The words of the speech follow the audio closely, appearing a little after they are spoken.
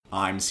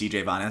I'm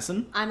CJ Von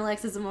Essen. I'm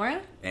Alexa Zamora.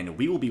 And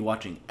we will be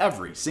watching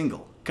every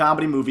single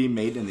comedy movie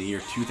made in the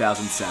year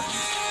 2007.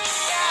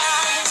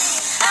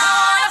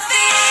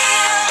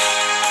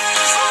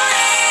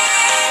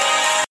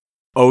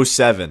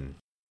 '07.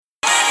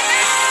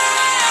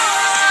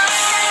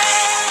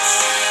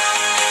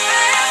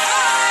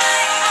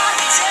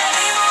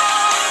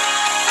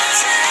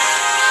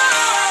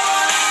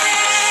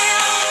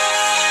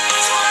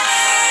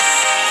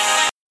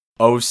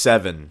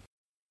 '07.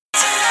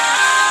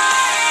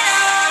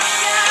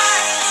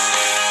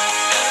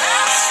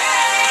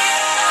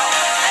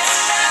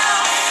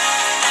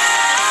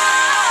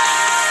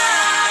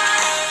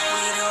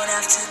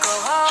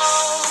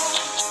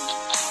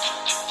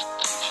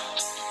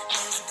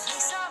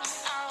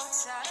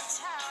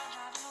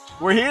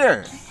 We're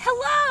here!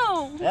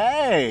 Hello!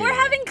 Hey! We're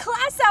having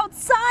class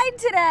outside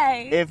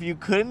today! If you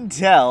couldn't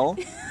tell,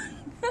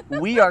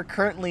 we are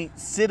currently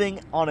sitting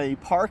on a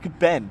park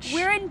bench.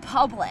 We're in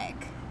public.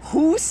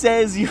 Who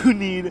says you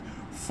need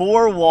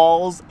 4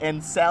 walls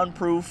and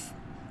soundproof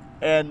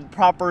and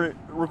proper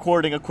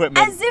recording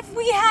equipment? As if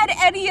we had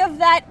any of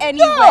that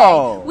anyway.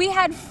 No. We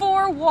had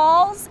 4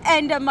 walls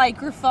and a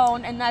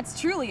microphone, and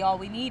that's truly all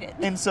we needed.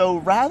 And so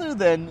rather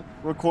than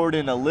record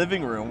in a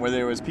living room where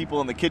there was people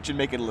in the kitchen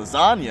making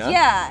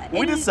lasagna,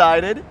 we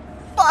decided,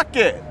 fuck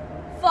it.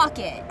 Fuck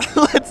it.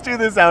 Let's do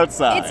this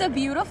outside. It's a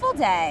beautiful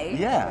day.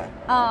 Yeah.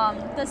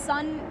 The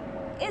sun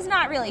is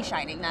not really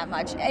shining that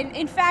much. And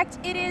in fact,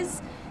 it is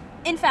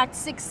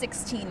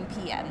 6:16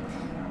 p.m.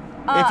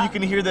 If you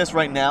can hear this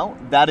right now,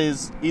 that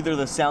is either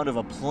the sound of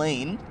a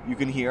plane you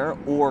can hear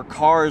or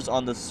cars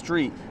on the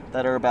street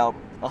that are about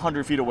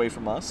 100 feet away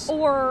from us.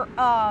 Or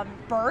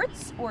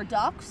birds or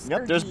ducks.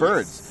 Yep, or there's geese.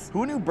 birds.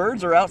 Who knew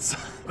birds are outside?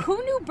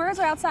 Who knew birds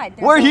are outside?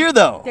 We're here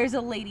though. There's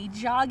a lady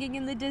jogging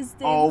in the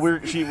distance. Oh, we're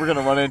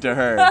gonna run into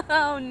her.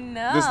 Oh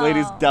no. This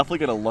lady's definitely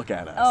gonna look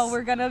at us. Oh,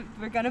 we're gonna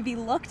be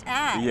looked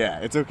at. Yeah,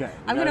 it's okay.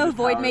 I'm gonna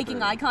avoid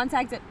making eye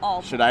contact at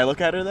all. Should I look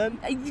at her then?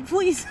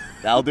 Please.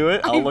 I'll do it.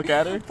 I'll look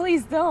at her.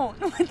 Please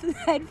don't. With the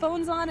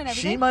headphones on and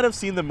everything. She might have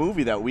seen the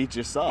movie that we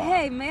just saw.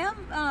 Hey, ma'am.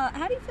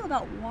 How do you feel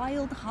about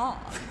Wild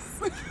Hogs?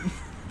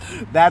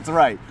 That's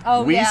right.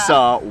 Oh, we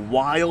saw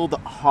Wild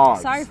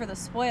Hogs. Sorry for the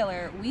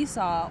spoiler. We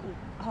saw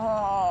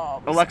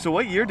Hogs. Alexa,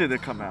 what year did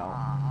it come out?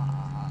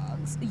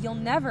 Hogs. You'll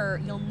never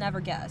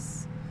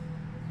guess.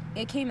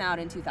 It came out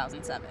in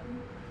 2007.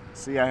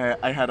 See,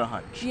 I had a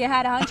hunch. You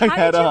had a hunch?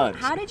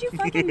 How did you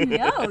fucking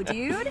know,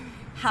 dude?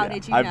 How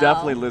did you know? I've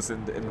definitely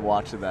listened and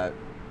watched that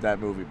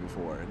movie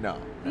before. No.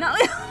 No,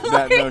 what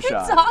what no are you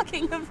shot.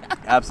 talking about?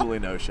 Absolutely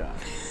no shot.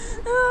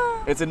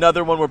 It's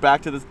another one. We're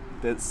back to the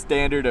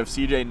standard of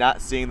CJ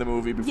not seeing the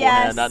movie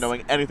beforehand, Yes. not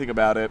knowing anything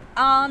about it.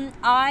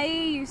 I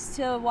used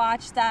to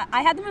watch that.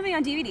 I had the movie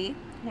on DVD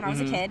when I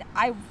was a kid.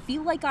 I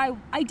feel like I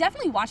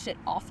definitely watched it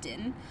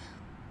often.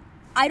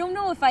 I don't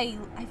know if I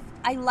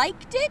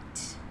liked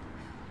it,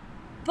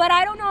 but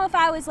I don't know if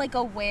I was like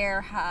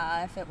aware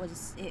if it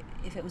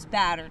was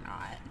bad or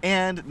not.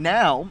 And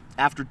now,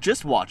 after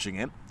just watching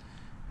it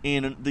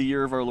in the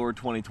year of our Lord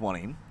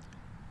 2020,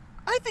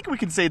 I think we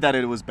can say that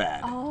it was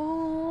bad.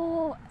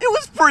 Oh, it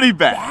was pretty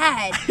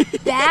bad.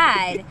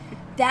 Bad.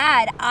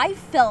 I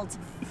felt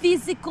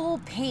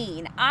physical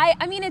pain.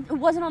 I mean, it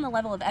wasn't on the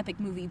level of Epic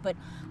Movie, but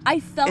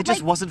I felt it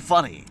just wasn't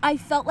funny. I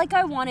felt like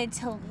I wanted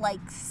to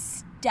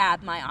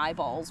stab my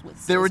eyeballs with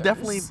scissors. There were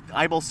definitely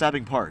eyeball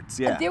stabbing parts.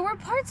 Yeah. There were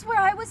parts where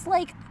I was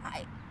like,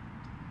 I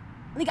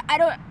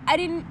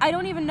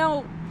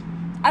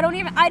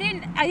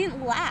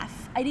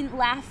didn't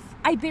laugh.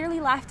 I barely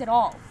laughed at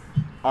all.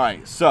 All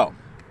right, so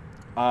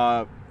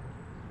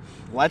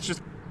let's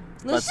just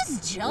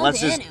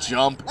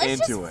jump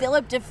into it.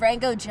 Philip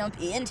DeFranco jump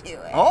into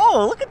it.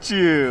 Oh, look at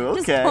you.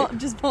 Okay.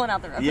 Just pulling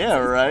out the references. Yeah,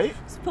 right?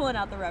 Just pulling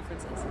out the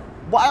references.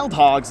 Wild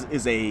Hogs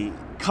is a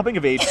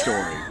coming-of-age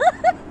story.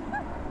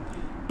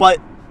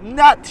 But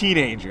not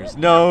teenagers.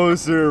 No,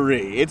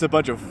 siree. It's a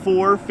bunch of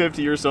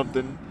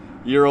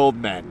 50-or-something-year-old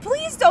men.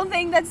 Please don't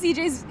think that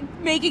CJ's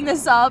making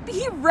this up.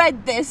 He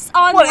read this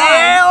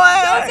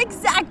online. Those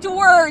exact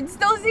words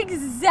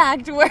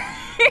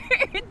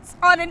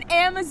on an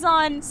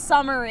Amazon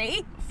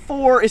summary.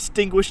 4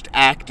 extinguished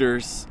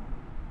actors.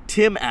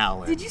 Tim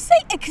Allen. Did you say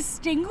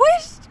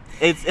extinguished?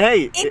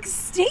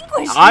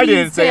 Extinguished. I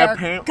didn't say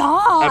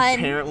gone.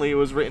 Apparently it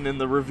was written in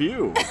the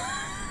review.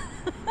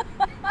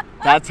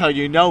 That's how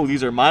you know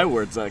these are my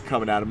words that are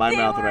coming out of my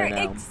mouth right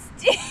now.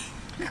 Extinguished.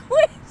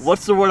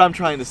 What's the word I'm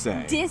trying to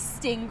say?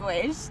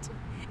 Distinguished.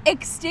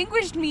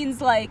 Extinguished means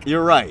like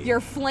you're right. Your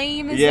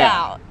flame is Yeah.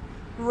 out.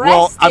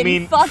 Rest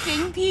in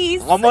fucking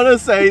peace. I'm gonna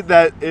say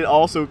that it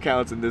also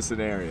counts in this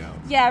scenario.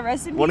 Yeah,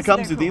 rest in peace. When it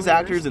comes to these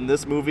actors in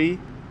this movie,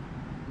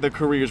 the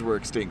careers were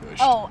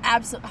extinguished. Oh,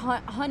 absolutely.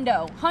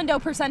 Hundo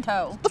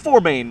percento. The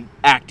 4 main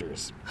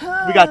actors.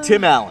 We got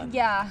Tim Allen.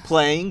 Yeah.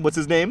 Playing, what's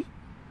his name?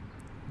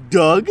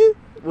 Doug?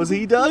 Was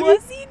he Doug?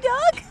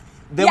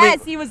 Then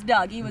yes, he was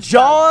Doug. He was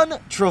John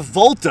Doug.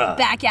 Travolta.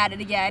 Back at it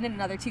again in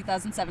another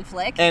 2007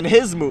 flick. And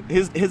his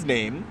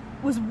name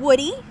was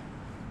Woody.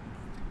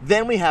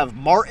 Then we have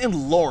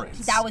Martin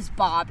Lawrence. That was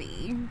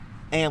Bobby.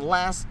 And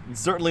last, and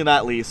certainly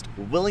not least,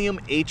 William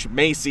H.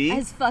 Macy.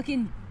 As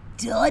fucking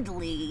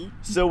Dudley.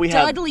 So we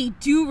have Dudley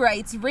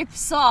Do-Right's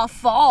Ripsaw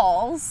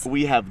Falls.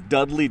 we have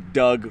Dudley,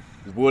 Doug,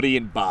 Woody,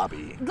 and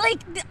Bobby.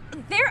 Like,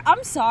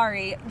 I'm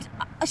sorry.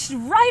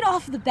 Right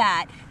off the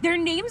bat, their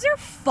names are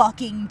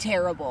fucking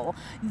terrible.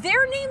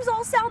 Their names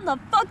all sound the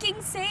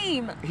fucking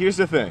same. Here's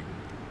the thing.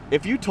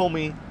 If you told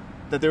me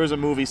that there was a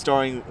movie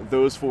starring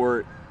those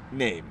 4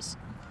 names,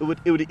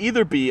 it would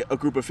either be a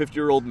group of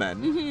 50-year-old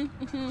men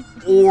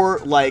or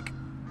like,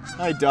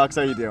 hi ducks,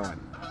 how you doing?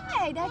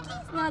 Hey,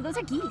 duckies. No, those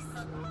are geese.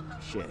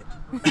 Shit.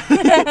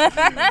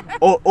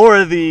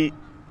 or the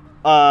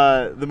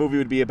movie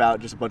would be about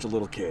just a bunch of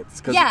little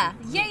kids. 'Cause Yeah.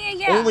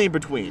 Only in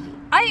between.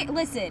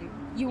 Listen,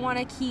 you want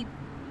to keep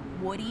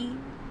Woody?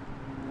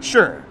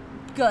 Sure.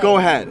 Good. Go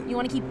ahead. You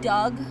want to keep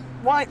Doug?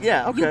 Why?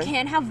 Yeah, okay. You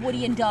can't have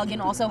Woody and Doug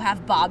and also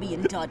have Bobby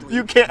and Dudley.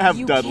 You can't have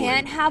Dudley. You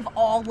can't have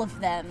all of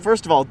them.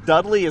 First of all,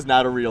 Dudley is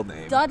not a real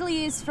name.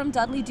 Dudley is from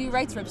Dudley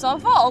Do-Right's Ripsaw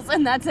Falls,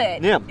 and that's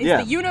it. Yeah,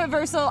 It's the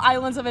Universal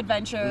Islands of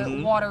Adventure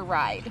water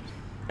ride.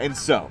 And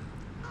so,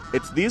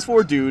 it's these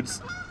 4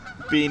 dudes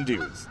being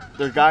dudes.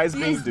 They're guys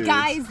being These dudes.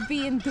 guys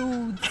being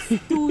dudes.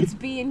 Dudes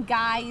being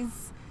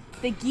guys.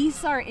 The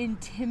geese are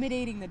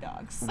intimidating the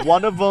dogs.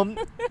 One of them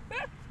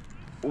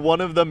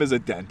is a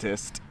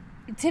dentist.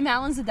 Tim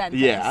Allen's a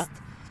dentist. Yeah.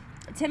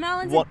 Tim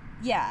Allen's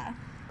yeah.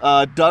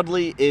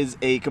 Dudley is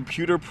a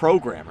computer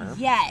programmer.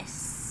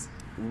 Yes.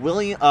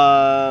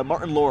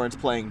 Martin Lawrence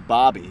playing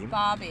Bobby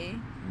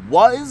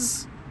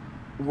was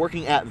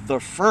working at The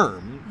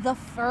Firm, The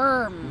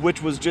Firm.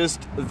 which was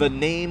just the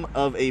name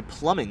of a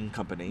plumbing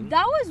company.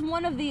 That was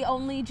one of the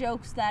only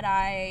jokes that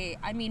I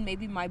mean,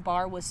 maybe my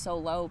bar was so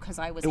low because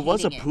I was It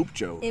was a hating poop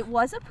joke. It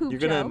was a poop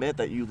You're joke. gonna admit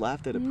that you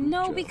laughed at a poop joke.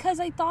 No,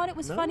 because I thought it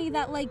was No? funny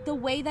that, like, the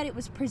way that it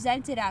was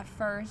presented at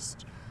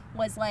first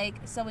was like,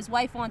 so his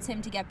wife wants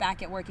him to get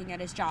back at working at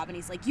his job, and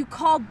he's like, you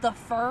called The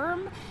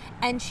Firm?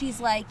 And she's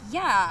like,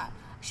 yeah.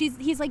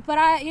 He's like,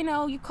 but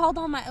you called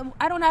on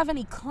I don't have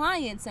any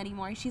clients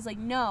anymore. And she's like,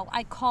 no,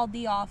 I called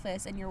the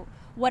office and you're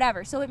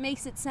whatever. So it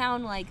makes it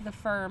sound like The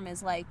Firm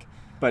is like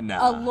But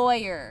nah. a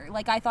lawyer.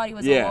 Like, I thought he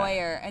was a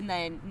lawyer, and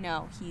then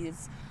no,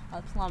 he's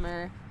a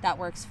plumber that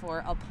works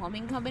for a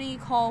plumbing company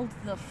called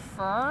The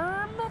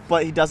Firm.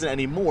 But he doesn't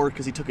anymore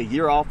because he took a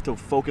year off to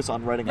focus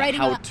on writing a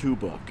how-to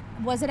book.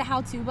 Was it a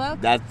how-to book?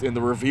 That in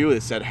the review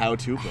it said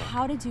how-to book.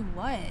 How to do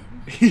what?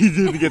 He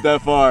didn't get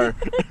that far.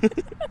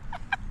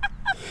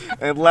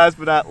 And last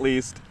but not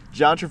least,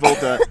 John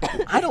Travolta.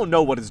 I don't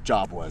know what his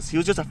job was. He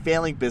was just a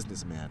failing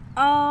businessman.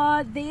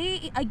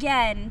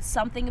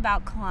 Something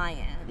about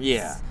clients.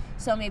 Yeah.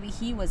 So maybe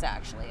he was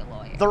actually a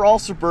lawyer. They're all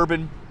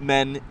suburban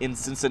men in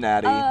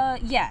Cincinnati.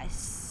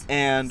 Yes.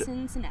 And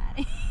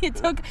Cincinnati. It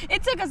took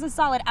us a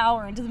solid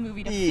hour into the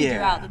movie to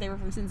figure out that they were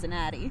from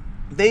Cincinnati.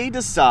 They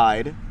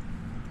decide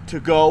to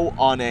go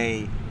on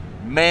a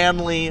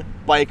manly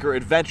biker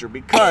adventure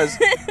because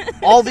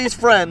all these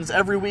friends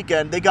every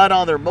weekend, they got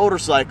on their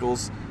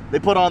motorcycles, they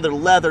put on their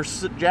leather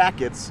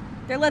jackets.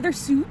 Their leather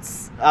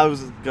suits? I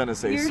was gonna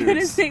say You're suits.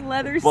 gonna say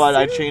leather suits? But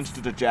I changed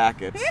it to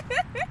jackets.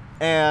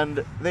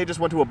 And they just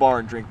went to a bar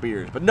and drink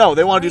beers. But no,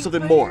 they want to do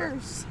something more.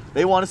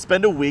 They want to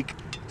spend a week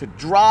to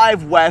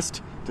drive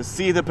west to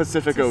see the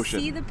Pacific Ocean.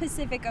 See the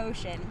Pacific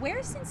Ocean.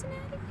 Where's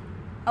Cincinnati?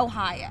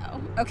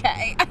 Ohio.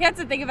 Okay. I had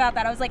to think about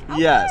that. I was like, how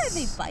far are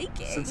they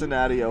biking?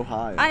 Cincinnati,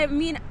 Ohio. I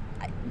mean,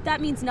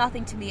 that means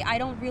nothing to me. I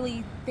don't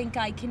really think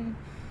I can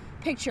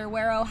picture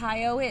where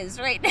Ohio is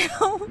right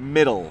now.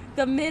 Middle.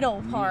 The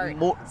middle part.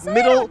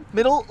 Middle, a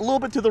little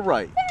bit to the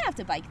right. They don't have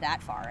to bike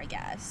that far, I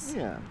guess.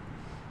 Yeah.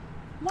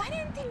 Why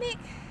didn't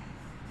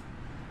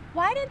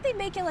they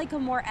make it like a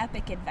more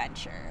epic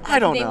adventure? Like I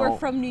don't know. They were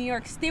from New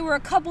York. They were a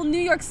couple New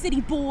York City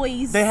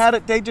boys.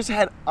 They just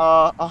had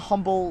a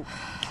humble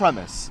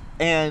premise,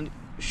 and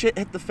shit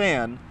hit the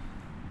fan,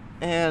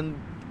 and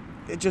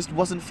it just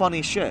wasn't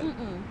funny shit.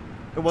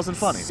 It wasn't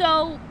funny.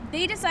 So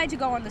they decide to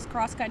go on this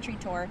cross-country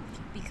tour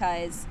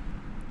because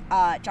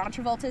John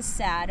Travolta is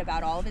sad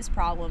about all of his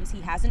problems.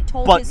 He hasn't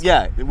told his... But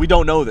yeah, we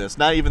don't know this.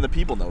 Not even the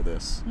people know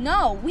this.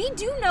 No, we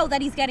do know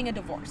that he's getting a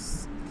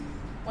divorce.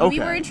 When we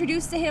were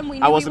introduced to him, we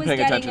knew I wasn't he was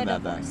paying getting attention a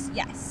to that divorce. then.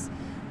 Yes.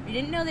 We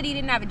didn't know that he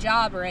didn't have a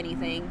job or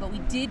anything, but we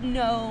did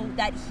know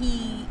that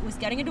he was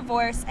getting a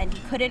divorce and he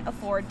couldn't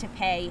afford to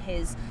pay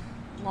his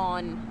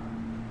lawn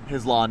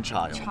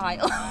child.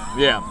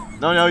 Yeah.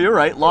 No, you're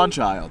right. Lawn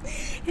child.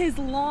 His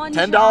lawn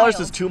 $10 child.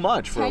 is too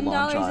much for a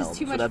lawn $10 child. is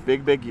too much. For that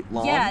big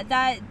lawn.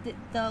 Yeah,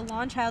 the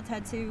lawn child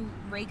had to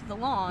rake the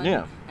lawn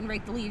and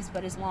rake the leaves,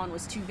 but his lawn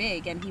was too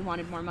big and he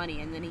wanted more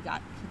money, and then he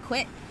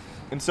quit.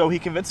 And so he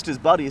convinced his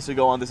buddies to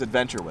go on this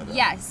adventure with him.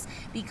 Yes,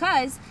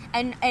 because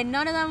and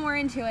none of them were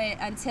into it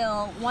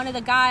until one of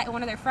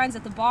their friends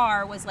at the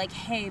bar was like,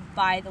 "Hey,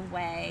 by the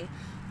way,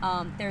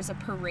 there's a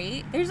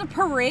parade. There's a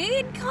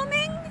parade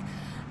coming.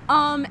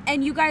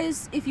 And you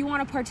guys, if you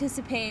want to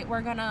participate, we're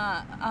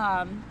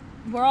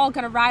all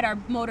gonna ride our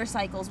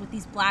motorcycles with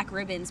these black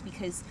ribbons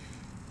because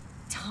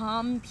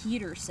Tom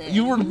Peterson."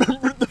 You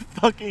remember the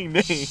fucking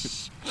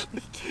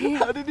name.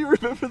 How did you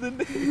remember the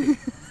name?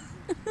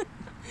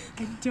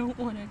 I don't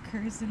want to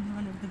curse in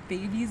front of the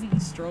babies and the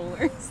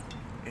strollers.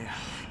 Yeah.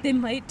 They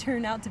might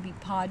turn out to be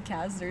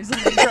podcasters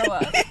when they grow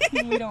up.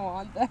 We don't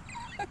want that.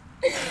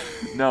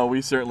 No,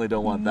 we certainly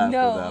don't want that for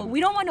No, them. we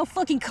don't want no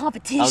fucking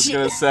competition. I was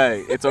gonna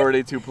say, it's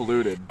already too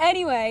polluted.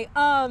 Anyway,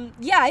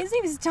 yeah, his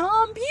name is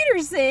Tom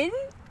Peterson,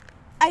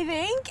 I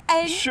think.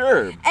 And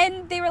Sure.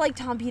 And they were like,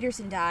 Tom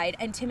Peterson died,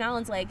 and Tim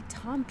Allen's like,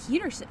 Tom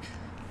Peterson.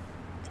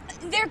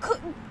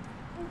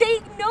 They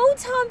know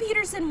Tom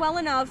Peterson well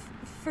enough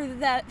for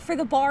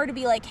the bar to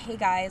be like, hey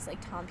guys, like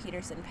Tom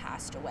Peterson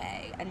passed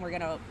away, and we're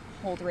gonna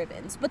hold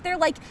ribbons. But they're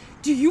like,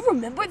 do you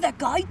remember that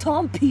guy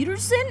Tom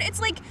Peterson?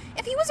 It's like,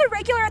 if he was a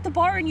regular at the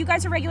bar and you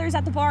guys are regulars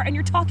at the bar and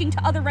you're talking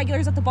to other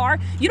regulars at the bar,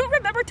 you don't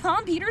remember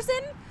Tom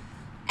Peterson?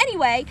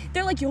 Anyway,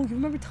 they're like, yo, you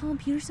remember Tom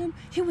Peterson?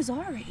 He was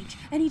our age,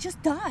 and he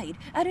just died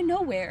out of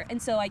nowhere.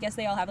 And so I guess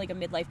they all have like a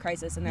midlife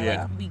crisis, and they're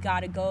like, we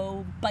gotta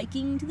go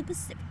biking to the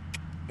Pacific.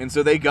 And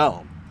so they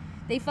go.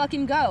 They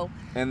fucking go.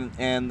 And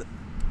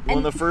one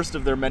of the first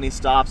of their many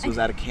stops was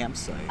at a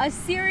campsite.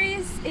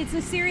 It's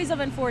a series of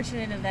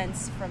unfortunate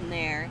events from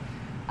there.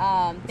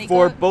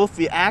 For both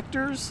the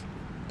actors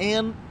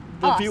and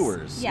the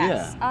viewers.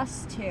 Yes, yeah.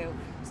 us too.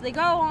 So they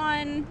go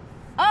on.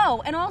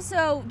 Oh, and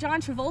also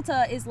John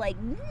Travolta is like,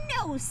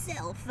 no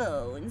cell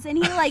phones, and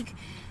he like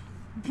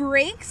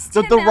breaks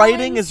Tim The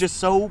writing Allen's- is just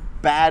so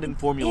bad and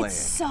formulaic. It's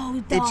so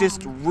dumb. It's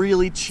just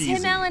really cheesy.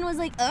 Tim Allen was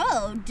like,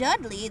 oh,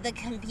 Dudley, the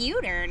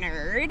computer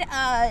nerd,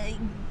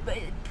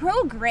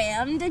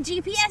 programmed a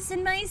GPS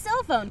in my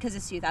cell phone, because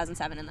it's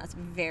 2007, and that's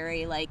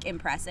very, like,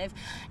 impressive.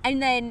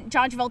 And then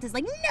John Travolta's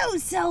like, no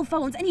cell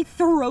phones, and he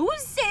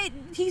throws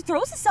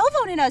the cell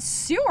phone in a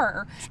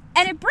sewer,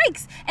 and it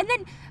breaks. And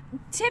then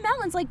Tim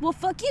Allen's like, well,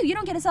 fuck you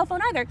don't get a cell phone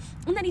either.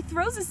 And then he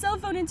throws his cell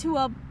phone into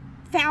a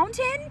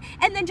fountain,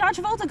 and then John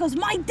Travolta goes,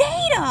 my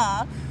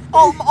data!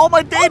 All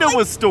my data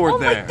was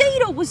stored there. All my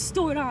data was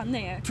stored on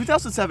there.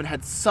 2007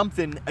 had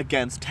something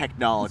against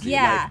technology.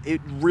 Yeah. Like,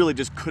 it really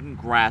just couldn't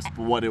grasp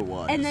what it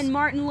was. And then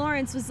Martin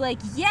Lawrence was like,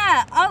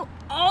 yeah, I'll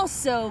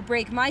also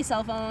break my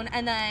cell phone.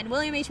 And then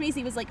William H.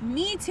 Macy was like,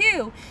 me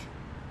too.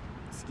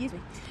 Excuse me.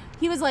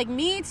 He was like,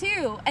 me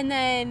too. And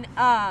then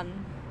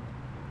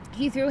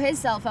he threw his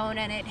cell phone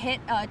and it hit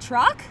a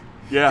truck.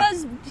 Yeah.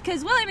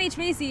 Because William H.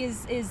 Macy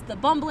is the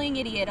bumbling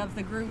idiot of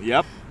the group.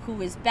 Yep. Who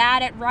is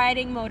bad at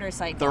riding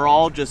motorcycles. They're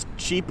all just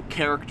cheap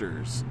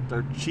characters.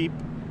 They're cheap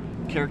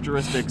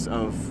characteristics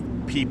of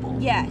people.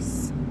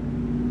 Yes.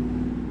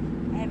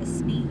 I have a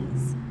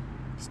sneeze.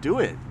 Let's do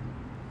it.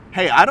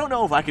 Hey, I don't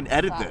know if I can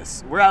edit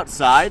this. We're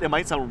outside. It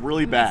might sound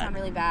really bad. It might sound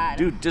really bad.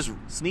 Dude, just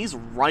sneeze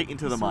right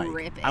into the Just mic.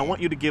 rip it. I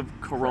want you to give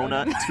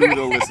Corona to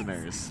the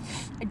listeners.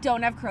 I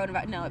don't have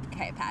coronavirus. No,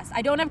 okay, pass.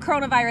 I don't have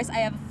coronavirus. I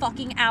have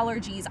fucking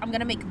allergies. I'm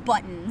gonna make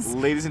buttons.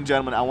 Ladies and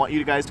gentlemen, I want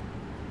you guys to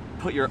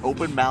put your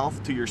open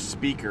mouth to your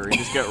speaker and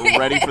just get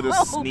ready for this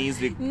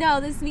sneeze. No,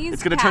 the sneeze.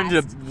 It's going to turn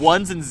into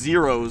ones and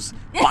zeros,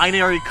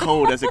 binary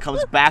code as it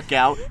comes back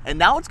out, and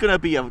now it's going to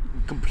be a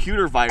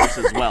computer virus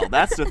as well.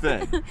 That's the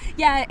thing.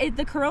 Yeah,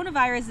 the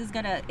coronavirus is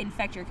gonna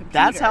infect your computer.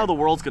 That's how the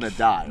world's going to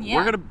die. Yeah.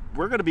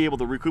 We're gonna be able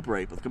to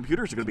recuperate, but the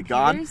computers are going to be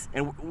gone, Computers?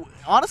 and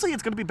honestly,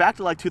 it's going to be back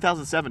to like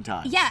 2007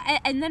 times. Yeah,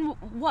 and then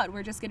what?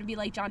 We're just gonna be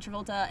like John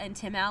Travolta and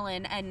Tim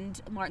Allen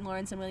and Martin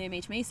Lawrence and William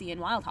H. Macy in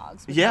Wild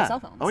Hogs with their cell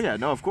phones. Oh yeah,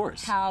 no, of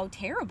course. How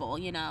terrible,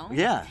 you know?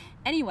 Yeah.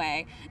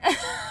 Anyway,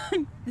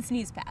 the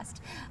sneeze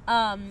passed.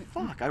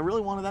 Fuck, I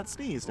really wanted that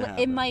sneeze to happen.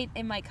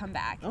 It might come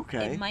back.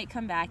 Okay. It might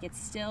come back. It's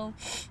still,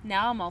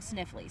 now I'm all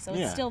sniffly, so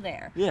Yeah. it's still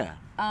there. Yeah.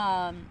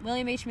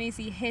 William H.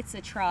 Macy hits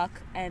a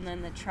truck, and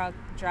then the truck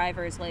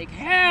driver's like,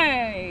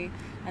 hey!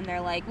 And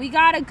they're like, we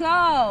gotta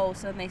go!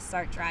 So then they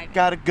start driving.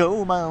 Gotta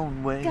go my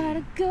own way.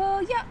 Gotta go,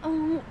 yeah.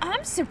 Oh,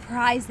 I'm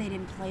surprised they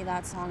didn't play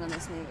that song in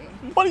this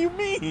movie. What do you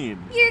mean?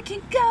 You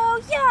can go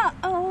your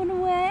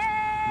own way.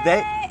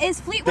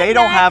 Is Fleetwood They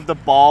don't Mac- have the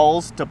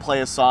balls to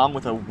play a song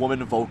with a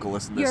woman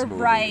vocalist in this You're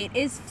movie. right.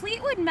 Is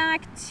Fleetwood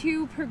Mac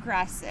too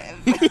progressive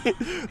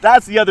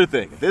That's the other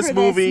thing. for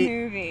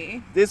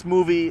This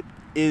movie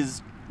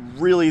is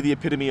really the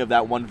epitome of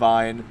that one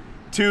Vine.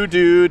 Two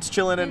dudes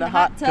chilling in a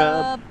hot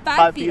tub,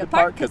 5 feet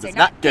apart because it's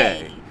not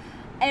gay.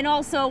 And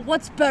also,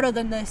 what's better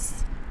than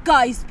this?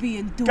 Guys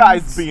being dudes.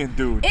 Guys being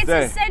dudes. It's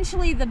They-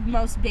 essentially the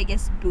most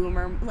biggest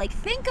boomer. Like,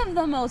 think of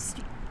the most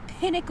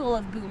pinnacle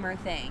of boomer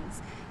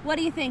things. What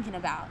are you thinking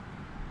about?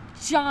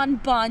 John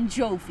Bon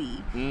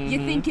Jovi.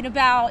 You're thinking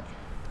about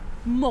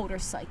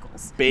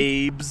motorcycles.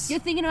 babes, You're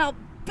thinking about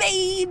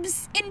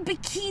babes in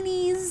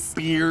bikinis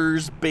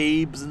beers,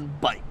 babes, and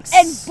bikes.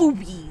 and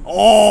boobies.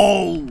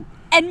 Oh!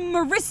 And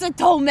Marissa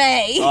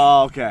Tomei.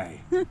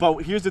 Okay. But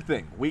here's the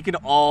thing. We can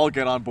all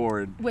get on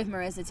board. With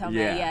Marissa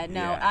Tomei, Yeah,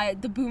 no, yeah.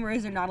 the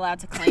boomers are not allowed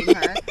to claim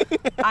her.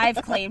 I've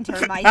claimed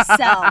her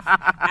myself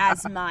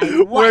as my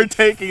wife. We're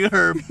taking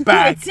her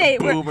back, We're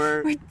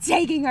boomer. We're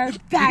taking her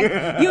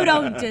back. You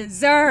don't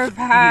deserve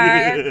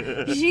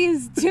her.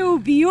 She's too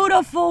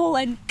beautiful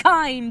and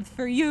kind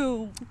for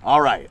you.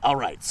 All right.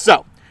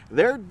 So,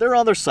 they're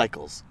on their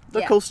cycles.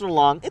 They're Yeah. coasting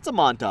along. It's a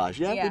montage.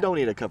 Yeah, Yeah. we don't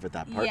need to cover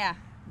that part. Yeah.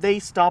 They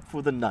stop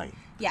for the night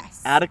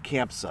Yes. at a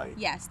campsite.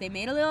 Yes, they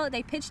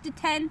pitched a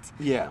tent.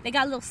 Yeah. They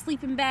got little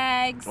sleeping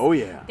bags. Oh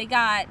yeah. They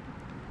got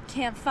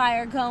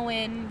campfire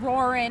going,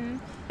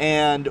 roaring.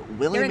 And They're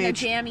William in their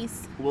H.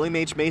 jammies. William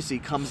H. Macy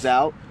comes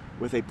out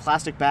with a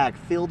plastic bag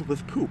filled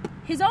with poop.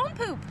 His own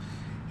poop.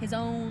 His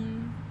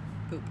own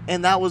poop.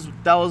 And that was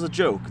a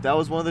joke. That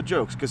was one of the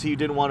jokes because he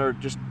didn't want to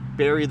just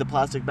bury the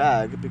plastic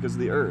bag because of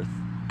the earth.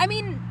 I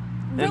mean,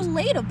 There's-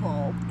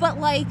 relatable, but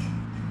like,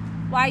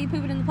 why are you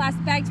pooping in the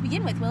plastic bag to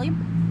begin with,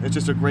 William? It's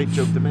just a great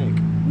joke to make.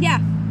 Yeah.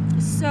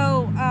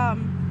 So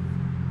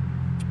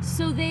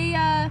they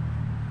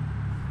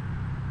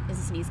is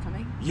a sneeze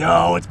coming?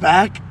 Yo, it's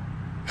back.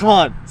 Come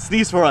on,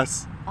 sneeze for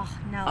us. Oh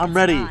no, I'm it's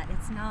ready. Not.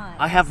 It's not.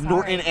 I have Sorry.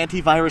 Norton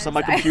antivirus on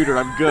my Sorry. computer.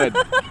 I'm good.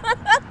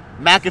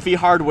 McAfee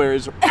hardware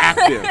is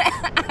active.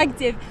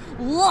 Active,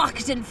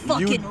 locked and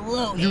fucking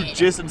loaded. You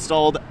just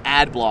installed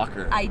ad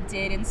blocker. I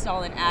did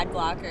install an ad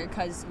blocker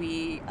because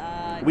we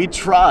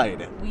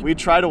tried. We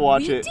tried to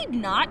watch we it. did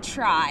not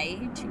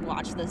try to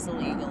watch this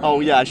illegally. Oh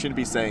yeah, I shouldn't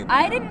be saying that.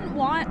 I didn't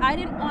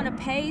want to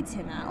pay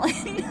Tim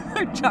Allen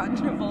or John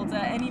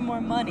Travolta any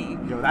more money.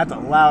 Yo, that's a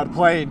loud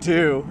plane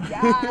too.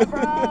 Yeah,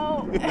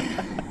 bro.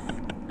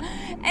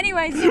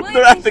 Anyways,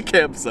 They're at the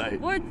campsite.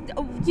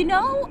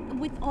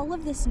 with all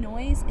of this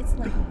noise, it's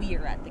like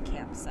we're at the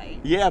campsite.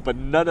 Yeah, but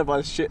none of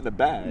us shit in the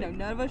bag. No,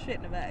 none of us shit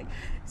in a bag.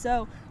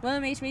 So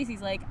William H.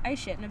 Macy's like, I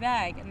shit in a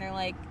bag. And they're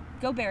like,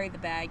 go bury the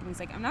bag. And he's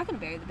like, I'm not going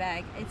to bury the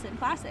bag. It's in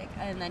plastic.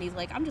 And then he's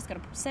like, I'm just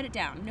going to set it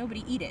down.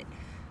 Nobody eat it.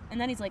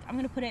 And then he's like, I'm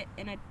going to put it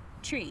in a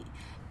tree.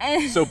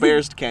 And So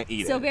bears can't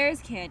eat So it. bears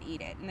can't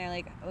eat it. And they're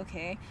like,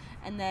 okay.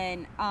 And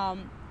then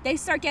they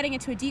start getting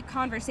into a deep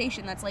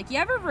conversation that's like, you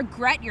ever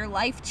regret your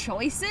life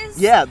choices?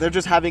 Yeah, they're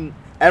just having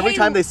every Hey,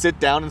 time they sit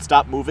down and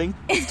stop moving,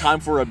 it's time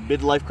for a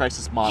midlife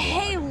crisis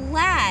monologue. Hey,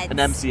 lads. An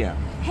MCM.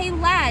 Hey,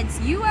 lads,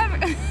 you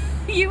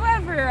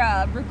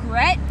ever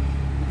regret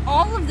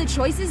all of the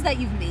choices that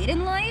you've made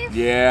in life?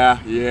 Yeah.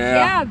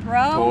 Yeah,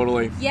 bro.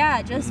 Totally.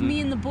 Yeah, just me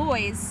and the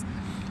boys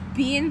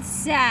being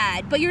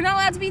sad. But you're not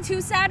allowed to be too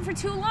sad for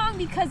too long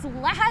because,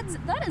 lads,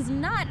 that is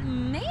not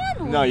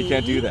manly. No, you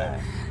can't do that.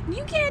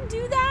 You can't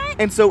do that.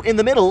 And so in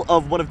the middle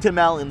of one of Tim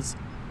Allen's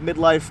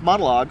midlife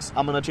monologues,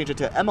 I'm going to change it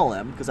to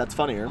MLM because that's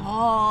funnier.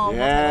 Oh,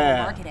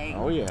 Yeah. marketing.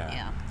 Oh, yeah.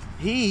 Yeah.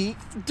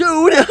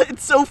 Dude,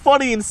 it's so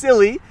funny and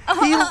silly.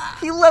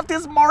 He left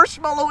his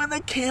marshmallow in the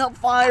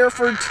campfire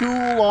for too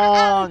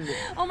long.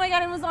 Oh my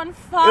god, it was on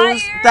fire. It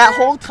was that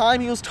whole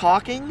time he was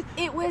talking.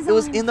 It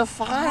was in the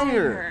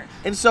fire.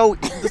 And so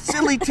the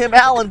silly Tim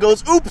Allen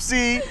goes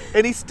oopsie,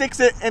 and he sticks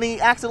it, and he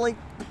accidentally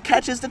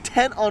catches the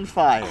tent on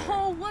fire.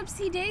 Oh,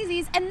 whoopsie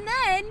daisies. And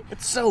then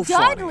It's so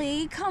funny.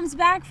 Dudley comes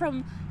back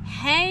from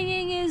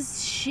hanging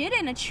his shit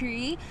in a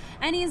tree,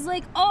 and he's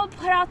like, oh,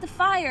 put out the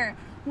fire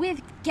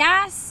with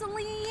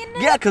gasoline.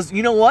 Yeah, because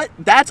you know what?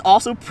 That's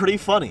also pretty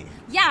funny.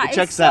 Yeah, it checks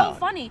it's so out.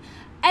 funny.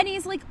 And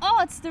he's like, oh,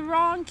 it's the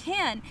wrong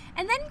can.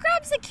 And then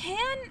grabs a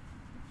can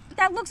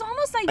that looks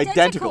almost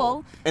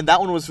identical. And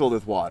that one was filled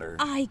with water.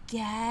 I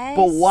guess.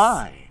 But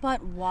why?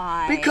 But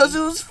why? Because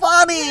it was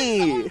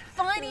funny. So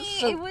funny.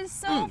 So- It was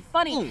so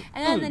funny.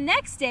 And then the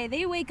next day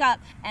they wake up,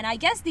 and I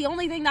guess the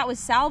only thing that was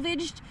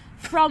salvaged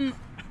from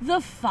the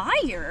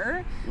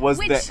fire Was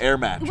the air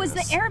mattress. Was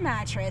the air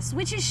mattress,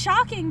 which is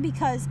shocking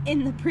because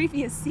in the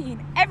previous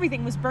scene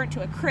everything was burnt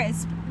to a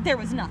crisp. There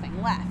was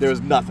nothing left. There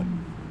was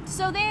nothing.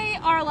 So they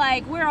are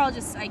like, we're all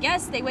just, I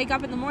guess they wake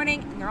up in the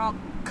morning and they're all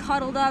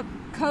cuddled up,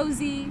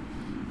 cozy.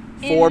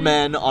 4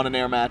 men on an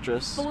air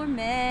mattress. 4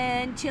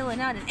 men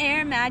chilling on an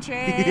air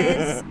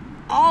mattress.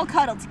 All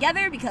cuddled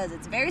together because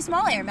it's a very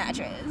small air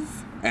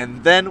mattress.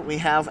 And then we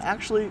have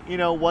actually,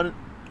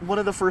 one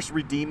of the first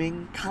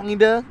redeeming,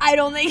 kinda. I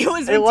don't think it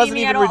was It redeeming wasn't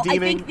even at all.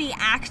 redeeming. I think the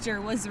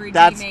actor was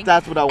redeeming.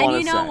 That's what I want to say.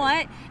 And you know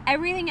what?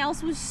 Everything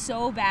else was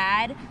so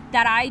bad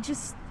that I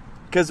just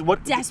Because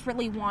what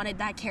desperately wanted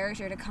that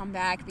character to come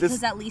back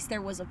because at least there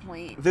was a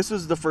point. this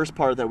was the first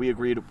part that we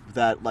agreed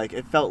that like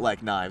it felt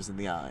like knives in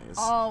the eyes.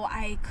 Oh,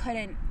 I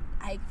couldn't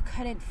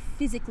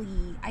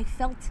physically. I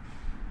felt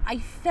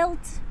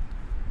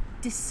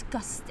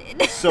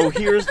disgusted. So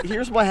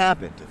here's what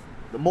happened.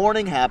 The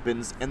morning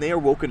happens and they are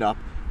woken up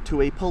to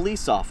a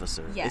police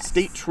officer, Yes. a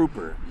state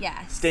trooper,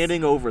 Yes.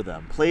 standing over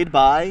them, played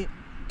by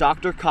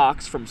Dr.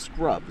 Cox from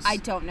Scrubs. I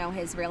don't know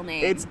his real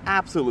name. It's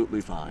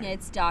absolutely fine.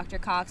 It's Dr.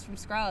 Cox from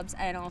Scrubs,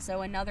 and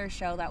also another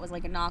show that was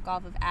like a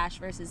knockoff of Ash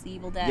versus the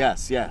Evil Dead.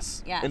 Yes.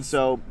 Yes. And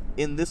so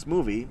in this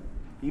movie,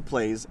 he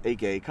plays a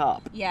gay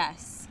cop,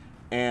 Yes.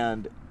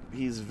 and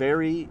he's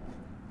very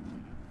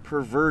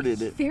perverted.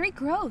 Very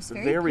gross.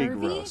 Very pervy.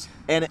 gross.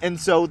 And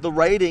so the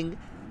writing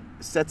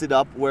sets it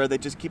up where they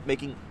just keep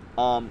making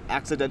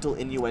accidental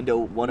innuendo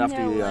one after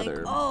They're the like,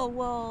 other. oh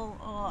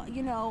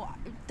well,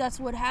 that's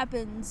what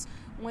happens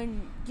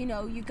when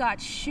you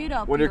got shit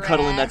up. When you're your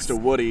cuddling ass. next to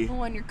Woody.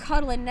 When you're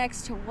cuddling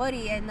next to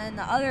Woody, and then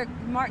the other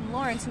Martin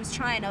Lawrence, who's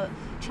trying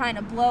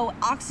to blow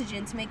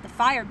oxygen to make the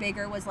fire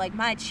bigger, was like,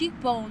 my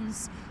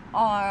cheekbones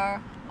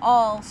are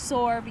all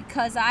sore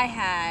because I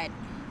had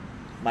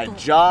My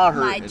jaw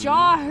hurting. My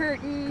jaw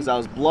hurting. Because I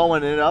was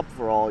blowing it up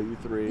for all you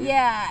three.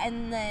 Yeah,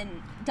 and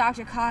then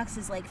Dr. Cox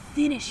is like,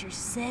 finish your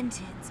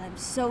sentence. I'm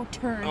so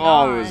turned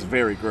on. Oh, it was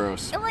very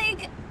gross.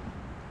 Like,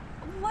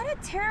 what a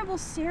terrible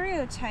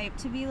stereotype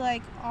to be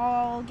like,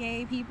 all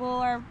gay people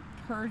are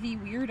pervy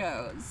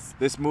weirdos.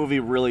 This movie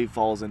really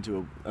falls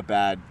into a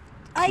bad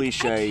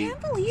cliche I can't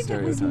believe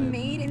stereotype. it was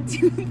made in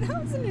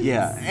 2007.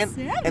 Yeah,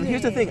 and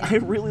here's the thing. I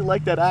really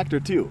like that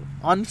actor, too.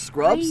 On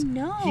Scrubs, I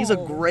know. he's a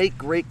great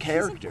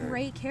character. He's a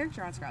great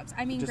character on Scrubs.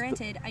 I mean, Just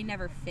granted, I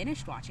never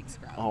finished watching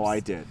Scrubs. Oh, I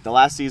did.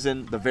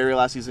 The very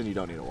last season, you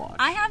don't need to watch.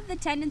 I have the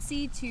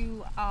tendency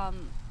to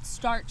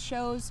start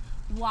shows,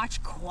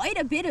 watch quite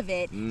a bit of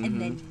it, and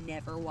then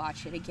never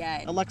watch it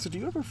again. Alexa, do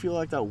you ever feel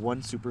like that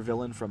one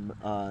supervillain from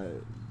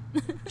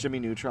Jimmy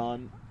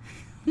Neutron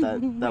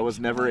that was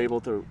never able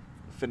to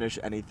finish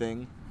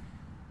anything?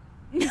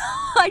 No,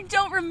 I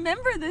don't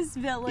remember this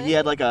villain. He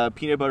had like a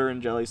peanut butter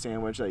and jelly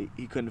sandwich that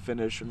he couldn't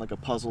finish, and like a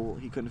puzzle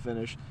he couldn't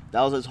finish.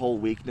 That was his whole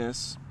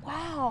weakness.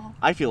 Wow.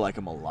 I feel like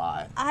him a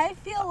lot. I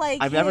feel like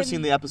I've never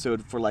seen the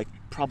episode for like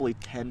probably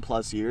 10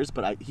 plus years,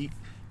 but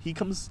he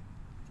comes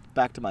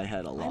back to my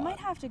head a lot. I might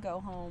have to go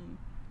home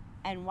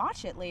and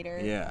watch it later.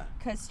 Yeah.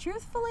 Because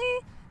truthfully,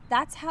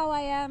 that's how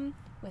I am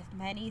with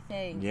many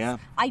things. Yeah.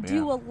 I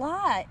do a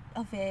lot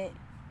of it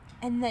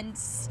and then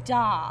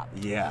stop.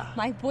 Yeah.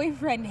 My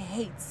boyfriend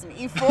hates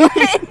me for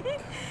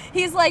it.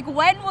 He's like,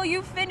 when will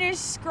you finish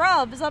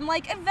Scrubs? I'm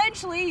like,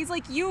 eventually. He's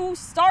like, you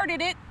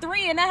started it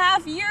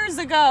 3.5 years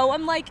ago.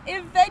 I'm like,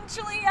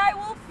 eventually I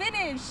will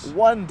finish.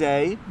 One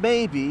day,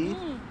 maybe.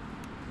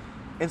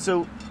 And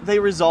so they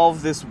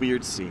resolve this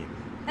weird scene.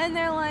 And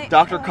they're like,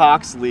 Dr.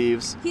 Cox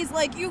leaves. He's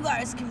like, you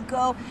guys can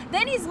go.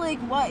 Then he's like,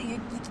 what,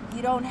 you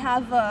don't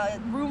have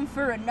room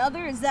for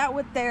another? Is that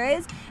what there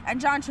is?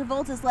 And John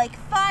Travolta's like,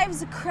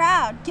 5's a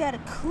crowd, get a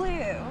clue.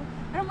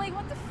 And I'm like,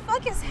 what the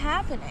fuck is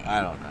happening?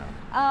 I don't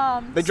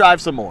know. They So drive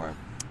some more.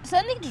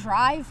 then they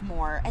drive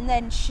more, and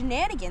then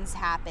shenanigans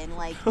happen.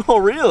 Like, Oh,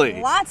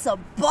 really? lots of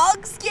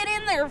bugs get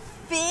in their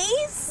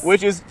face.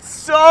 Which is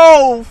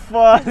so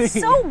funny. It's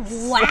so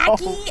wacky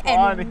funny.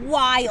 and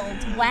wild.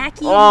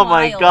 Wacky Oh and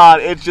my wild.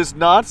 god, it's just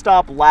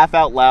nonstop laugh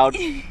out loud,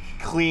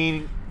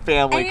 clean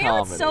family And you know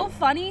comedy. what's so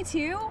funny,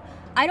 too?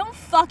 I don't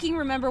fucking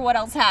remember what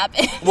else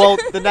happened. Well,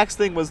 the next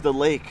thing was the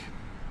lake.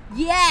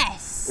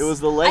 Yes. It was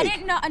the lake. I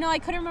didn't know. I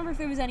couldn't remember if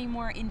there was any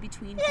more in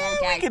between. We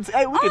can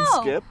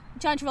skip.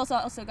 John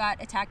Travolta also got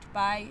attacked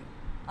by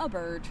a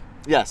bird.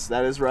 Yes,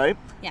 that is right.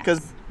 Yes.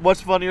 Because what's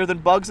funnier than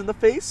bugs in the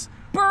face?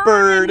 Bird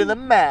Bird in the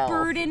mouth.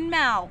 Bird in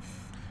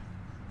mouth.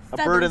 A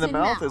bird in Feathers the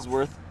mouth is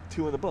worth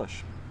 2 in the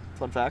bush.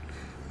 Fun fact.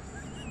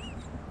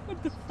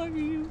 What the fuck are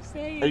you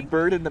saying? A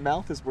bird in the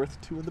mouth is worth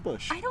 2 in the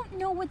bush. I don't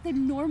know what the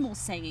normal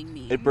saying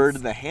means. A bird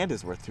in the hand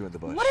is worth 2 in the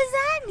bush. What does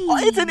that mean?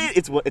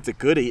 Oh, it's a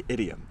good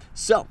idiom.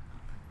 So,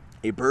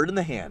 a bird in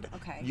the hand.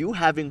 Okay. You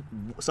having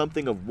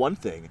something of one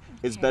thing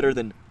is Okay. better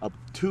than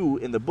 2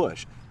 in the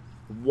bush.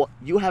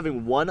 You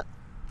having one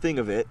thing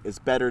of it is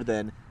better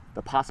than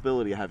the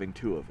possibility of having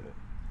 2 of it.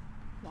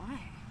 Why?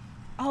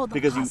 Oh, the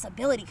Because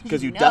possibility.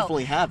 Because you know.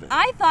 definitely have it.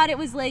 I thought it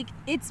was like,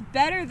 it's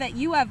better that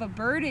you have a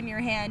bird in your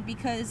hand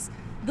because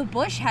the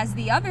bush has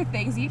the other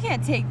things. You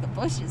can't take the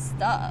bush's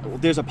stuff.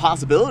 There's a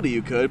possibility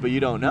you could, but you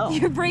don't know.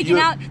 You're breaking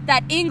out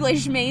that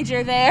English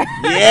major there.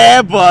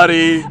 Yeah,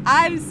 buddy.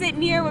 I'm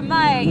sitting here with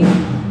my...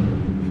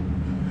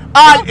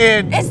 I'm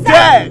in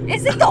debt.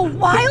 Is it the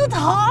wild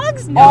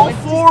hogs? No, All it's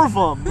 4 of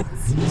them.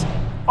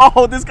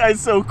 Oh, this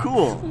guy's so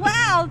cool.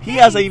 wow. He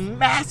has a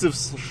massive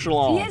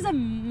schlong. He is a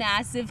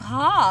massive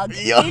hog.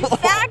 Yo. In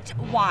fact,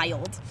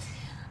 wild.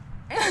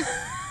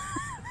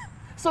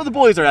 So the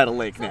boys are at a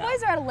lake The now.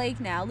 boys are at a lake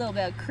now, a little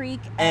bit of creek.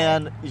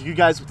 And you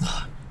guys,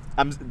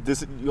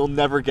 you'll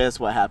never guess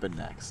what happened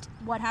next.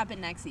 What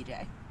happened next,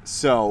 CJ?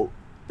 So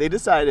they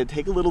decided to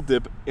take a little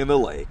dip in the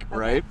lake,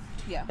 right?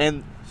 Yeah.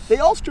 And they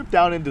all stripped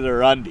down into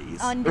their undies,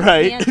 Under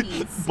right?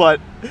 panties.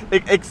 But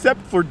except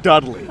for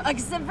Dudley.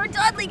 Except for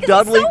Dudley,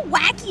 because he's so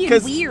wacky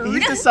and weird. He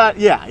decided,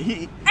 yeah,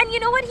 he. And you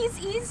know what?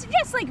 He's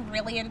just like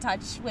really in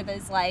touch with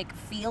his like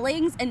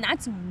feelings, and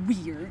that's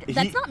weird.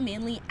 That's not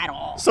manly at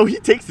all. So he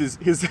takes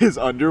his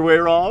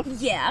underwear off.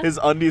 Yeah. His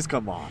undies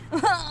come off,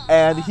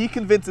 and he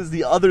convinces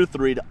the other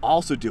 3 to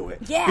also do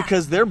it. Yeah.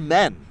 Because they're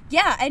men.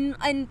 Yeah,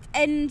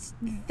 and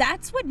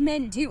that's what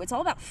men do. It's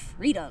all about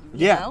freedom.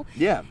 You Yeah. know?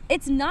 Yeah.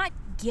 It's not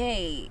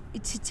gay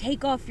to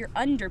take off your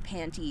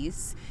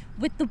underpanties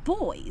with the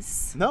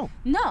boys. No.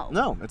 No.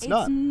 No, it's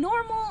not. It's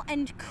normal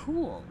and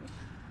cool.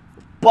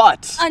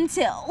 But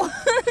Until.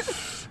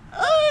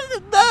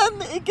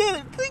 then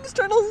again, things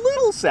turn a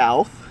little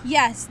south.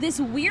 Yes, this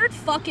weird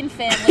fucking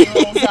family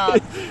rolls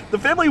up. The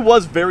family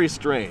was very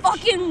strange.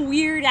 Fucking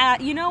weird.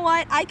 You know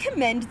what? I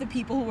commend the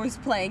people who was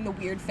playing the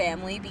weird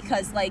family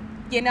because, like,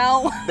 you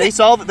know. They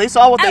saw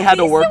what they had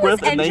to work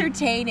with, and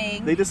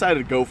entertaining. they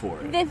decided to go for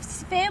it.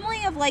 This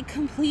family of like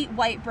complete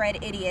white bread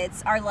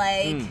idiots are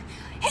like,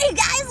 hey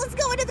guys, let's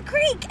go into the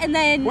creek, and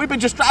then We've been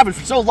just driving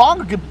for so long,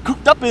 we're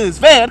cooked up in this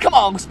van. Come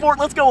on, sport,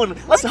 let's go and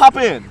let's hop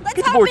in. let's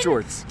Get the hop board in,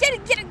 shorts.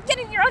 Get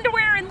in your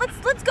underwear and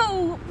let's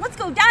let's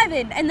go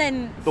diving. And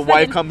then The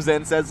wife comes in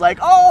and says like,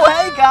 oh,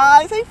 hey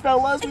guys, hey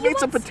fellas, we You made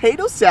some want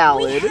potato we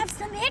salad. have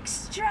some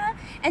extra.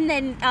 And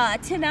then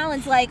Tim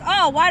Allen's like,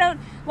 oh,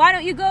 why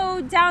don't you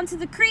go down to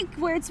the creek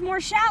where it's more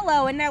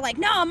shallow? And they're like,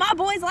 no, my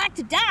boys like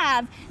to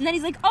dive. And then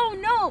he's like, oh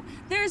no,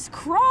 there's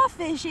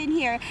crawfish in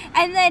here.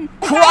 And then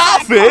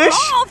Crawfish?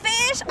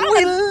 Crawfish!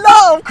 We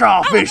love I'm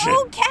crawfishing.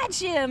 gonna go catch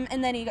him.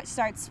 And then he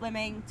starts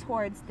swimming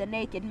towards the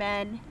naked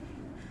men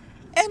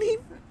And he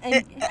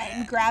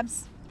and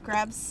grabs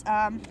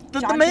John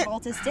the man-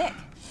 Travolta's dick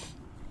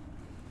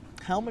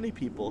How many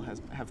people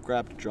have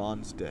grabbed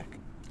John's dick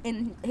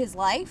in his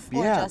life,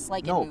 or Yeah, just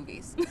like no. in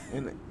movies.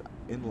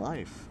 in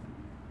life?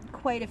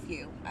 Quite a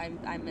few. I'm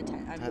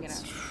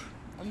That's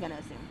gonna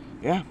assume.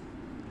 yeah.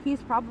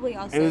 He's probably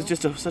also. It was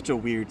just such a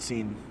weird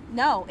scene.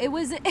 No, it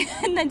was,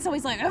 and then so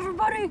he's like,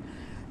 everybody,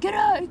 get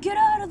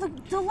out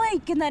of the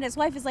lake, and then his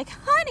wife is like,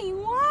 honey,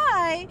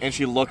 why? And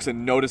she looks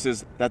and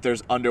notices that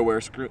there's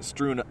underwear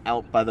strewn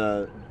out by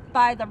the.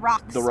 By the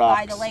rocks,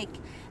 by the lake,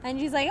 and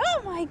she's like,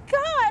 oh my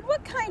god,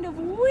 what kind of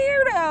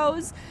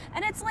weirdos?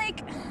 And it's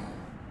like,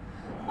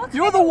 what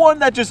You're kind the of- one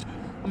that just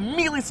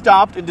immediately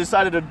stopped and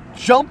decided to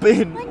jump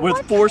in Like, with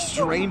what 4 kind of-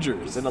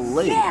 strangers in a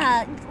lake.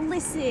 Yeah,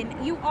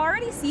 listen, you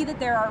already see that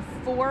there are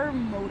 4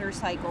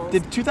 motorcycles.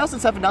 Did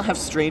 2007 not have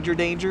stranger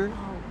danger?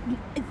 Oh,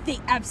 they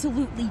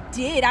absolutely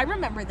did. I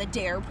remember the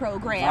DARE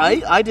program.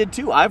 I did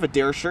too. I have a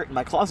Dare shirt in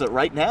my closet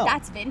right now.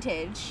 That's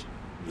vintage.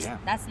 yeah.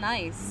 That's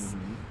nice. Mm-hmm.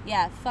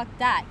 Yeah, fuck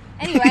that.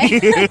 Anyway,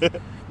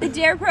 the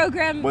DARE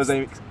program Was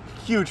a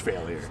huge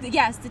failure.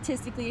 yeah,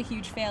 statistically a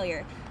huge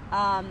failure.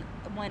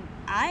 When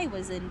I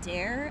was in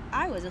DARE,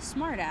 I was a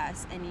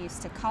smartass and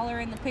used to color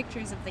in the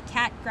pictures of the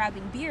cat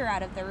grabbing beer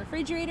out of the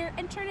refrigerator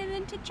and turn it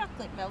into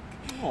chocolate milk.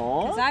 Because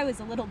Aww. I was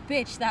a little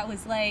bitch that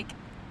was like,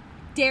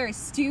 DARE is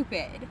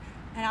stupid.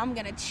 And I'm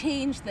gonna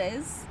change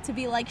this to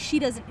be like, she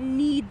doesn't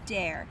need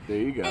DARE. There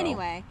you go.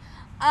 Anyway,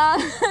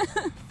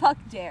 fuck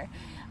DARE.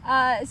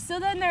 So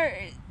then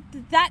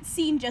that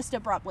scene just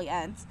abruptly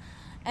ends.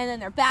 And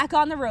then they're back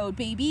on the road,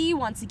 baby,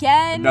 once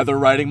again. Another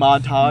riding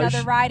montage.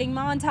 Another riding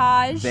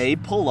montage. They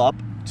pull up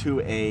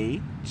to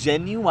a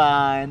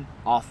genuine,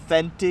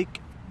 authentic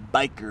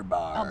biker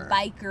bar. A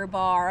biker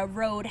bar, a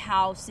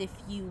roadhouse, if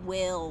you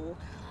will.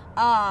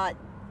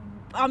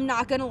 I'm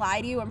not gonna lie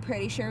to you, I'm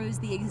pretty sure it was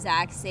the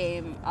exact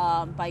same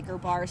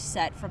biker bar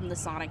set from the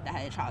Sonic the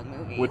Hedgehog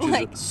movie. Which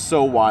Like, is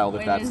so wild if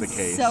which that's the is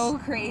case. so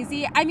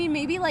crazy. I mean,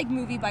 maybe like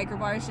movie biker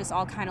bars just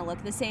all kind of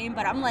look the same,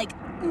 but I'm like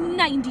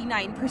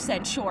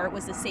 99% sure it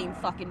was the same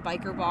fucking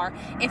biker bar,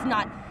 if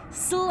not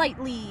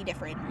slightly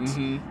different.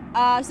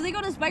 Mm-hmm. So they go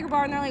to this biker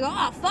bar and they're like,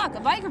 oh fuck, a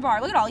biker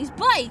bar, look at all these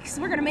bikes,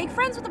 we're gonna make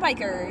friends with the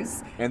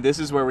bikers. And this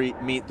is where we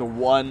meet the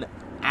one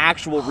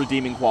actual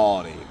redeeming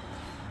quality.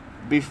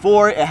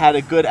 Before, it had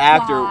a good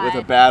actor with a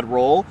God. bad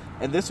role,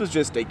 and this was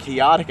just a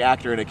chaotic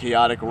actor in a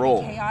chaotic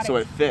role. Chaotic. So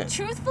it fit.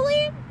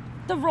 Truthfully,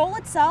 the role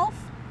itself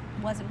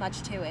wasn't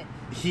much to it.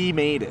 He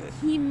made it.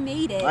 He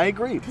made it. I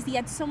agree. Because he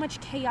had so much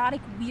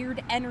chaotic,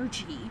 weird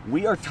energy.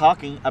 We are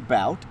talking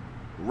about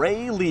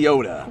Ray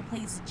Liotta. Who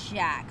plays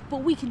Jack,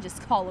 but we can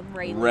just call him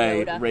Ray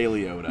Liotta. Ray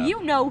Liotta.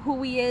 You know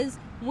who he is.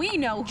 We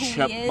know who he is.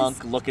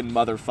 Chipmunk-looking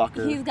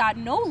motherfucker. He's got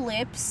no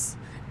lips,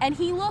 and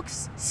he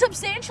looks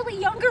substantially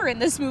younger in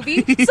this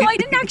movie. So I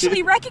didn't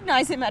actually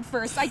recognize him at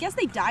first. I guess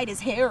they dyed his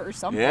hair or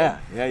something.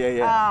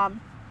 Yeah.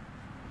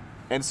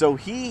 And so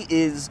he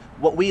is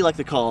what we like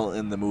to call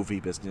in the movie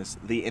business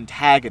the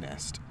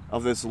antagonist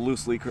of this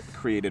loosely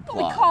created What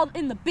we plot. call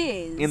in the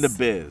biz. In the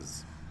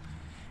biz.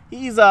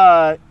 He's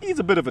a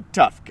bit of a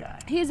tough guy.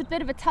 He's a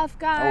bit of a tough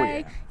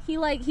guy. Oh,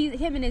 yeah.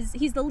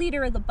 He's the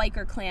leader of the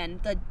biker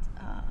clan.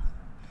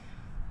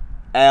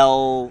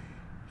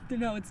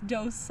 It's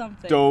Dos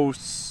something.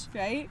 Dos.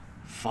 Right?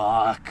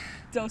 Fuck.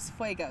 Dos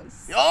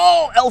Fuegos.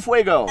 Oh, El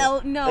Fuego.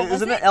 Was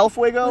Isn't it El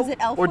Fuego? Was it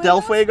El Or Fuegos?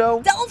 Del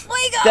Fuego? Del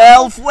Fuego!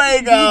 Del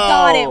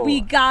Fuego!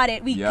 We got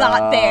it. We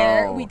got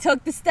there. We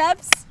took the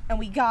steps and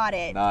we got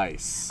it.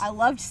 Nice. I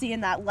loved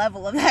seeing that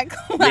level of that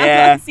collab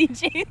Yeah. on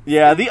CJ.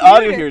 Yeah, the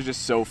audio here is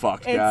just so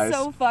fucked, It's guys.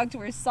 so fucked.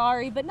 We're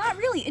sorry, but not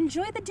really.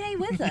 Enjoy the day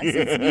with us.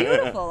 It's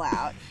beautiful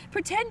out.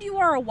 Pretend you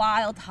are a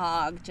wild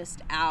hog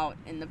just out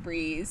in the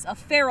breeze. A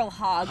feral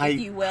hog, if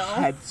you will. I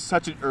had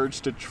such an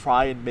urge to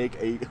try and make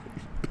a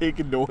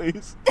big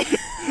noise,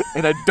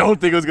 and I don't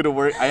think it was gonna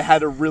work. I had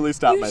to really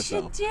stop You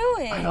myself. should do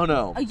it. I don't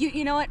know.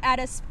 You know what?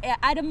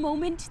 At a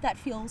moment that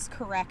feels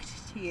correct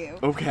to you.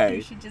 Okay.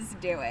 You should just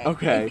do it.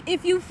 Okay.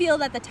 If you feel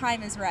that the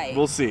time is right.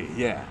 We'll see.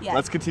 Yeah. Yeah.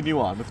 Let's continue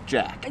on with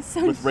Jack.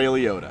 So- with Ray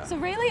Liotta. So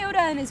Ray Liotta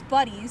and his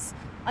buddies,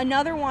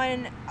 another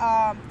one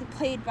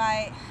played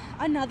by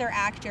another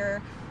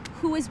actor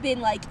who has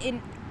been like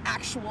in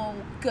actual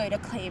good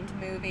acclaimed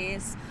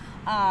movies.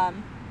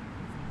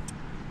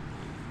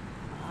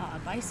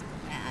 Bicycle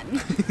Man.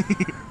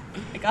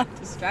 I got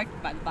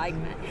distracted by the bike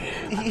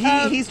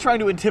man. He's trying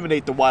to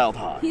intimidate the Wild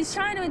Hogs. He's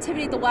trying to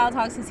intimidate the Wild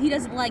Hogs because he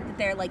doesn't like that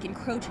they're like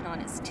encroaching on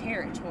his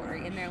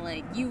territory, and they're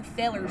like, "You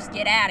fellers,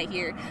 get out of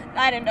here."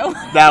 I don't know.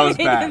 That was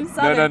bad.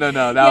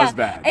 No. That was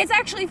bad. It's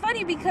actually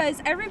funny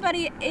because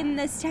everybody in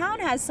this town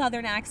has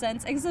Southern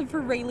accents except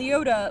for Ray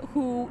Liotta,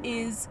 who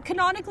is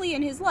canonically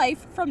in his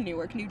life from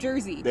Newark, New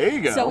Jersey. There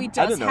you go. So he I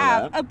does didn't know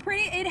have that. a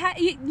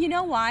pretty. You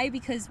know why?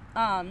 Because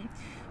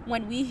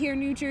when we hear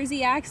New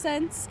Jersey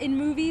accents in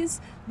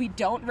movies, we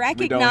don't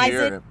recognize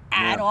hear it it.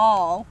 at Yeah.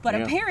 all. But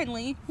Yeah.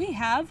 apparently, we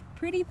have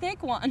pretty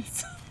thick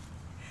ones.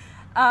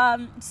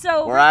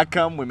 So. Where I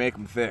come, we make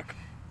them thick.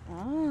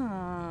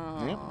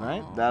 Oh. Yeah,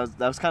 right? That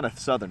was kind of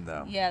Southern,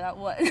 though. Yeah, that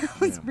was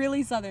Yeah.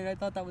 really Southern. I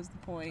thought that was the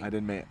point.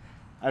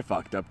 I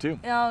fucked up, too.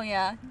 Oh,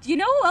 yeah. Do you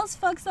know who else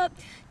fucks up?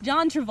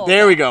 John Travolta.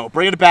 There we go.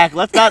 Bring it back.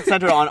 Let's not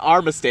center on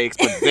our mistakes,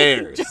 but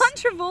theirs. John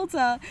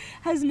Travolta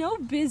has no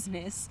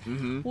business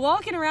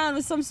walking around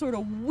with some sort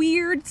of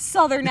weird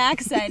Southern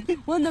accent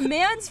when the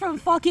man's from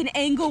fucking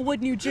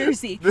Englewood, New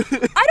Jersey. I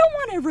don't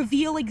want to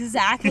reveal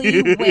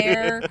exactly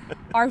where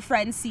our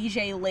friend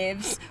CJ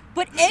lives,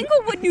 but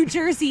Englewood, New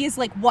Jersey is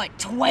like, what,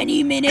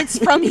 20 minutes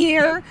from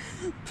here?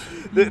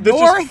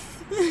 North?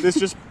 This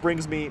just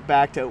brings me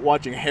back to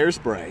watching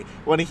Hairspray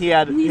when he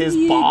had his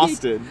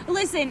Boston.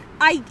 Listen,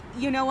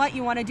 you know what?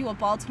 You want to do a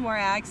Baltimore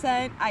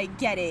accent? I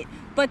get it.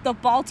 But the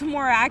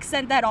Baltimore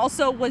accent that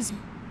also was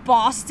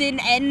Boston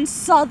and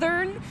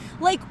Southern,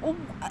 like,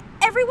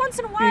 every once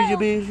in a while.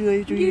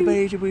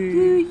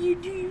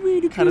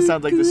 Kind of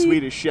sounds like the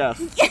Swedish Chef.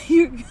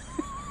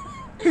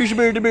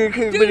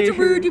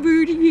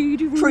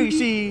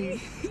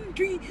 Tracy,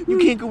 you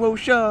can't go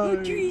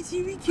outside.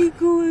 Tracy, we can't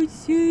go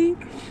outside.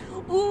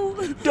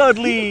 Oh,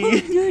 Dudley. Oh,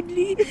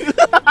 Dudley.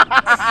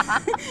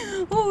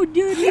 Oh,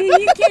 Dudley,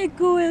 you can't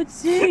go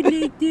outside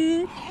like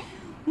that.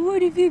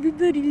 What if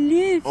everybody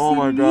lives? Oh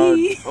my in God!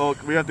 me? Oh,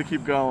 we have to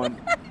keep going.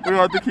 We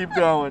have to keep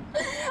going.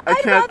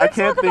 I'd rather I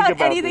can't talk think about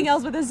about anything this.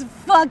 else with this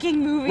fucking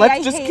movie. Let's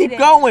I just hate keep it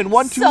going.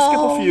 1, 2, skip a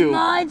so few.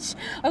 much.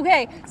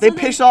 Okay. They so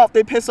piss off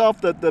the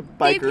bikers.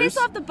 They piss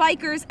off the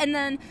bikers, and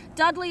then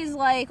Dudley's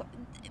like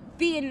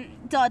being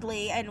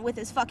Dudley and with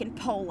his fucking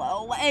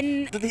polo,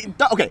 and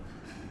Okay.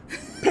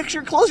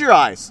 Close your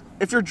eyes.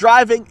 If you're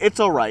driving, it's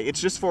all right.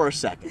 It's just for a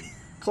second.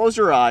 Close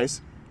your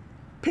eyes.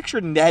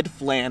 Picture Ned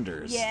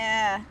Flanders.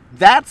 yeah,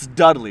 That's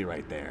Dudley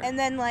right there. and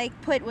then like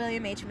put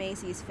William H.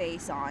 Macy's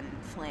face on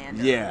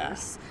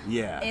Flanders.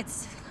 Yeah.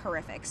 It's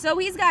horrific. So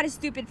he's got his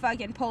stupid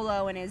fucking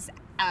polo and his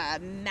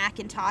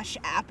Macintosh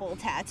Apple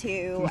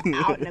tattoo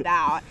out and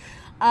about.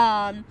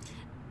 And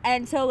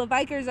so the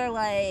bikers are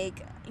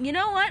like, you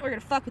know what? We're going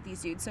to fuck with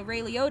these dudes. So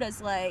Ray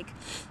Liotta's like,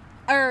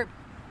 or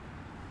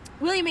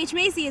William H.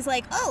 Macy is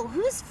like, oh,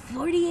 whose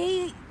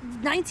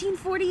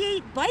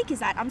 1948 bike is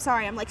that? I'm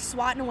sorry, I'm like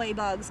swatting away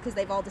bugs because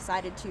they've all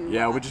decided to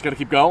Yeah, we just gotta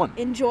keep going.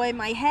 enjoy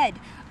my head.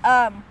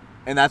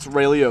 And that's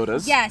Ray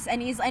Liotta's. Yes,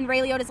 and Ray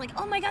Liotta's like,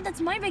 oh my God, that's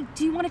my bike.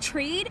 Do you want to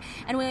trade?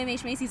 And William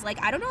H. Macy's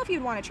like, I don't know if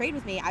you'd want to trade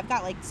with me. I've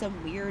got like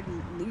some weird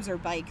loser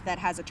bike that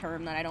has a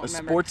term that I don't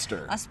remember.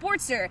 Sportster. A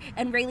Sportster.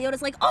 And Ray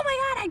Liotta's like, oh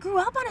my God, I grew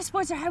up on a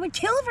Sportster. I would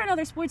kill for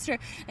another Sportster.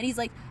 And he's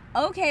like,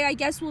 okay, I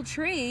guess we'll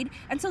trade.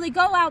 And so they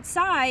go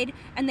outside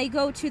and they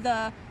go to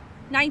the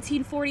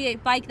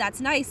 1948 bike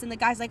that's nice. And the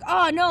guy's like,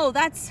 oh no,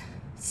 that's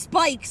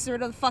Spikes, or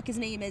whatever the fuck his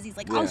name is. He's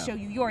like, I'll Yeah. show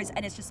you yours.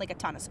 And it's just like a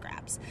ton of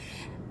scraps.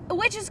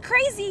 Which is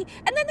crazy.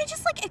 And then they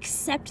just like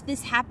accept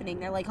this happening.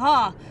 They're like,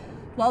 oh,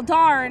 well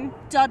darn,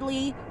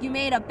 Dudley, you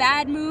made a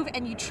bad move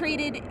and you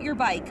traded your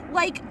bike.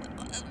 Like,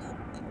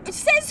 it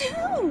says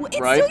who? It's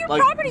Right? still your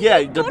Like, property. yeah,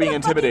 You didn't they're go to being the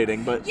fucking-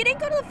 intimidating, but- you didn't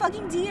go to the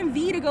fucking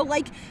DMV to go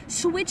like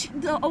switch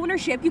the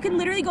ownership. You can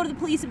literally go to the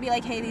police and be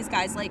like, hey, these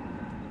guys like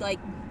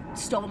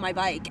stole my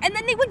bike, and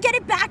then they would get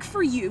it back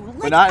for you. Like,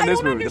 But not in I this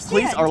don't movie. understand.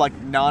 The police are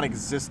like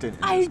non-existent.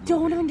 in I this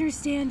don't movie.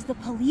 understand the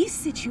police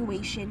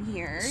situation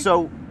here.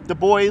 So the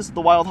boys,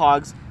 the Wild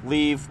Hogs,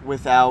 leave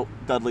without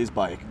Dudley's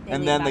bike, They and leave then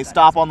without they Dudley's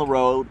stop on the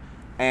road,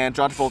 and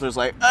John Travolta's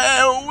like,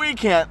 we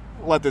can't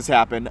let this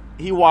happen.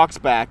 He walks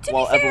back To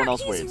while be fair, everyone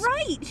else he's waits.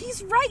 right.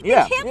 He's right.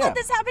 Yeah, they can't yeah. let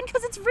this happen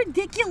because it's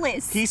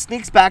ridiculous. He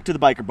sneaks back to the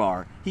biker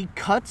bar. He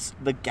cuts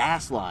the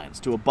gas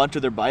lines to a bunch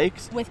of their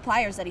bikes. with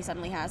pliers that he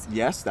suddenly has.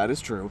 Yes, that is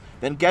true.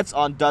 Then gets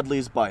on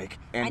Dudley's bike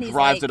and he's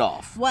drives like, it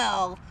off.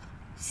 Well,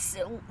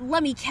 so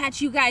let me catch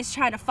you guys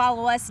trying to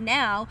follow us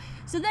now.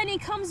 So then he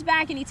comes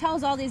back and he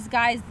tells all these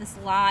guys this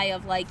lie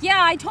of like,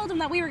 yeah, I told him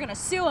that we were gonna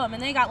sue him,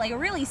 and they got like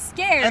really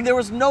scared. And there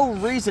was no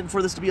reason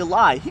for this to be a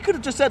lie. He could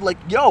have just said like,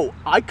 "Yo,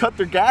 I cut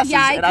their gases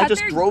Yeah, and I cut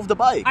just their- drove the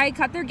bike." I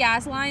cut their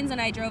gas lines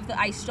and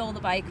I stole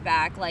the bike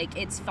back. Like,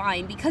 it's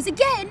fine. Because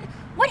again,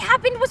 what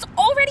happened was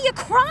already a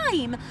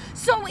crime.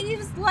 So he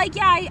was like,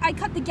 yeah, I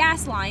cut the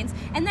gas lines.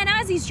 And then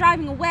as he's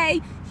driving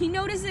away, he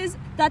notices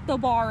that the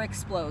bar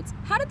explodes.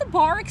 How did the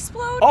bar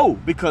explode? Oh,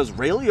 because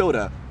Ray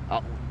Liotta,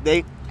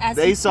 they As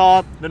they he-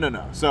 saw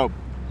no. So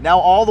now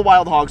all the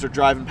Wild Hogs are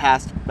driving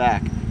past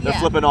back. They're Yeah.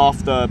 flipping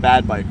off the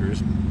bad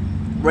bikers.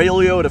 Ray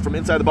Liotta from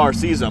inside the bar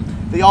sees them.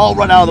 They all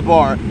run out of the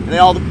bar and they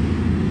all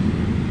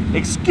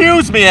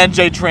Excuse me,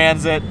 NJ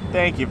Transit.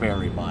 Thank you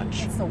very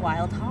much. It's the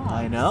wild hog.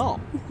 I know.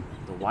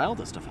 The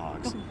wildest of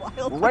hogs.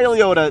 Wild Ray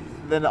Liotta,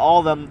 then all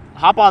of them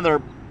hop on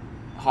their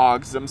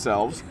hogs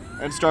themselves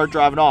and start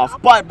driving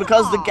off. But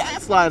because the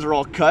gas lines are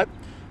all cut,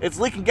 it's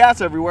leaking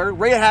gas everywhere.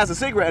 Ray has a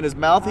cigarette in his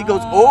mouth. He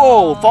goes,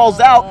 falls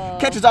out,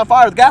 catches on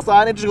fire with the gas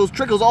line, and just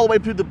trickles all the way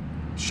to the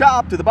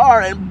shop, to the bar,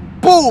 and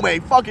boom, a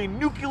fucking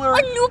nuclear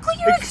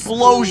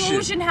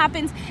explosion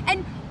happens.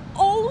 And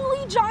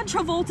only John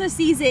Travolta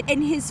sees it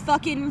in his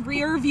fucking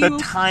rear view. The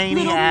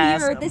tiny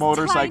ass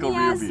motorcycle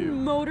rear view.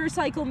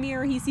 Motorcycle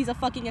mirror. He sees a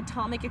fucking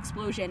atomic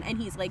explosion, and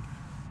he's like,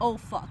 "Oh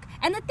fuck!"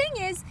 And the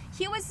thing is,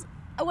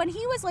 when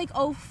he was like,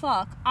 "Oh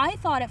fuck," I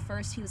thought at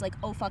first he was like,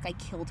 "Oh fuck, I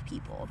killed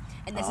people,"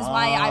 and this is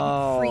why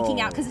I'm freaking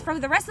out, because for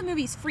the rest of the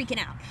movie he's freaking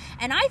out,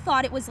 and I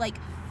thought it was like,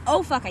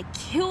 "Oh fuck, I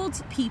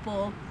killed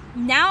people.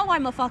 Now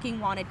I'm a fucking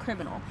wanted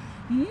criminal."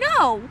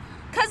 No.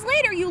 Because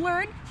later you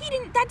learn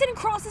that didn't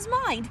cross his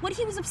mind. What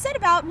he was upset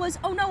about was,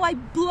 oh no, I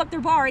blew up their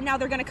bar and now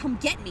they're going to come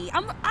get me.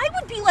 I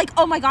would be like,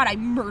 oh my god, I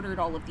murdered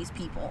all of these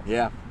people.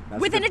 Yeah.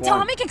 That's with an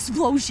atomic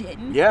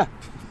explosion. Yeah.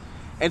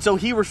 And so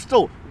he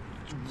still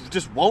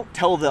just won't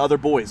tell the other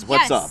boys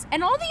what's up.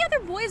 And all the other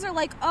boys are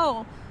like,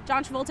 oh,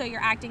 John Travolta, you're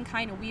acting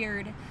kind of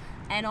weird.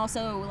 And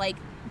also, like,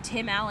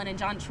 Tim Allen and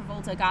John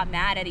Travolta got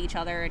mad at each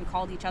other and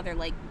called each other,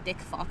 like, dick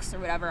fucks or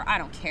whatever. I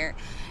don't care.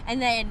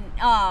 And then,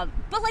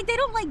 but, like, they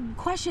don't, like,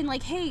 question,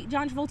 like, hey,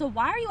 John Travolta,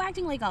 why are you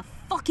acting like a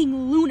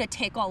fucking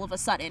lunatic all of a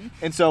sudden?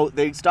 And so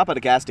they stop at a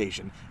gas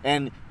station,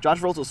 and John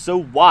Travolta's so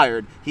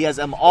wired, he has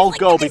them all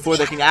go before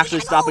they can actually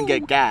stop and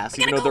get gas,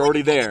 even though they're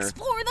already there.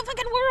 Explore the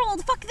fucking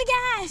world. Fuck the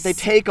gas. They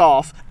take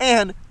off,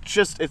 and it's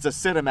a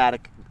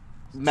cinematic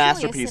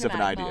masterpiece of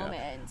an idea.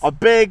 Moment. A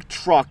big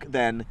truck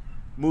then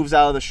moves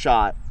out of the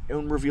shot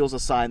and reveals a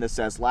sign that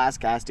says last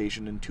gas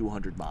station in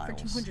 200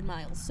 miles. For 200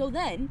 miles. So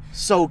then...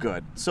 So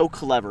good. So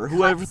clever.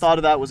 Whoever thought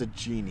of that was a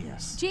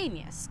genius.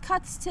 Genius.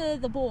 Cuts to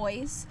the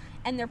boys,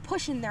 and they're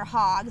pushing their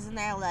hogs, and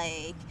they're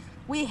like,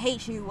 we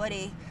hate you,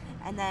 Woody.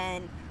 And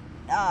then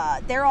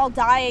they're all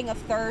dying of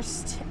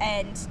thirst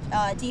and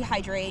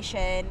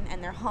dehydration,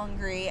 and they're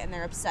hungry, and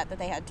they're upset that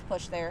they had to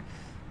push their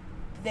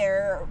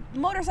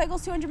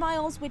motorcycles 200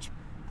 miles, which,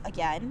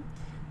 again,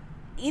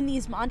 in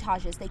these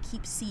montages, they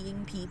keep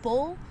seeing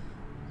people.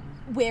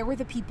 Where were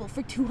the people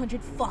for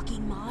 200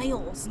 fucking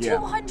miles? Yeah,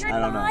 200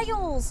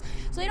 miles!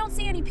 So they don't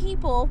see any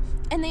people,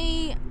 and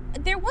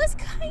there was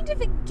kind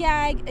of a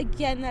gag,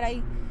 again, that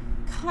I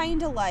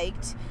kind of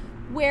liked,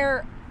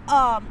 where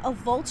a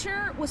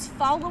vulture was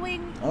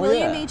following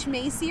William H.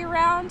 Macy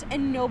around,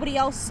 and nobody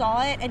else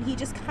saw it, and he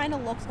just kind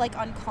of looked, like,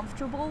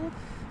 uncomfortable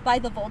by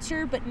the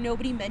vulture, but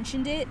nobody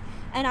mentioned it.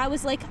 And I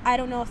was like, I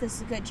don't know if this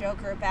is a good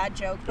joke or a bad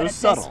joke, but at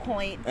subtle. This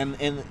point...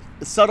 And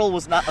subtle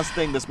was not a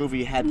thing this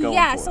movie had going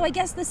for Yeah, so I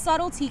guess the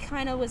subtlety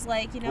kind of was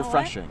like,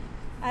 refreshing. What?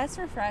 That's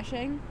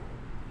refreshing.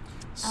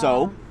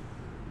 So,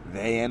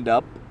 they end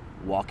up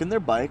walking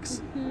their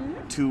bikes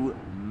to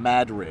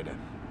Madrid.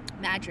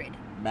 Madrid.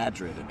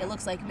 It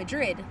looks like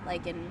Madrid,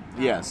 like in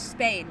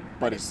Spain.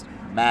 But it's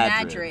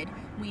Madrid.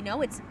 We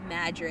know it's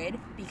Madrid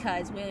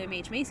because William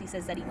H. Macy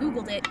says that he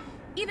Googled it,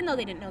 even though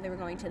they didn't know they were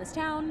going to this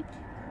town,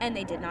 and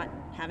they did not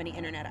have any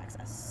internet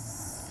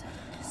access.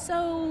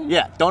 So...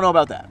 Yeah, don't know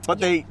about that. But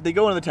they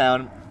go into the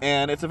town,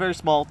 and it's a very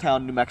small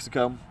town in New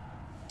Mexico.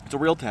 It's a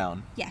real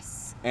town.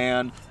 Yes.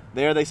 And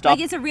there they stop.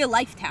 Like it's a real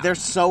life town. They're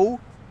so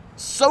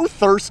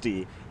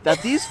thirsty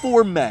that these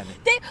four men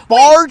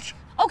barge...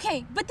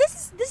 Okay, but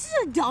this is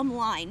a dumb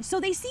line. So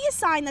they see a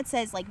sign that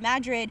says, like,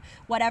 Madrid,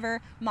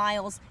 whatever,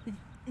 miles,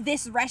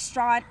 this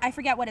restaurant, I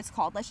forget what it's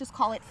called. Let's just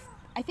call it,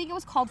 I think it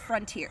was called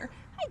Frontier.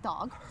 Hi,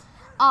 dog.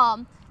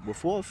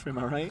 Woof woof, am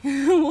I right?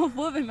 Woof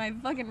woof, am I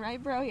fucking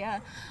right, bro? Yeah.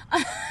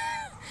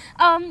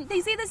 They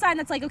see the sign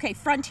that's like, okay,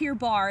 Frontier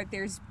Bar,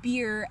 there's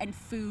beer and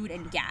food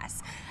and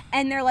gas.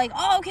 And they're like,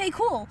 oh, okay,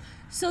 cool.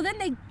 So then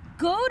they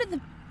go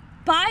to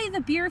buy the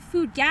beer,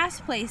 food,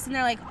 gas place, and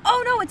they're like,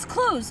 oh no, it's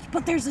closed,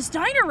 but there's this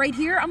diner right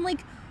here. I'm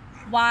like,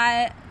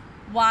 why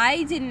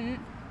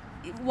didn't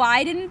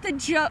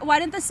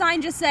the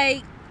sign just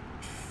say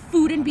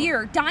food and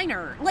beer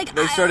diner? Like,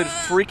 they started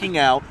freaking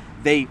out.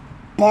 They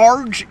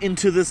barge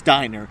into this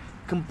diner,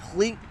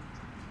 complete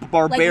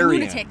barbarian.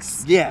 Like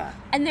lunatics. Yeah.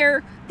 And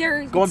they're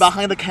going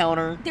behind the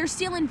counter. They're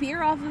stealing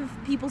beer off of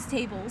people's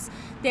tables.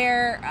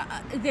 They're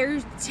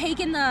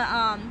taking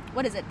the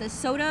what is it?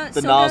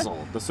 The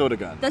nozzle, the soda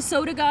gun. The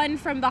soda gun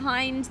from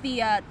behind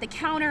the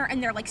counter,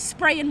 and they're like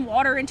spraying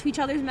water into each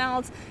other's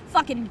mouths.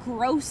 Fucking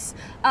gross.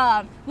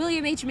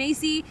 William H.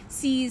 Macy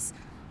sees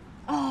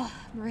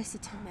Marissa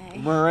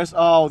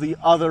Tomei. The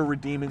other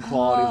redeeming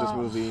quality of this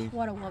movie.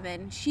 What a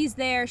woman. She's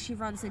there. She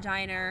runs the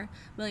diner.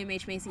 William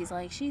H. Macy's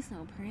like, she's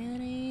so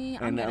pretty.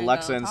 And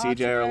Alexa and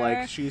CJ are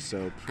like, she's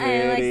so pretty.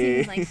 And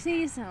Alexi's like,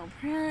 she's so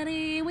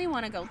pretty. We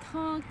want to go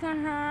talk to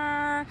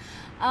her.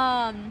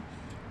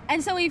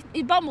 And so he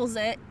bumbles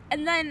it.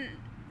 And then,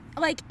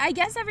 like, I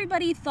guess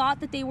everybody thought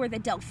that they were the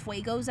Del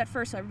Fuegos at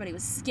first, so everybody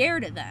was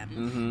scared of them.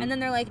 Mm-hmm. And then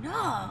they're like,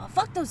 no,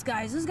 fuck those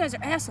guys. Those guys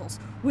are assholes.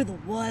 we're the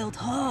Wild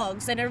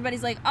Hogs. And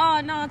everybody's like,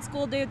 oh, no, it's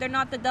cool, dude. They're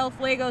not the Del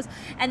Fuegos.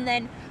 And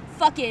then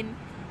fucking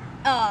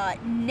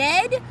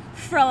Ned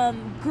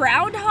from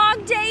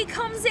Groundhog Day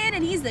comes in,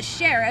 and he's the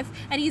sheriff,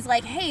 and he's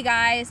like, hey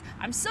guys,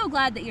 I'm so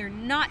glad that you're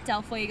not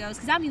Del Fuegos,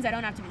 because that means I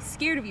don't have to be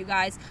scared of you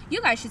guys. You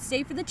guys should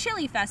stay for the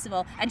chili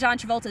festival. And John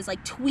Travolta is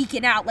like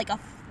tweaking out like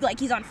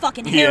he's on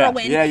fucking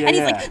heroin. And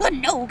he's like, oh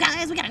no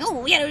guys, we gotta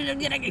go, we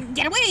gotta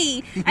get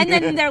away. And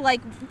then they're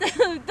like,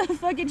 the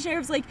fucking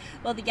sheriff's like,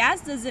 well, the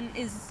gas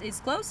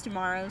is closed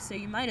tomorrow, so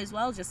you might as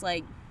well just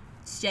like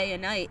stay a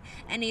night.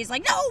 And he's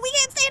like, no, we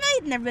can't stay a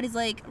night. And everybody's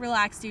like,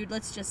 relax, dude,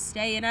 let's just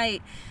stay a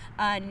night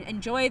and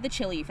enjoy the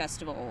chili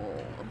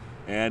festival.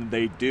 And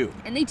they do.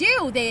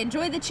 They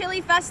enjoy the chili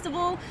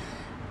festival.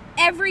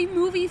 Every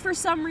movie, for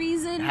some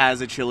reason,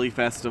 has a chili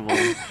festival.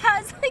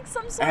 Has like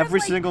some sort Every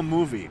of like, single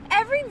movie.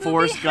 Every movie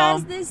Forrest has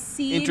Gump, this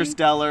scene.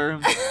 Interstellar,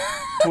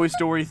 Toy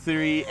Story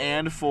 3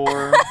 and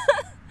 4.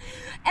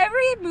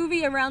 Every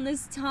movie around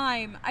this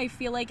time, I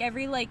feel like I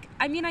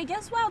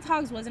guess Wild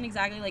Hogs wasn't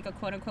exactly like a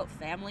quote-unquote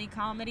family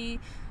comedy,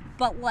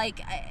 but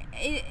like,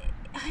 I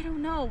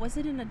don't know, was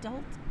it an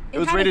adult? It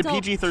was rated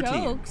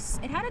PG-13. Jokes.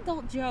 It had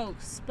adult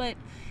jokes, but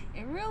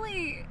it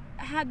really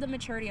had the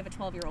maturity of a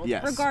 12-year-old.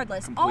 Yes,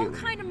 regardless, completely. all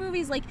kind of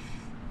movies like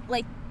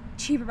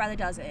Cheaper by the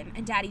Dozen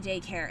and Daddy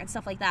Daycare and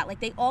stuff like that,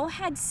 like they all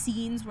had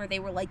scenes where they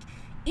were like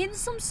in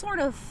some sort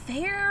of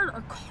fair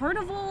or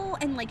carnival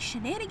and like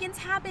shenanigans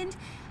happened,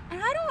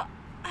 and I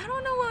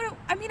don't know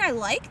what I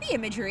like the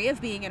imagery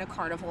of being in a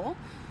carnival,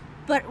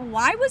 but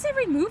why was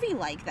every movie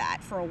like that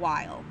for a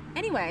while?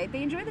 Anyway,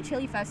 they enjoy the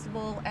chili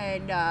festival,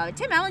 and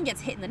Tim Allen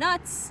gets hit in the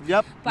nuts.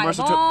 Yep. By a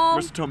ball.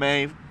 Marissa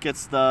Tomei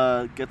gets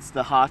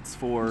the hots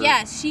for.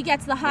 Yes, she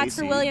gets the hots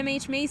Macy. for William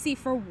H. Macy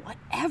for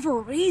whatever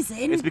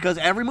reason. It's because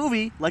every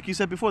movie, like you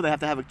said before, they have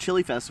to have a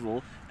chili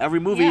festival. Every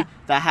movie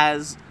that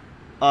has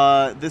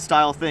this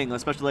style thing,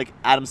 especially like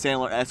Adam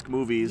Sandler-esque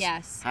movies,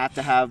 have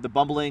to have the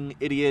bumbling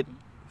idiot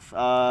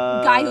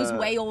guy who's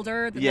way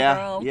older than the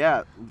girl.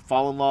 Yeah,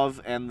 fall in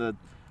love, and the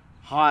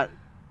hot,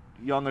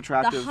 young,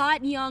 attractive... The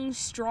hot, young,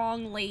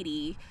 strong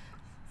lady,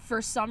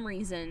 for some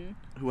reason...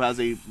 Who has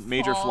a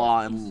major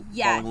flaw in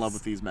falling in love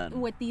with these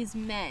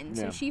men.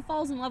 Yeah. So she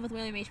falls in love with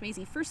William H.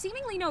 Macy for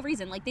seemingly no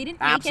reason. Like, they didn't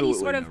Absolutely make any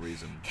sort of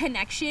reason.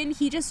 Connection.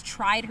 He just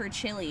tried her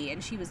chili,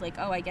 and she was like,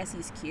 oh, I guess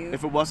he's cute.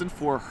 If it wasn't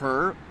for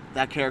her,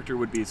 that character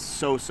would be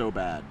so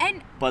bad.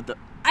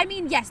 I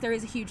mean, yes, there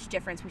is a huge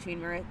difference between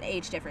the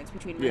age difference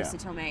between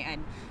Marissa Tomei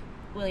and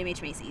William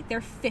H. Macy. They're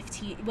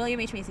 15.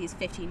 William H. Macy is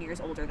 15 years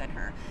older than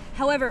her.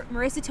 However,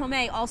 Marissa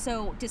Tomei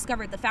also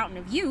discovered the Fountain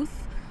of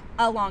Youth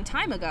a long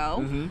time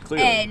ago,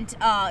 clearly.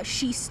 And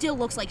she still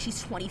looks like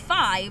she's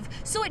 25,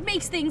 so it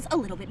makes things a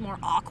little bit more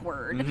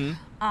awkward.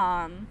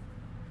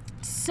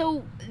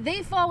 So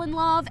they fall in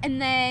love,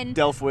 and then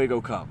Del Fuego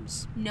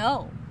comes.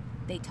 No,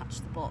 they touch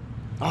the bull.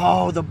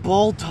 Oh, the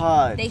bull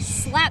touch. They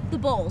slap the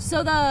bull.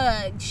 So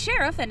the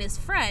sheriff and his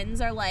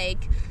friends are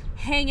like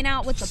hanging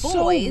out with the boys.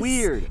 So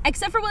weird.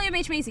 Except for William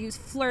H. Macy, who's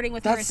flirting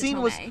with Marissa Tomei. That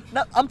scene was...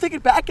 Now, I'm thinking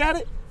back at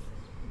it.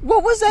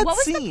 What was that scene? What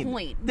was the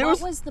point?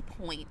 What was the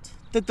point?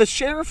 That the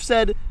sheriff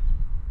said,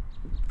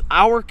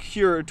 our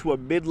cure to a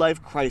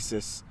midlife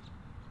crisis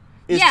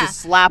is to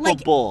slap a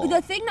bull. The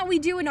thing that we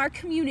do in our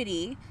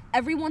community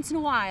every once in a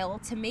while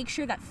to make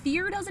sure that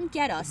fear doesn't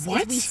get us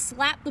is we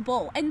slap the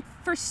bull. And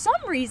for some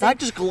reason... That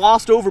just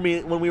glossed over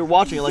me when we were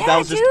watching it. Like, that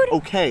was just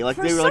okay. Like,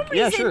 they were like,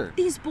 yeah, sure.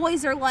 These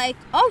boys are like,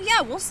 oh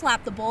yeah, we'll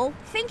slap the bull,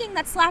 thinking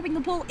that slapping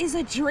the bull is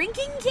a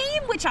drinking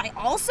game, which I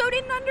also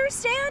didn't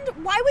understand.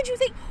 Why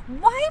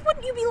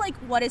wouldn't you be like,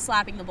 what is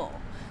slapping the bull?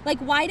 Like,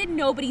 why did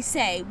nobody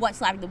say what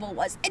slapping the bull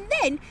was? And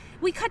then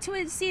we cut to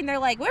a scene, they're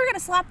like, we're gonna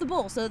slap the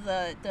bull. So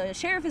the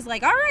sheriff is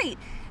like, all right.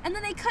 And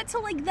then they cut to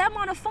like them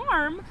on a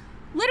farm,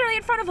 literally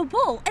in front of a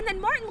bull. And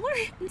then Martin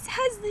Lawrence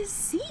has this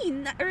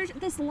scene, or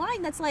this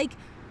line that's like,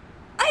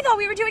 I thought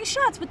we were doing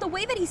shots, but the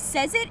way that he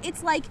says it,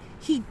 it's like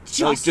he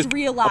just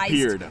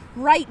realized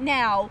right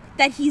now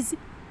that he's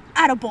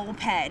at a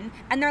bullpen.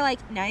 And they're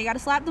like, now you gotta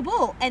slap the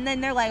bull. And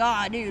then they're like,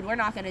 oh, dude, we're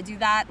not gonna do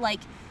that. Like,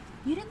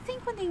 you didn't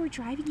think when they were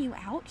driving you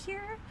out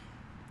here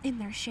in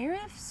their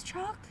sheriff's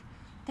truck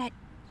that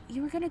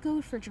you were gonna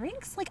go for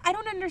drinks? Like, I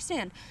don't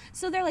understand.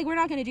 So they're like, we're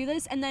not gonna do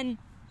this. And then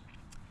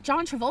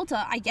John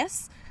Travolta, I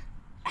guess,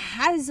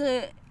 has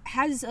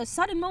a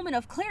sudden moment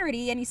of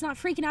clarity, and he's not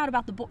freaking out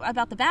about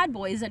the bad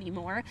boys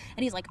anymore,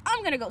 and he's like,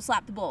 I'm gonna go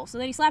slap the bull. So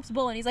then he slaps the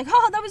bull, and he's like,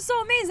 oh, that was so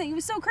amazing, he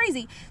was so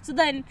crazy. So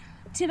then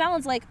Tim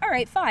Allen's like, all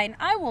right, fine,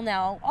 I will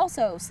now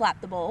also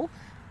slap the bull.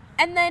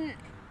 And then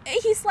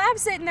he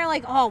slaps it, and they're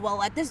like, oh,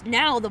 well,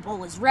 now the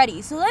bull is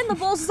ready. So then the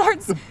bull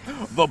starts...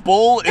 The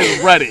bull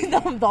is ready.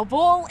 The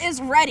bull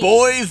is ready.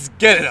 Boys,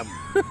 get him.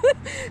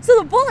 So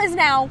the bull is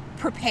now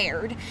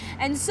prepared.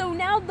 And so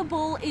now the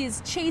bull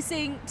is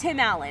chasing Tim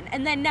Allen.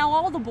 And then now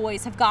all the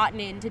boys have gotten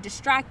in to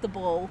distract the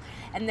bull.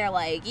 And they're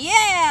like,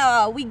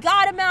 yeah, we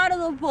got him out of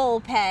the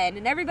bullpen.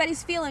 And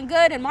everybody's feeling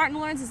good. And Martin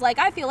Lawrence is like,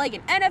 I feel like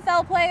an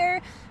NFL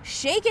player,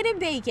 shaking and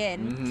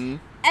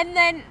baking. And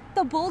then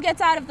the bull gets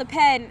out of the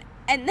pen,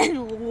 and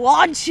then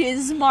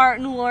launches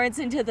Martin Lawrence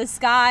into the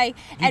sky.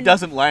 He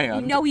doesn't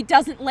land. No, he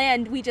doesn't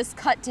land. We just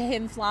cut to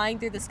him flying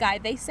through the sky.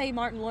 They say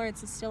Martin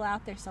Lawrence is still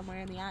out there somewhere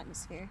in the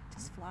atmosphere,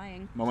 just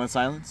flying. Moment of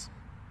silence.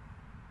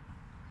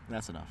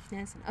 That's enough.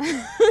 That's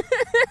enough.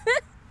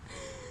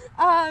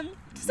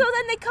 So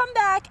then they come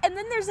back, and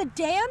then there's a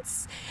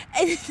dance,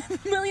 and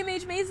William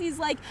H. Macy's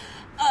like,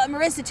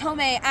 Marissa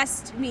Tomei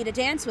asked me to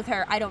dance with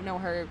her. I don't know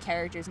her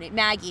character's name.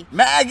 Maggie.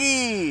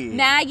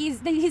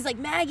 He's like,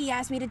 Maggie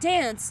asked me to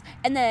dance.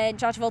 And then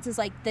John Travolta's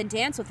like, then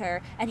dance with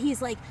her. And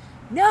he's like,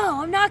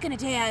 no, I'm not gonna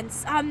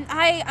dance.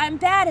 I'm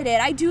bad at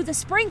it. I do the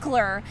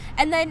sprinkler.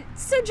 And then,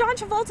 so John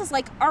Travolta's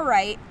like, all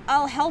right,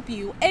 I'll help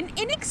you. And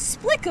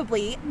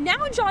inexplicably,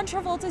 now John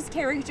Travolta's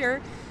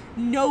character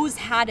knows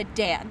how to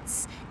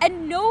dance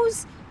and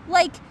knows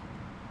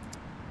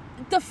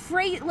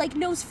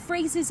knows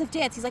phrases of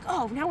dance. He's like,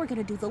 oh, now we're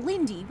gonna do the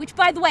Lindy, which,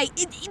 by the way,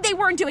 they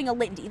weren't doing a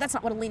Lindy. That's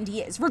not what a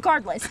Lindy is.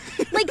 Regardless,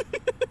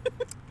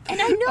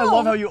 and I know. I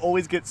love how you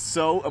always get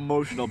so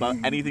emotional about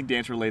anything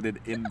dance related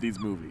in these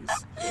movies.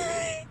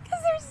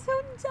 Because they're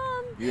so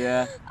dumb.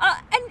 Yeah.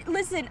 And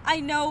listen, I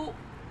know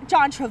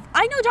John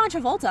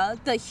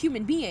Travolta, the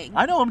human being.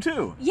 I know him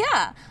too.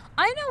 Yeah,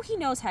 I know he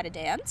knows how to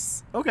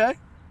dance. Okay.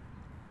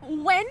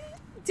 When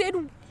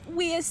did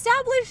we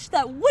establish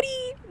that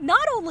Woody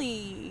not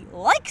only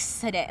likes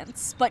to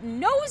dance, but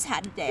knows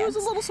how to dance? It was a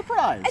little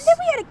surprise. And then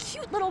we had a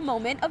cute little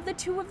moment of the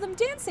two of them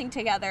dancing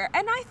together.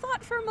 And I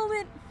thought for a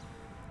moment,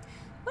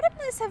 wouldn't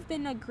this have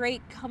been a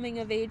great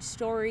coming-of-age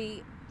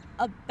story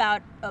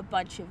about a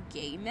bunch of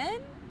gay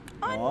men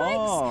on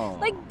bikes?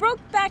 Like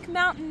Brokeback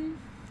Mountain,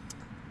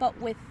 but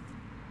with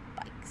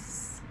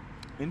bikes.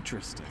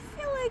 Interesting. I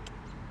feel like...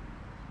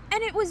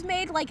 And it was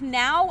made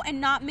now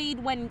and not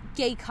made when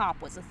Gay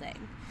Cop was a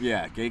thing.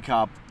 Yeah, Gay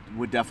Cop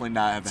would definitely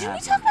not have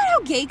happened. Did we talk about how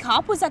Gay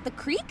Cop was at the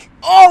creek?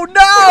 Oh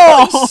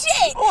no! Holy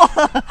shit!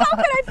 How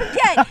could I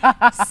forget?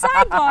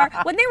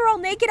 Sidebar, when they were all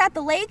naked at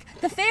the lake,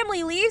 the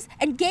family leaves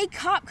and Gay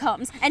Cop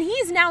comes and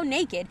he's now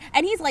naked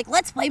and he's like,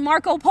 let's play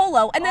Marco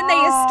Polo, and then they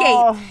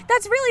escape.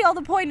 That's really all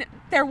the point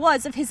there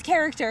was of his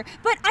character.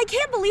 But I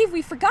can't believe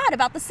we forgot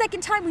about the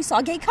second time we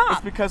saw Gay Cop.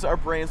 It's because our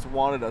brains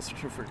wanted us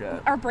to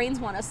forget. Our brains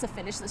want us to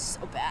finish this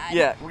so bad.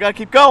 Yeah, we gotta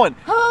keep going.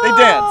 They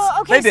dance.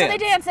 Okay, so they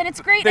dance, and it's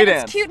great, and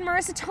it's cute, and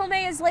Marissa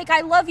Tomei is like,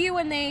 I love you,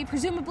 and they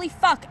presumably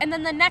fuck. And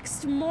then the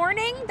next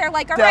morning, they're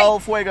like, all right, Del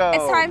Fuego.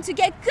 It's time to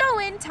get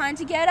going, time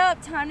to get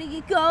up, time to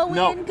get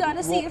going,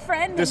 gonna see a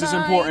friend This of is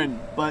mine. important,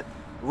 but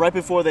right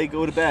before they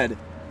go to bed,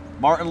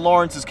 Martin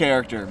Lawrence's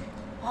character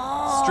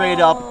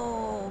straight up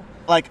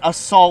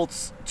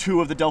assaults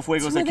two of the Del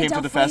Fuegos that came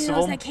to the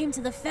festival.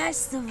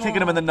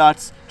 Kicking him in the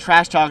nuts,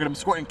 trash talking him,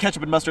 squirting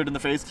ketchup and mustard in the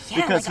face.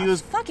 Yeah, because like he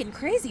was a fucking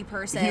crazy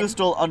person. He was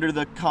still under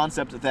the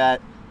concept that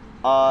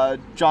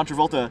John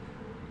Travolta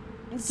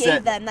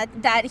gave them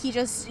that he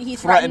threatened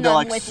threatened to, them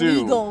like, with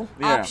sue. legal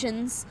Yeah.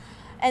 options.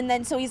 And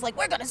then so he's like,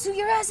 we're gonna sue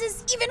your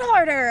asses even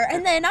harder,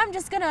 and then I'm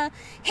just gonna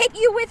hit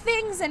you with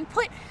things and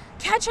put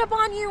ketchup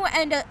on you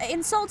and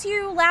insult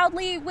you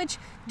loudly, which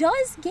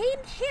does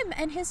gain him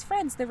and his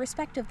friends the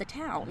respect of the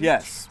town.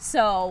 Yes.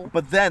 So.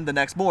 But then the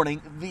next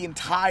morning, the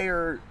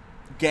entire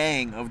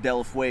gang of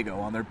Del Fuego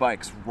on their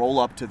bikes roll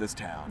up to this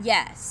town.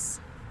 Yes.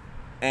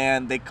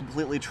 And they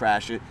completely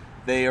trash it.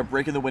 They are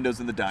breaking the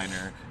windows in the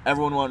diner.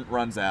 Everyone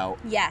runs out.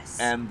 Yes.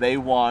 And they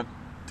want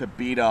to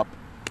beat up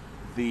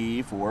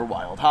the 4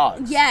 wild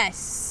hogs.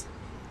 Yes.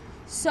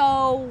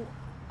 So,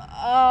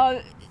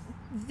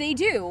 they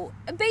do.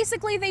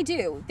 Basically, they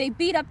do. They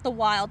beat up the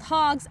wild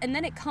hogs, and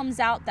then it comes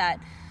out that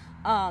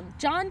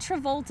John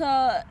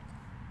Travolta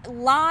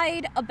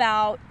lied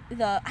about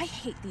I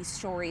hate these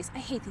stories. I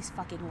hate these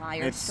fucking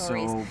liar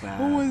stories. It's so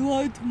bad. Oh, I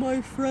lied to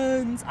my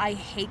friends. I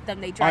hate them.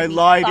 They drive me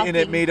lied fucking and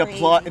it made crazy. a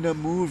plot in a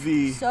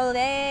movie. So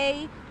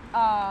they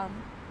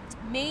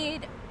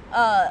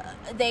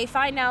they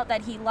find out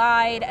that he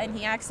lied and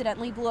he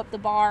accidentally blew up the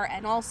bar,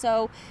 and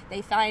also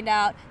they find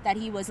out that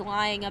he was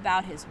lying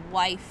about his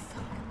wife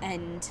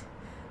and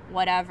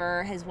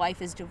whatever. His wife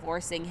is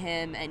divorcing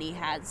him and he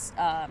has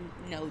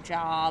no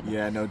job.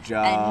 Yeah, no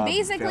job. And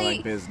basically,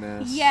 failing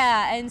business.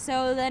 Yeah, and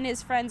so then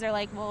his friends are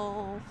like,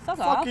 well, fuck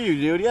off. Fuck you,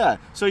 dude, yeah.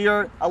 So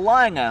you're a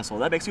lying asshole.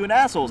 That makes you an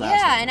asshole's asshole.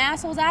 Yeah, an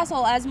asshole's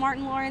asshole, as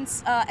Martin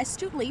Lawrence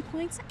astutely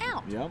points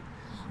out. Yep.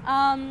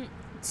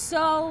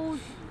 So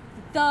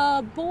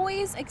the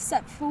boys,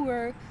 except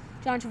for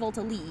John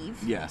Travolta,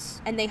 leave.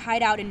 Yes. And they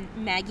hide out in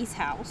Maggie's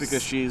house.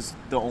 Because she's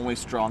the only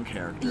strong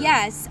character.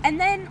 Yes. And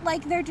then,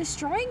 they're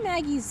destroying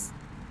Maggie's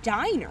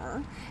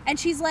diner. And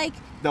she's like...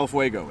 Del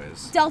Fuego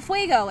is.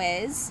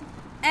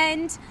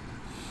 And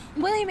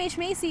William H.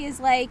 Macy is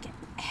like,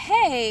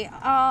 hey,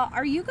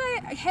 are you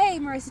guys... Hey,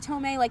 Marissa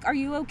Tomei, are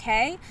you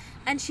okay?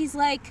 And she's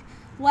like,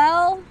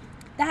 well,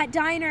 that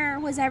diner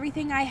was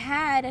everything I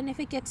had, and if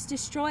it gets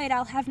destroyed,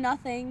 I'll have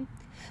nothing.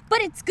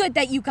 But it's good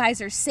that you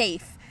guys are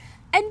safe.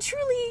 And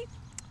truly,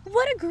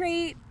 what a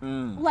great,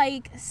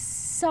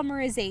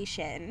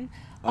 summarization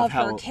of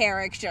her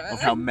character.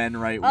 Of how men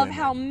write women. Of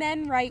how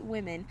men write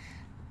women.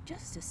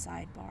 Just a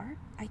sidebar.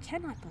 I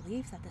cannot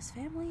believe that this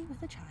family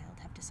with a child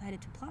have decided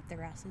to plop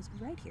their asses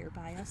right here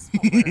by us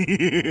while we're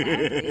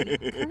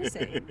loudly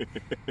cursing.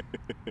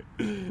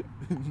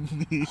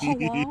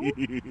 Hello?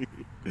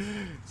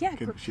 Yeah,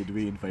 Should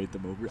we invite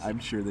them over? I'm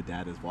sure the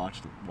dad has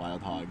watched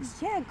Wild Hogs.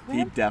 yeah, He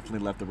Grandpa. definitely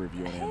left a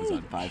review on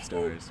Amazon, 5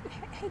 stars.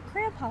 Hey,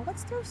 Grandpa,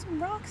 let's throw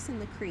some rocks in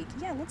the creek.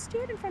 Yeah, let's do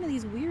it in front of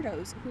these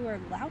weirdos who are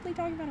loudly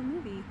talking about a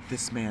movie.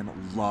 This man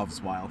loves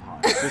Wild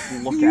Hogs. Just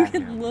look You at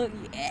can him. look,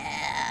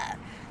 yeah.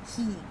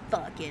 He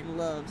fucking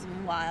loves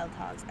Wild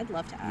Hogs. I'd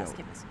love to ask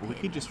him his we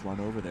opinion. could just run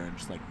over there and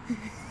just like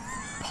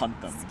punt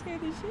them. Scare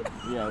the shit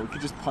out. Yeah, we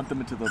could just punt them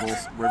into the little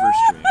river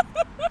stream.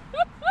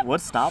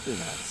 What's stopping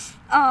us?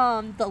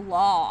 The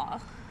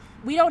law.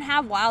 We don't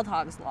have Wild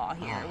Hogs law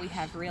here. We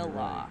have real You're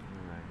law.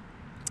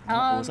 You're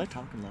right. Was I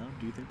talking loud?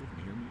 Do you think they can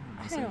hear me?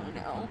 When I say don't that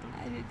know. punt them?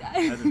 I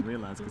didn't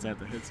realize because I have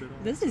the headset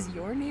on. This is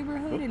your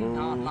neighborhood and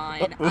not Uh-oh.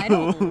 mine. I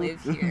don't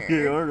live here.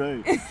 Okay, all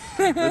right.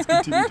 Let's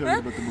continue talking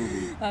about the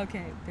movie.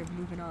 Okay, they're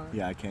moving on.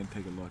 Yeah, I can't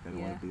take a look. I don't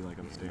Yeah. want to be like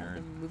I'm staring.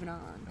 They're moving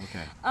on.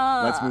 Okay.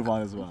 Let's move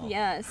on as well.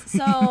 Yes.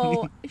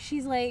 So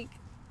she's like,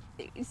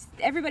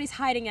 everybody's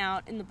hiding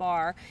out in the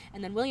bar,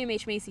 and then William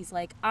H. Macy's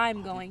like,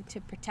 I'm going to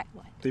protect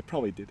what? They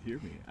probably did hear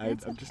me. I'm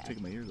That's just okay.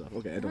 taking my ears off.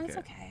 Okay, I No, don't it's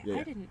care. okay. Yeah, I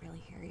yeah. didn't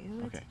really hear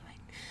you. Okay.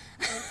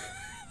 It's fine.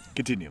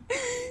 Continue.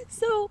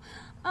 So,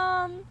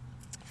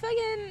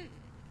 fucking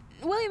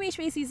William H.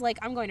 Macy's like,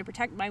 I'm going to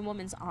protect my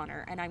woman's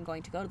honor, and I'm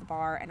going to go to the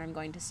bar, and I'm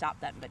going to stop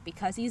them. But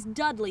because he's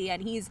Dudley,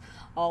 and he's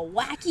a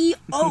wacky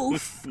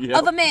oaf Yep.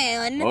 of a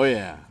man, Oh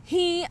yeah.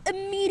 he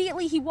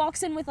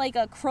walks in with like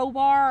a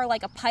crowbar or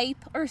like a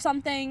pipe or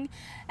something,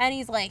 and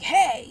he's like,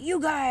 hey, you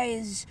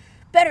guys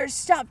better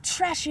stop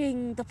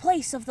trashing the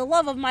place of the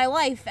love of my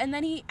life. And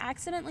then he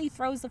accidentally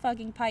throws the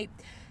fucking pipe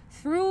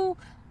through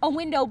a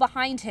window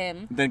behind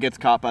him Then gets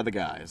caught by the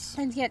guys.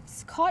 and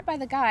gets caught by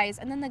the guys,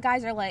 and then the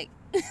guys are like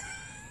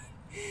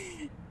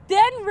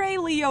then Ray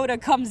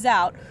Liotta comes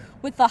out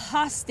with the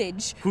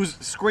hostage. Who's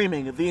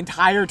screaming the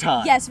entire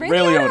time? Yes, Ray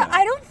Liotta.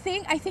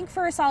 Liotta. I think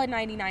for a solid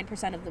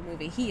 99% of the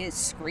movie, he is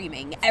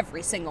screaming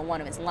every single one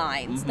of his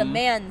lines. The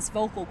man's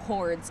vocal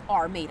cords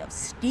are made of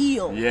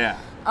steel. Yeah.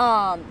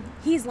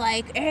 He's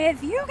like,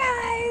 if you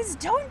guys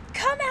don't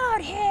come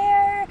out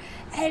here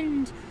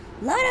and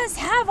let us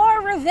have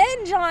our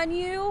revenge on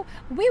you,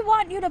 we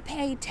want you to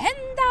pay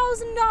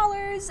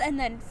 $10,000 and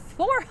then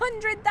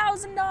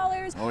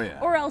 $400,000. Oh, yeah.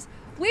 Or else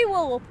we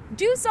will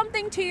do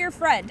something to your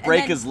friend. And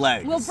Break then his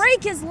legs. We'll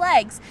break his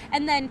legs.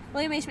 And then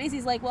William H.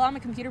 Macy's like, well, I'm a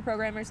computer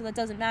programmer, so that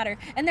doesn't matter.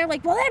 And they're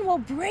like, well, then we'll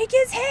break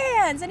his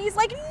hands. And he's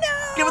like,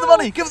 no. Give him the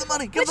money. Give him the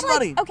money. Give him Which, the like,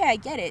 money. okay, I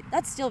get it.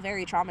 That's still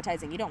very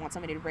traumatizing. You don't want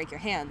somebody to break your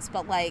hands,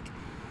 but like,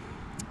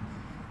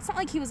 it's not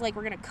like he was like,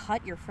 we're gonna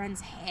cut your friend's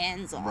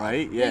hands off.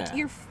 Right, yeah.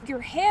 Like, your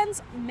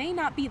hands may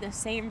not be the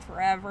same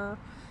forever,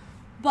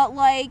 but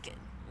like,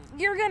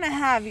 you're gonna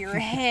have your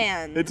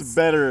hands. It's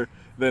better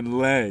than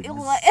legs.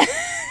 Like,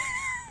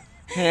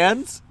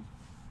 Hands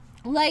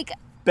like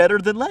better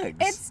than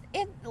legs.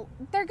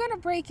 they're gonna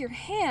break your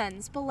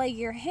hands, but like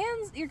your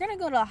hands, you're gonna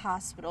go to the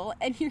hospital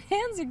and your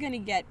hands are gonna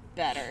get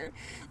better.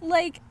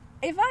 Like,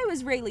 if I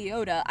was Ray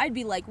Liotta, I'd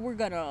be like, we're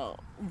gonna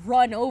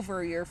run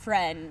over your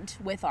friend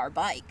with our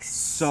bikes.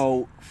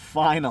 So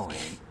finally,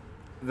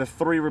 the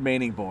 3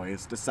 remaining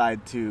boys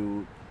decide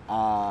to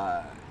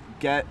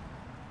get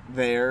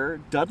their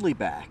Dudley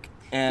back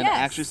and Yes.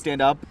 actually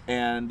stand up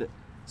and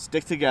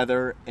stick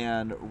together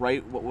and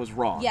right what was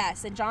wrong.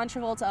 Yes, and John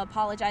Travolta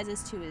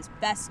apologizes to his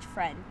best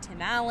friend,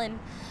 Tim Allen,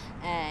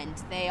 and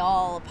they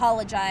all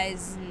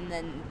apologize, and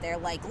then they're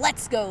like,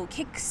 let's go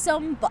kick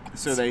some butt.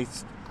 So they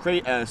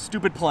create a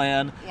stupid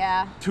plan.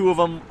 Yeah. 2 of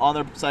them on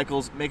their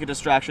cycles make a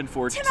distraction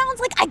for Tim Allen's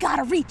like, I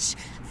gotta reach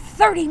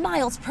 30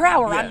 miles per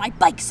hour Yeah. on my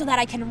bike so that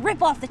I can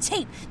rip off the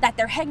tape that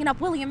they're hanging up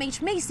William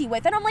H. Macy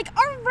with. And I'm like,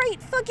 all right,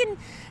 fucking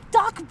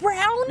Doc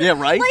Brown. Yeah,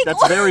 right? Like,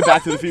 That's very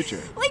Back to the Future.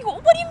 Like,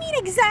 what do you mean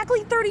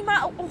exactly 30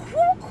 miles? Who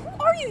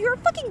are you? You're a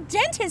fucking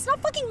dentist,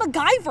 not fucking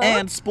MacGyver.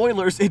 And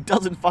spoilers, it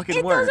doesn't fucking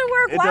it work. doesn't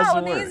work. It Wow,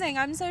 doesn't work. amazing.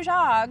 I'm so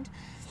shocked.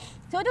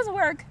 So it doesn't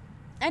work.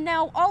 And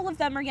now all of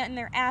them are getting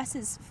their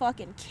asses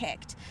fucking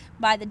kicked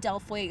by the Del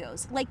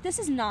Fuegos. Like, this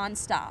is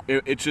nonstop.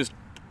 It's just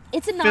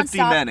It's a 50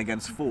 nonstop men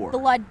against 4.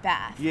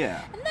 bloodbath.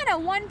 Yeah. And then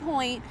at one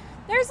point,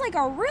 there's like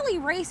a really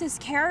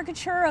racist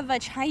caricature of a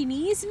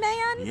Chinese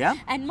man. Yeah,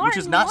 And which Martin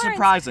is not Lawrence-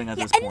 surprising at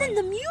yeah, this and point.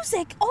 then the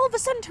music all of a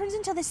sudden turns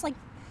into this like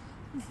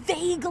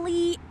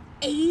vaguely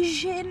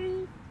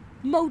Asian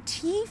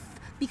motif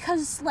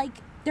because like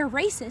they're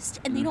racist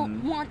and they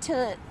don't want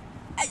to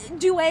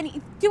do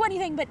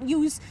anything but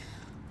use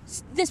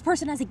this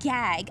person as a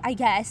gag, I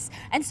guess.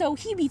 And so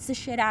he beats the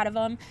shit out of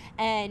them,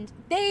 and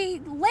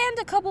they land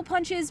a couple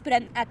punches,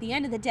 but at the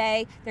end of the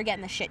day, they're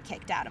getting the shit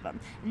kicked out of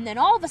them. And then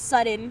all of a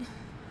sudden,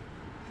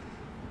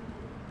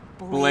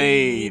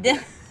 Blade.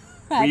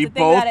 I had We to think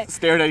about both it.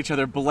 stared at each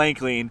other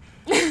blankly, and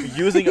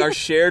using our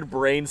shared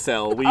brain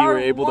cell, we Our were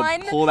able to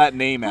one pull that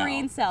name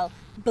brain out. cell.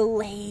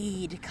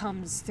 Blade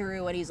comes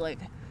through, and he's like,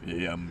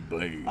 Yeah, I'm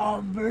Blade.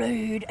 oh,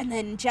 Blade. And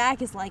then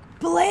Jack is like,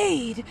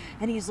 Blade.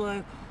 And he's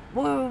like,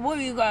 what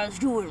are you guys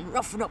doing,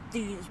 roughing up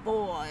these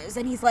boys?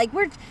 And he's like,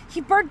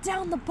 he burnt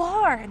down the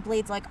bar. And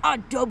Blade's like, I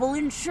double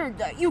insured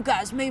that. You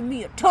guys made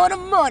me a ton of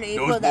money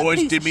for that Those boys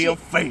piece did of me a shit.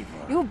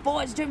 favor. You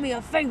boys did me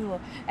a favor.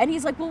 And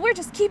he's like, well, we're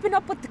just keeping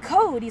up with the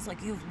code. He's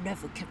like, you've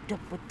never kept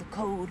up with the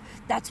code.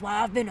 That's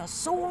why I've been a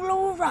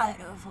solo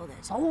rider for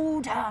this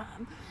whole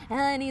time.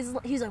 And he's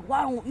like,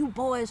 why don't you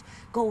boys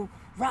go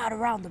ride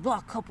around the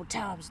block a couple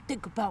times,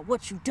 think about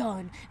what you've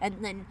done.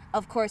 And then,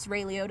 of course,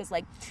 Ray Liotta's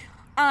like,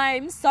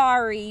 I'm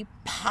sorry,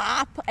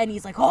 Pop. And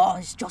he's like, oh,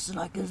 it's just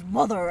like his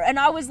mother. And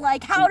I was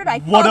like, how did I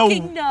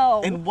fucking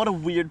know? And what a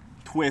weird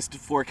twist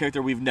for a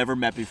character we've never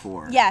met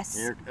before. Yes.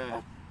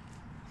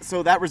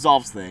 So that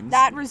resolves things.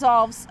 That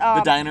resolves...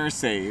 the diner is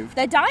saved.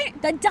 The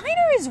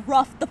diner is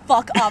rough the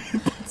fuck up.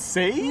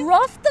 Saved?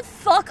 Rough the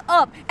fuck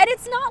up. And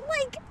it's not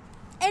like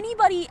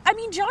anybody... I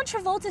mean, John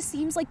Travolta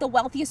seems like the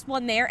wealthiest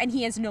one there, and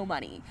he has no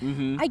money.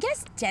 Mm-hmm. I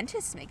guess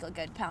dentists make a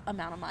good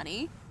amount of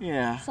money.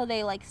 Yeah. So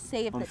they, like,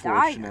 save the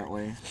diner.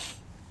 Unfortunately.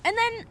 And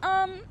then,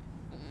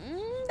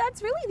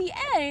 that's really the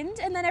end.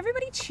 And then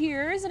everybody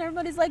cheers, and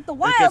everybody's like, the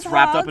Wild It gets Hogs.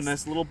 wrapped up in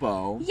this little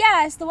bow.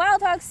 Yes, the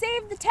Wild Hogs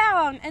saved the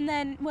town. And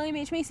then William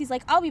H. Macy's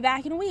like, I'll be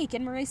back in a week.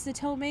 And Marissa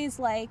Tomei's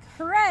like,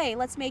 hooray,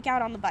 let's make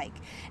out on the bike.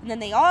 And then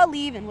they all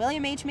leave, and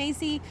William H.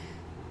 Macy,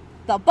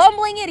 the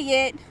bumbling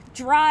idiot,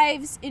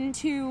 drives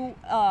into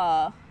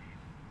a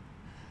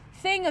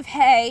thing of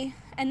hay.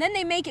 And then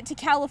they make it to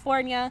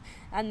California,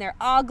 and they're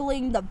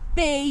ogling the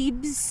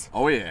babes.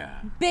 Oh, yeah.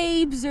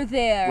 Babes are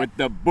there. With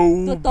the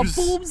boobs. With the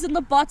boobs and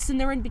the butts,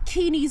 and they're in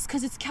bikinis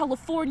because it's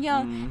California.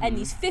 Mm-hmm. And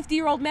these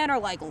 50-year-old men are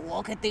like,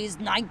 look at these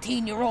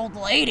 19-year-old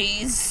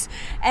ladies.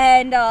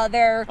 And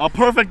they're... A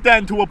perfect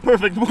end to a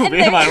perfect movie. And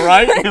Am I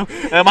right?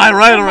 Am I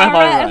right or am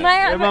I right? Am I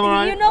right? I'm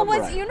right.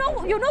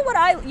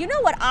 You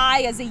know what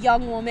I as a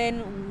young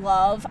woman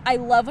love? I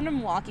love when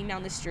I'm walking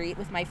down the street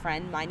with my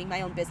friend, minding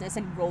my own business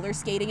and roller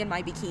skating in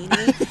my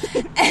bikini,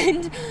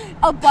 and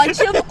a bunch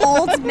of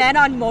old men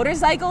on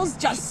motorcycles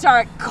just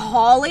start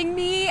calling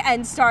me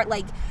and start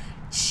like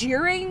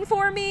cheering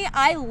for me.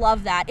 I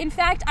love that. In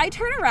fact, I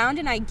turn around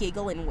and I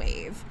giggle and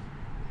wave.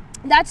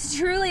 That's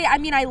truly, I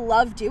mean, I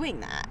love doing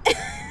that.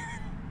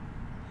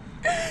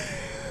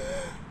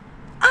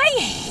 I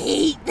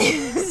hate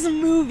this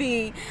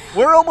movie.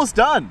 We're almost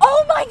done.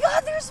 Oh my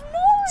god, there's more!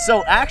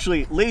 So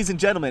actually, ladies and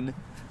gentlemen,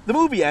 the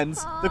movie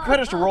ends, the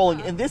credits are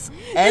rolling, and this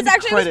end This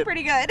actually credit, was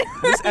pretty good.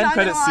 this end Not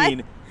credit gonna lie.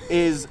 scene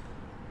is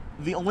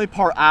the only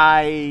part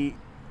I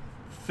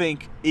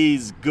think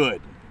is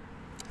good.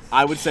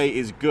 I would say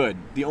is good.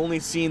 The only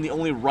scene, the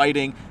only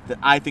writing that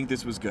I think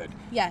this was good.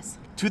 Yes.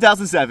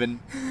 2007.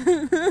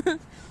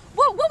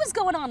 What was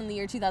going on in the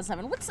year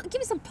 2007? Give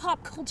me some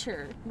pop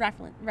culture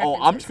references.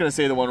 Oh, I'm just gonna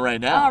say the one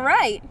right now. All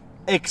right.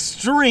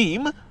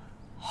 Extreme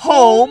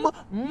Home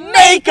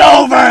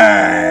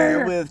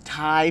Makeover with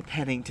Ty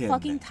Pennington.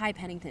 Fucking Ty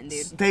Pennington,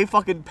 dude. They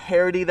fucking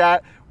parody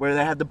that where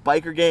they have the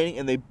biker gang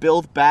and they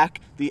build back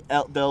the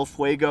El Del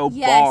Fuego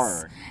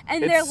bar.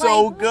 And it's they're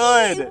so like,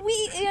 good.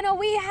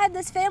 we had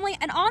this family,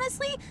 and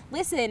honestly,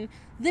 listen,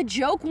 the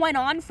joke went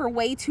on for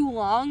way too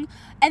long,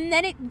 and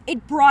then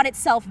it brought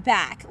itself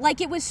back. Like,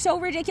 it was so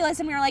ridiculous,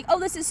 and we were like, oh,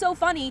 this is so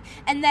funny,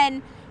 and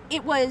then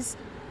it was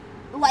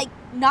like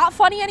not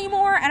funny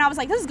anymore, and I was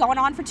like, this is going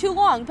on for too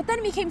long. But then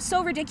it became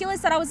so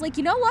ridiculous that I was like,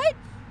 you know what?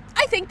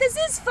 I think this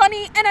is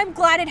funny, and I'm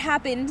glad it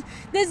happened.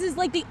 This is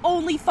like the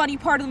only funny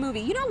part of the movie.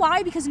 You know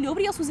why? Because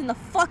nobody else was in the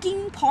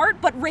fucking part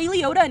but Ray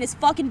Liotta and his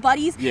fucking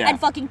buddies and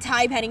fucking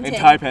Ty Pennington.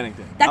 And Ty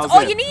Pennington. That's That was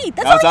all it. you need.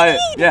 That's That was all you it.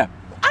 need. Yeah.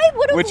 I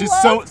would have Which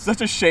loved... is such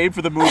a shame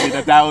for the movie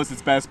that was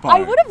its best part.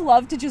 I would have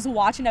loved to just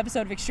watch an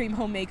episode of Extreme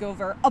Home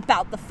Makeover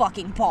about the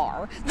fucking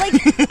bar. Like,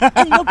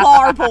 and the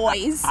bar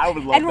boys. I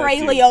would love and that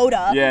Ray too.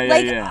 Liotta. Yeah,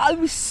 like, yeah. it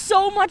was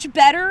so much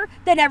better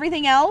than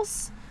everything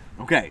else.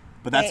 Okay,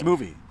 but that's Wait, the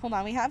movie. Hold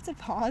on, we have to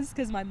pause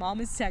because my mom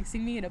is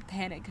texting me in a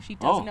panic because she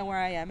doesn't Oh. know where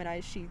I am,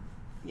 and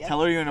yeah.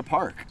 Tell her you're in a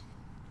park.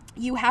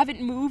 You haven't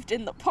moved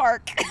in the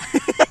park.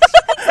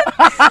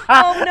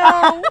 Oh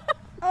no.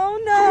 Oh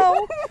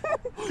no.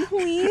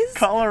 Please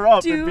Call her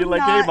up do and be like,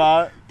 not hey,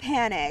 Ma.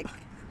 panic.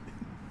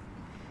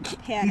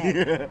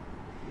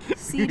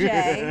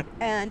 CJ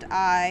and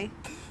I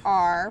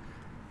are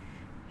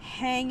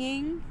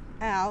hanging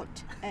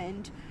out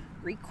and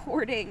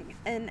recording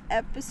an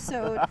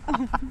episode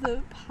of the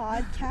It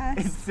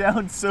podcast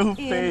sounds so in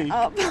fake.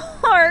 a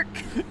park.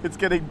 It's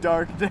getting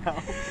dark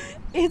now.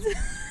 It's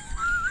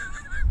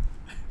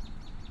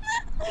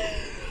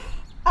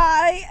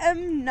I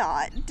am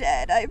not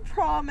dead, I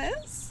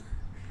promise.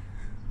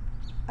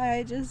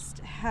 I just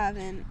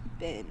haven't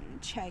been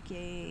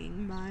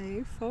checking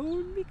my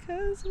phone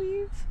because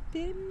we've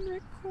been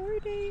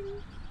recording.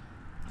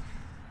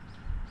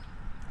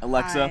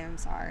 Alexa, I am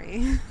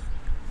sorry.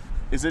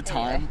 is it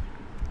time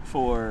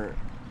for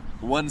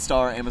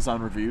 1-star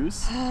Amazon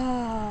reviews?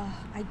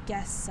 I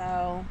guess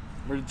so.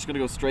 We're just gonna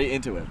go straight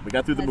into it. We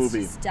got through the Let's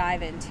movie. just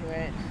dive into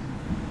it.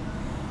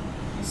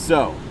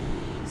 So,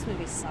 This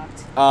movie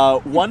sucked.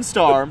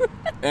 1-star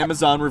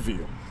Amazon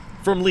review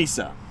from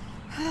Lisa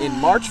in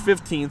March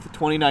 15th,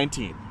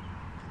 2019.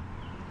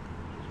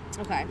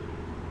 Okay.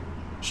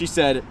 She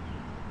said,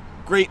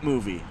 great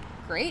movie.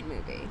 Great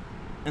movie.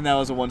 And that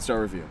was a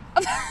 1-star review.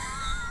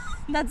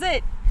 That's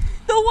it.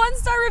 The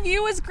 1-star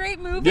review was great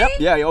movie? Yep.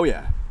 Yeah. Oh,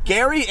 yeah.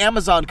 Gary,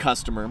 Amazon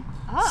customer,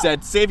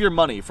 said, save your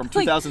money from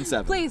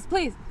 2007. Please.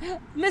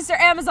 Mr.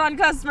 Amazon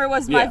customer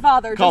was my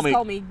father. Call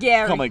me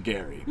Gary. Call me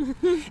Gary.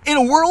 In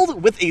a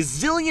world with a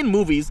zillion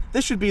movies,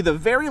 this should be the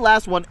very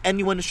last one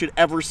anyone should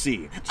ever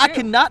see. I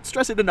cannot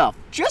stress it enough.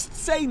 Just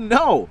say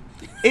no.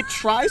 It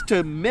tries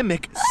to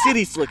mimic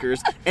City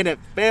Slickers, and it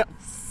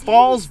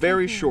falls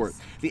very short.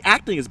 The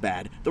acting is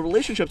bad, the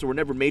relationships were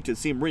never made to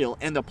seem real,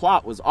 and the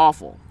plot was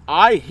awful.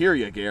 I hear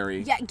you,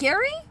 Gary. Yeah,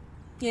 Gary,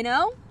 you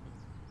know,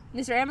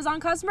 Mr.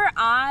 Amazon customer,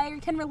 I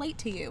can relate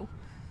to you.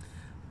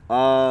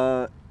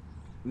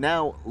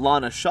 Now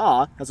Lana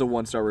Shaw has a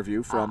 1-star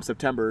review from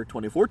September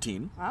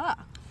 2014.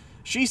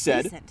 She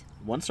said, Decent.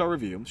 1-star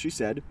review, she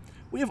said,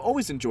 we have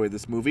always enjoyed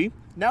this movie.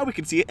 Now we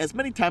can see it as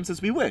many times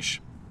as we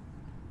wish.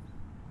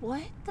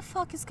 What the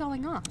fuck is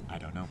going on? I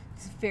don't know.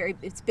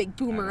 It's big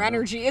boomer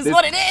energy is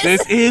what it is.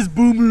 This is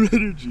boomer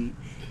energy.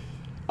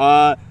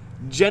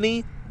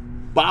 Jenny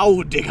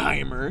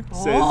Baudigheimer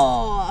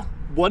says,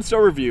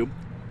 1-star review,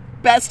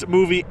 best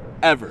movie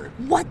ever.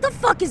 What the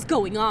fuck is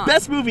going on?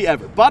 Best movie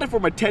ever. Bought it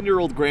for my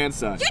 10-year-old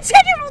grandson. Your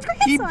 10-year-old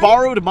grandson? He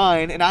borrowed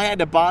mine, and I had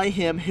to buy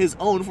him his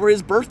own for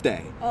his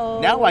birthday.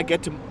 Oh. Now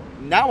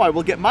I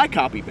will get my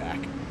copy back.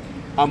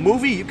 A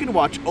movie you can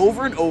watch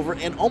over and over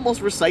and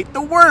almost recite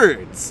the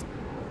words.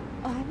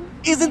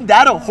 Isn't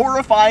that a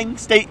horrifying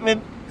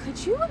statement?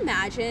 Could you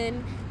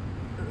imagine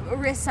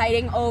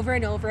reciting over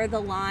and over the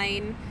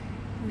line?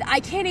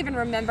 I can't even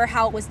remember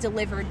how it was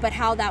delivered, but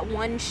how that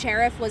one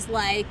sheriff was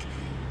like,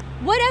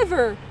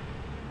 whatever,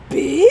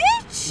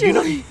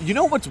 bitch! You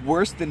know what's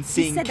worse than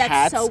seeing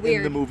cats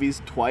in the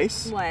movies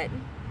twice? What?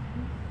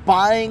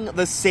 Buying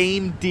the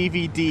same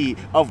DVD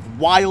of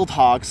Wild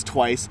Hogs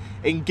twice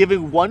and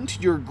giving one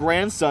to your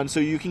grandson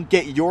so you can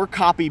get your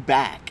copy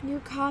back.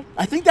 Your copy?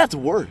 I think that's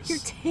worse. Your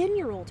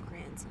 10-year-old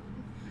grandson.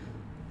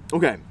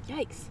 Okay.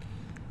 Yikes.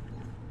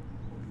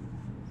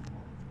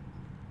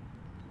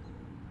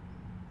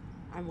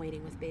 I'm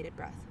waiting with bated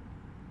breath.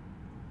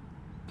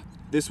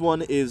 This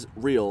one is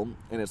real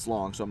and it's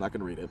long, so I'm not going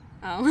to read it.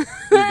 Oh.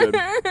 You're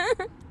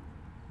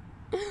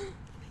good.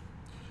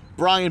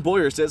 Brian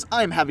Boyer says,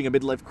 I'm having a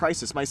midlife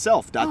crisis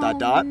myself, ...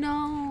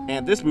 No.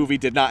 And this movie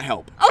did not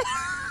help.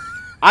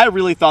 I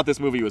really thought this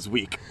movie was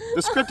weak.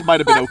 The script might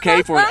have been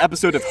okay for an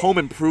episode of Home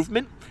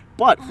Improvement,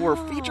 but for a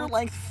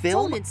feature-length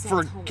film,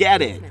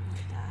 forget it.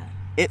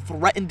 It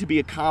threatened to be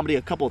a comedy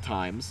a couple of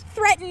times.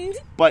 Threatened?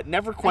 But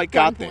never quite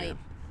got there.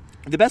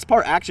 The best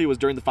part actually was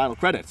during the final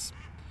credits,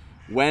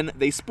 when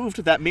they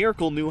spoofed that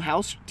Miracle New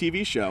House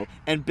TV show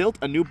and built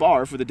a new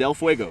bar for the Del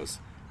Fuegos.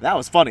 That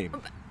was funny.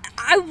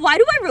 Why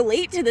do I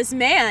relate to this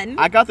man?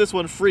 I got this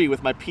one free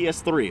with my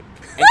PS3,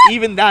 and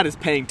even that is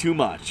paying too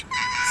much.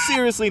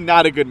 Seriously,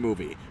 not a good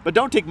movie. But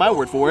don't take my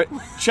word for it.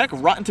 Check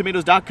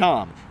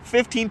RottenTomatoes.com.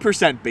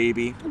 15%,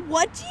 baby.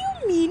 What do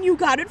you mean you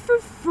got it for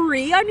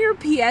free on your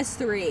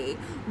PS3?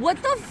 What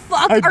the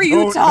fuck are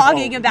you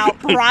talking about,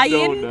 Brian?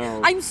 I don't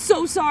know. I'm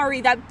so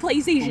sorry that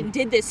PlayStation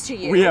did this to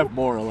you. We have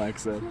more,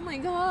 Alexa. Oh my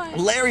god.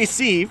 Larry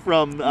C.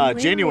 from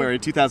January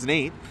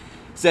 2008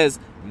 says,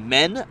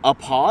 Men, a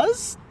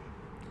pause?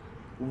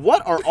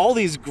 What are all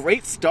these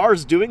great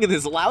stars doing in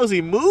this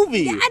lousy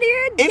movie? Yeah,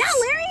 dude.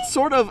 It's Larry.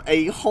 sort of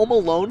a Home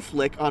Alone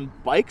flick on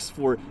bikes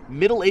for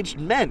middle-aged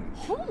men.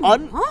 I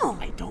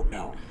don't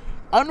know.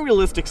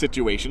 Unrealistic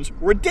situations,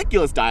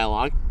 ridiculous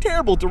dialogue,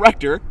 terrible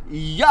director,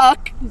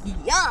 yuck.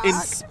 In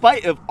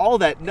spite of all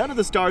that, none of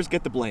the stars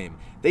get the blame.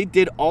 They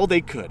did all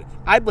they could.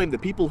 I blame the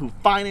people who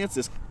financed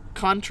this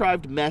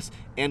contrived mess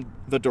and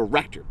the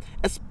director.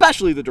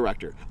 Especially the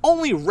director.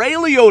 Only Ray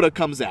Liotta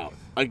comes out.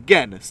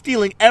 Again,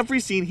 stealing every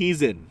scene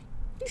he's in.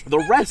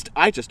 The rest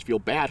I just feel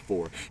bad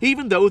for.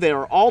 Even though they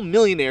are all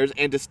millionaires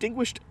and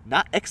distinguished,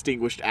 not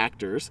extinguished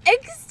actors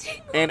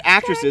and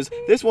actresses,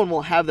 this one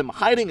will have them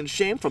hiding in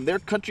shame from their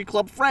country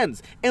club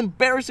friends.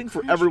 Embarrassing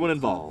for everyone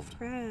involved.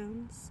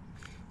 Friends.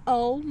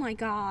 Oh my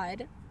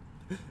god.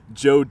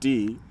 Joe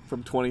D.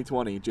 from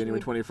 2020,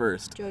 January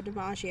 21st. Joe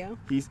DiMaggio.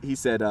 He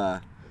said,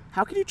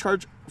 how can you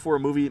charge for a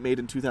movie made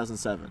in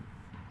 2007?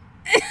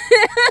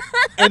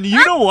 And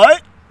you know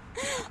what?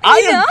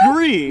 I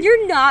agree.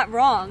 You're not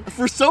wrong.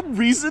 For some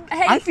reason,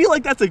 I feel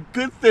like that's a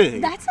good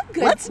thing. That's a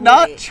good Let's point.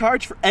 not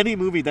charge for any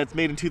movie that's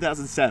made in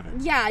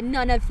 2007. Yeah,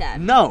 none of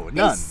them. No,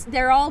 none.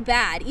 They're all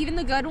bad. Even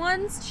the good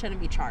ones shouldn't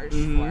be charged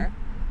for.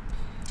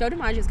 Joe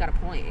DiMaggio's got a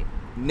point.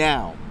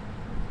 Now,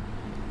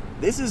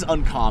 this is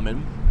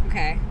uncommon.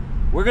 Okay.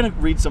 We're going to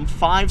read some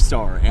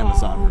 5-star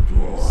Amazon reviews.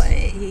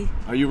 Boy.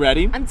 Are you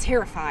ready? I'm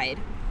terrified.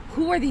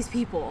 Who are these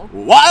people?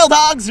 Wild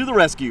Hogs to the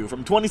Rescue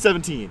from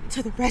 2017.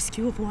 To the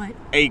rescue of what?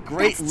 A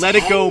great Let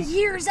It Go. 10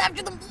 years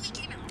after the movie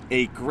came out.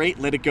 A great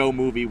Let It Go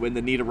movie when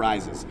the need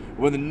arises.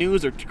 When the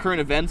news or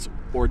current events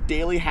or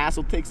daily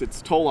hassle takes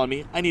its toll on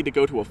me, I need to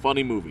go to a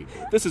funny movie.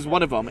 This is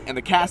one of them, and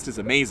the cast is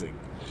amazing.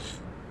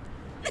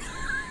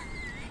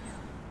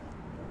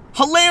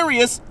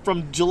 Hilarious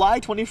from July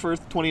 21st,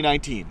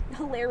 2019.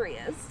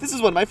 Hilarious. This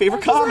is one of my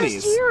favorite That was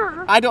comedies. last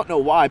year. I don't know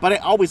why, but I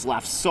always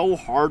laugh so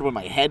hard when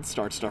my head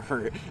starts to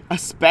hurt,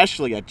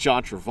 especially at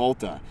John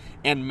Travolta.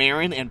 And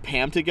Marin and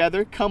Pam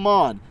together? Come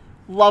on.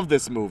 Love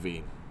this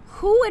movie.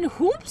 Who and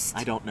whoops?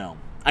 I don't know.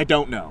 I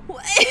don't know.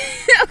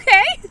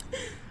 Okay.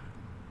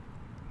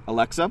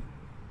 Alexa,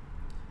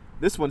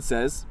 this one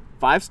says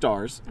 5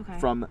 stars Okay.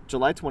 from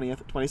July 20th,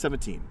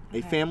 2017. A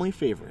Okay. family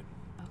favorite.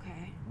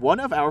 Okay. One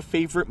of our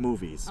favorite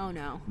movies. Oh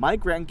no. My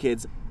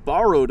grandkids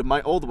borrowed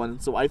my old one,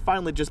 so I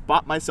finally just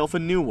bought myself a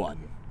new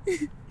one.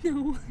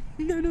 No.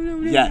 No.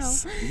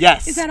 Yes. No.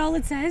 Yes. Is that all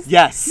it says?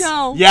 Yes.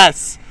 No.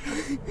 Yes.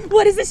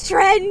 What is this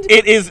trend?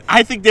 It is.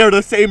 I think they're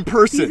the same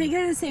person. Do you think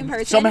they're the same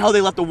person? Somehow they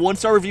left a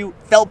 1-star review.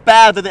 Felt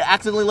bad that they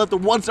accidentally left a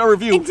 1-star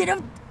review. And did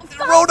a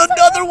Wrote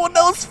another one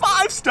that was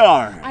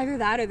 5-star. Either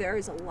that or there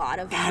is a lot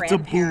of That's a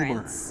boomer.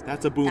 grandparents.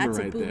 That's a boomer That's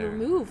right a boomer there.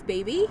 move,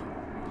 baby.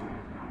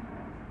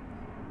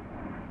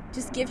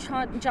 Just give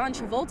John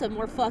Travolta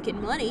more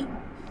fucking money.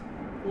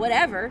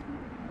 Whatever.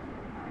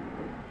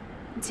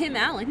 Tim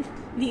Allen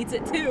needs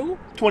it too.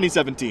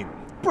 2017.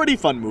 Pretty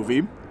fun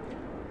movie.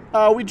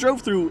 We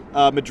drove through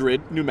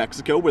Madrid, New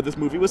Mexico, where this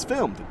movie was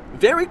filmed.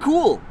 Very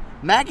cool.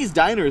 Maggie's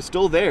Diner is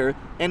still there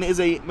and is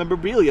a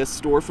memorabilia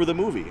store for the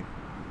movie.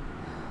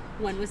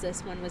 When was this?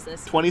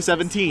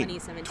 2017.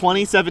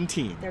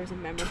 2017. There was a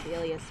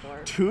memorabilia store.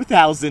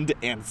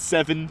 2017.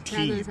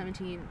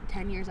 2017,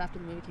 10 years after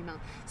the movie came out.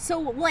 So,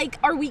 like,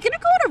 are we going to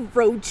go on a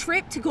road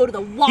trip to go to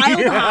the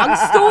Wild Hog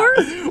store?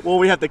 Well,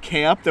 we have to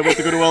camp, then we have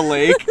to go to a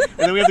lake, and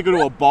then we have to go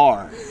to a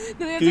bar.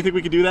 Do you think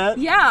we could do that?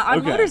 Yeah, on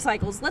Okay.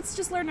 motorcycles. Let's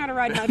just learn how to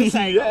ride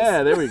motorcycles.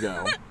 Yeah, there we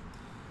go.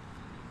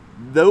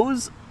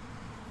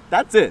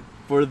 That's it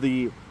for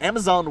the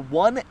Amazon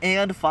 1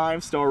 and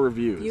 5-star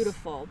reviews.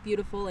 Beautiful,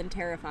 beautiful and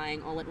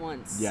terrifying all at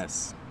once.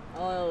 Yes.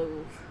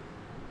 Oh.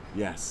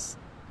 Yes.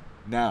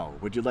 Now,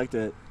 would you like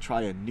to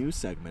try a new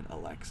segment,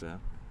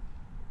 Alexa?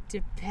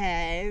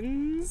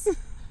 Depends.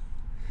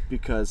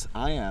 Because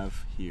I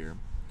have here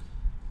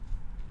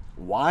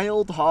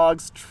Wild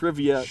Hogs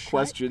trivia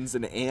questions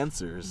and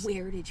answers.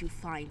 Where did you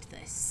find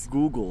this?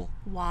 Google.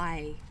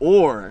 Why?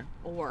 Or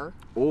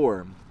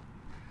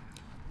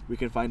we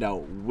can find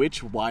out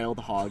which wild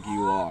hog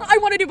you are. I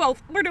want to do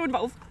both. We're doing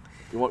both.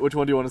 Which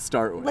one do you want to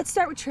start with? Let's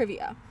start with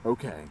trivia,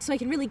 Okay. so I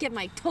can really get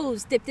my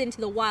toes dipped into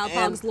the Wild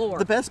Hogs And lore.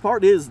 the best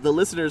part is the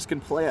listeners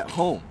can play at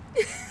home.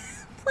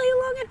 Play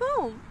along at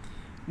home.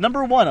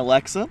 Number 1,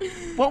 Alexa.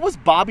 What was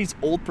Bobby's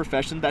old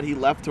profession that he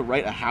left to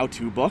write a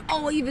how-to book?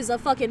 Oh, he was a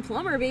fucking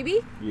plumber,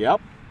 baby.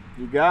 Yep.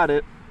 You got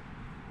it.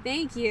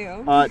 Thank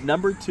you.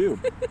 Number 2.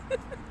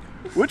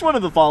 Which one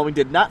of the following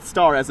did not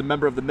star as a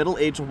member of the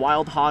middle-aged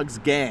Wild Hogs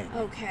gang?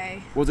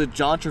 Okay. Was it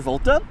John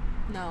Travolta?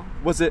 No.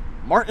 Was it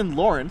Martin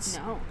Lawrence?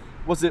 No.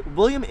 Was it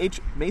William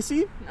H.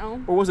 Macy?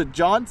 No. Or was it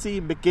John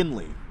C.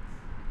 McGinley?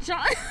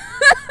 John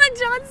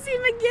C.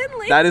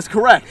 McGinley. That is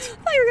correct.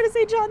 I thought you were gonna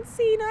say John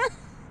Cena.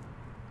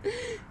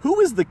 Who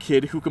is the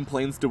kid who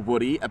complains to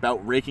Woody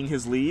about raking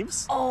his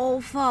leaves? Oh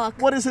fuck.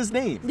 What is his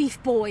name?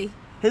 Leaf Boy.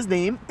 His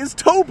name is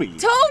Toby.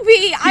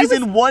 Toby. He's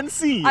in one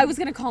scene. I was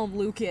gonna call him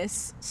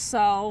Lucas.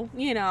 So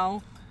you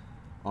know.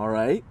 All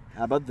right.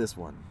 How about this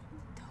one?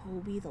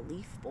 Toby the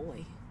Leaf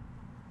Boy.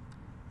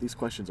 These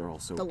questions are all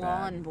so The bad.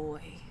 Lawn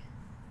Boy.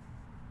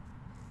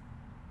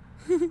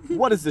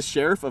 What is the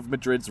sheriff of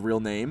Madrid's real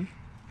name?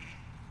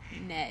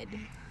 Ned.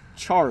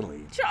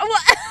 Charlie.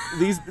 What?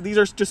 These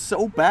are just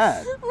so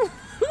bad.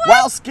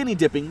 While skinny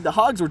dipping, the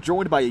hogs were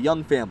joined by a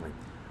young family.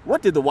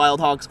 What did the wild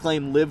hogs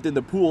claim lived in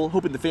the pool,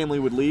 hoping the family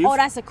would leave? Oh,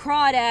 that's a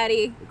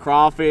crawdaddy.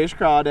 Crawfish,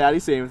 crawdaddy,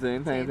 same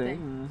thing, Same same thing.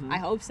 thing. Mhm. I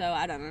hope so.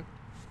 I don't know.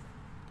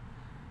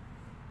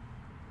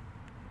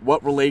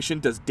 What relation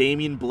does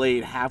Damian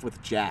Blade have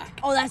with Jack?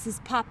 Oh, that's his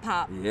pop.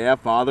 Yeah,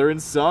 father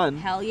and son.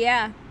 Hell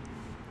yeah.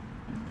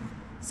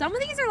 Some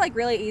of these are like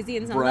really easy,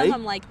 and some of Right? them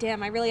I'm like,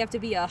 damn, I really have to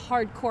be a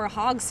hardcore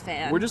Hogs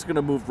fan. We're just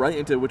gonna move right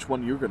into which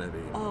one you're gonna be.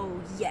 Oh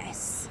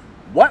yes.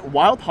 What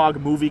Wild Hog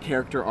movie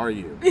character are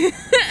you?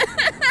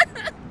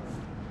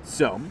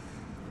 So,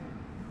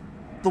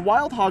 the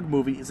Wild Hog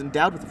movie is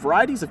endowed with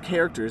varieties of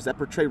characters that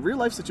portray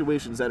real-life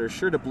situations that are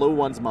sure to blow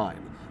one's mind.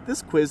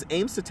 This quiz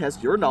aims to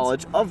test your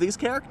knowledge of these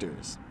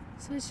characters.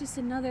 So it's just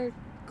another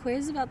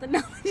quiz about the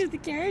knowledge of the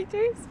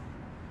characters?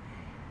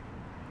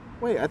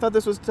 Wait, I thought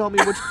this was telling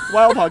me which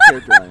Wild Hog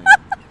character I am.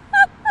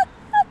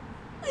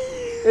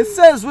 It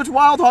says which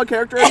Wild Hog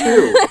character are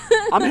you.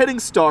 I'm hitting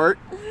start.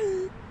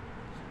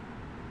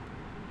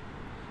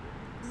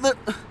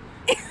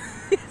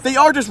 They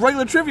are just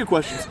regular trivia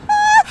questions.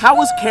 How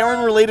was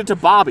Karen related to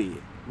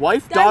Bobby?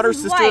 Wife, That's daughter,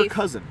 his sister, or wife.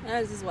 cousin?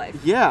 That is his wife.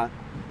 Yeah,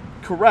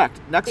 correct.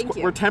 Next, Thank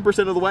you. we're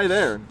 10% of the way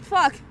there.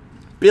 Fuck.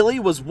 Billy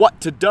was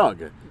what to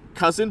Doug?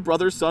 Cousin,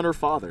 brother, son, or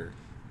father?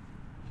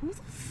 Who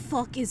the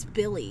fuck is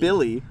Billy?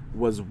 Billy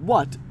was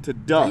what to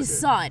Doug? His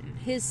son.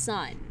 His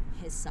son.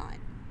 His son.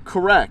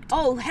 Correct.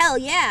 Oh, hell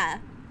yeah.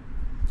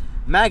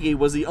 Maggie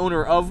was the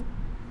owner of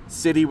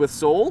City with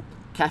Soul,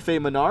 Cafe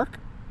Monarch,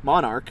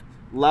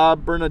 La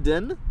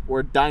Bernardine,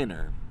 or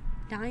Diner.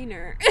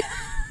 Diner.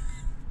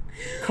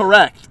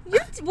 correct.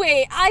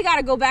 Wait, I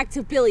gotta go back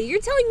to Billy.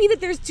 You're telling me that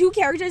there's 2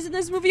 characters in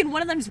this movie and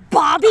one of them's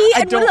Bobby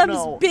and one of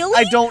them's Billy?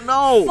 I don't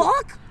know.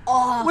 Fuck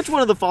off. Which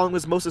one of the following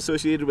was most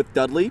associated with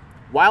Dudley?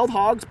 Wild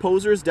Hogs,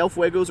 Posers, Del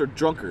Fuegos, or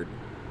Drunkard?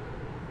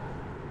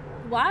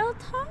 Wild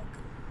Hog?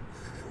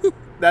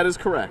 That is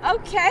correct.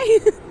 Okay.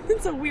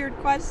 It's a weird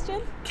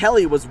question.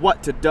 Kelly was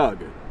what to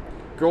Doug?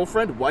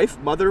 Girlfriend, wife,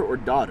 mother, or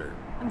daughter?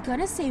 I'm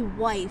gonna say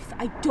wife.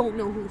 I don't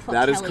know who the fuck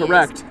That Kelly is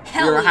correct.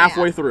 Hell You're yeah.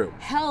 halfway through.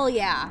 Hell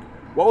yeah.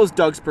 What was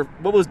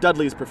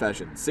Dudley's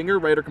profession? Singer,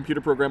 writer, computer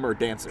programmer, or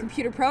dancer?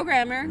 Computer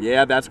programmer.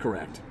 Yeah, that's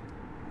correct.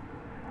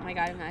 Oh my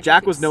god, I'm not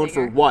Jack was known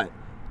for what?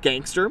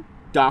 Gangster,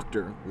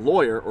 doctor,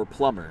 lawyer, or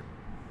plumber?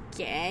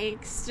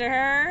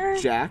 Gangster.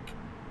 Jack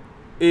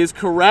is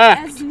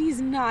correct. As he's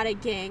not a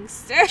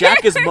gangster.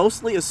 Jack is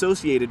mostly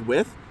associated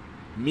with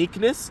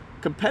meekness,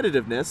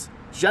 competitiveness,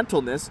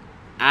 gentleness,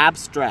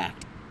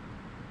 abstract.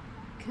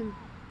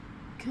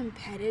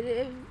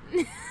 Competitive.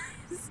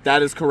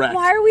 That is correct.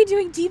 Why are we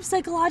doing deep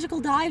psychological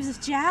dives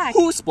with Jack?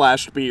 Who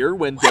splashed beer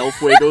when Del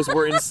Fuegos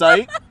were in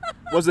sight?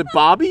 Was it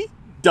Bobby,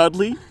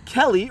 Dudley,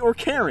 Kelly, or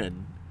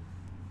Karen?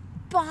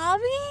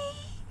 Bobby?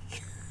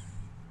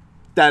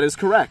 That is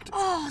correct.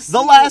 Oh, The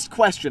sweet. last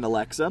question,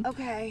 Alexa.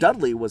 Okay.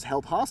 Dudley was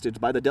held hostage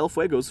by the Del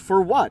Fuegos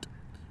for what?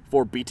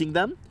 For beating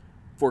them?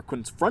 For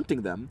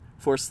confronting them?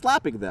 For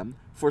slapping them?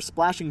 For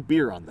splashing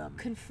beer on them?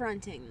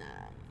 Confronting them.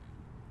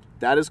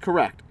 That is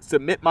correct.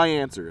 Submit my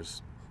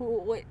answers.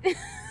 What?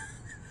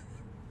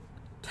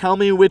 Tell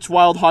me which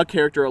Wild Hog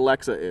character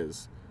Alexa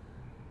is.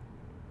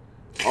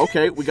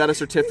 Okay, we got a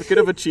certificate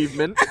of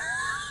achievement.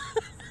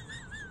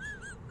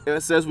 And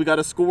it says we got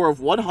a score of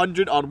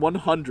 100 on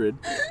 100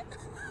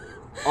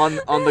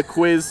 on the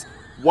quiz,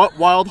 what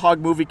Wild Hog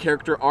movie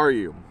character are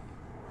you?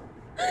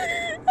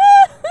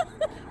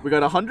 We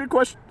got 100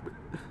 questions.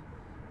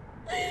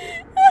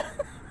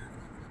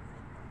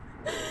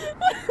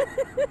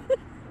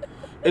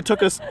 It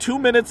took us 2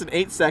 minutes and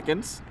 8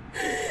 seconds.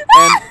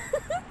 And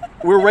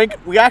we're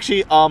ranked, we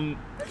actually,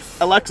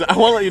 Alexa, I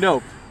want to let you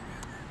know,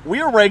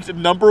 we are ranked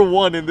number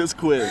 1 in this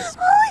quiz.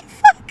 Holy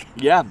fuck.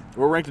 Yeah,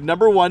 we're ranked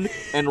number 1,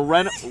 and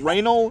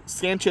Reynal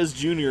Sanchez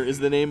Jr. is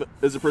the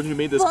person who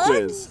made this Fuck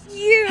quiz.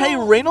 you. Hey,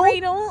 Reynal.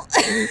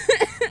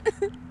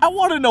 I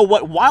want to know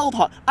what Wild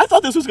Hog. I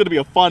thought this was going to be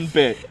a fun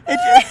bit.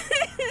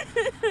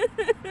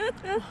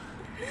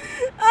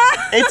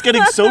 It's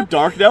getting so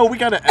dark now. We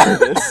gotta end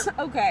this.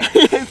 Okay.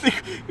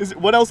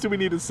 What else do we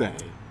need to say?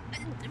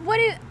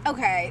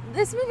 Okay,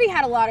 this movie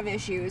had a lot of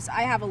issues.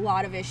 I have a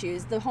lot of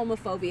issues. The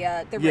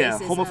homophobia, the Yeah,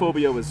 racism.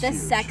 homophobia was the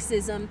huge.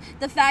 Sexism.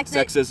 The fact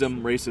that...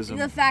 Sexism, racism.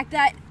 The fact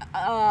that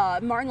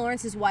Martin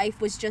Lawrence's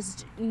wife was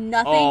just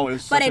nothing it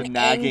was but such a an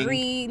nagging- angry,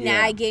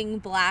 yeah. nagging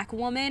black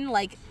woman.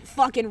 Like,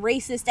 fucking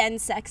racist and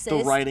sexist.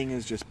 The writing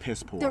is just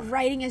piss poor. The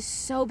writing is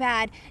so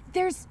bad.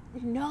 There's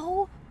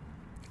no...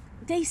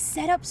 They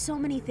set up so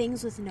many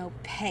things with no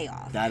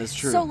payoff. That is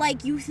true. So,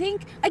 like, you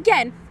think...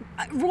 Again,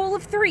 rule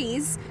of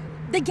threes...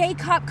 The gay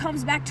cop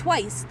comes back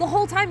twice. The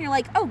whole time you're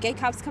like, oh, gay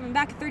cop's coming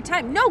back a third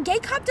time. No, gay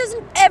cop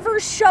doesn't ever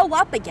show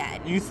up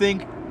again. You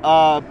think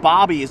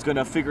Bobby is going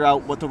to figure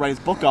out what to write his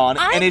book on,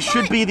 and it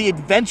should be the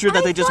adventure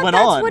that they just went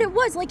that's on. what it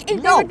was. Like, there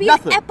No, would be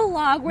nothing. an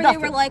epilogue where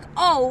Nothing. they were like,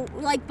 oh,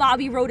 like,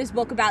 Bobby wrote his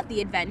book about the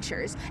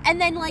adventures.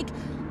 And then, like,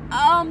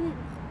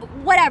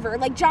 whatever.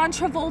 Like, John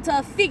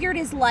Travolta figured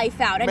his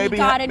life out, and Maybe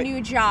he got a new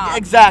job.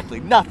 Exactly.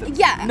 Nothing.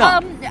 Yeah,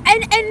 Nothing.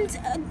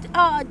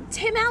 and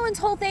Tim Allen's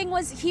whole thing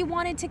was he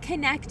wanted to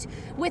connect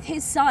with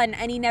his son,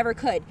 and he never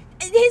could.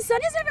 His son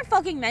is never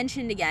fucking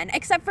mentioned again,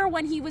 except for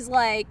when he was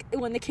like,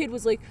 when the kid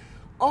was like,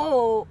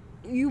 oh,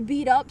 you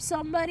beat up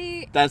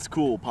somebody? That's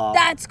cool, Pop.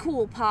 That's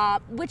cool,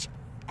 Pop. Which,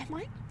 am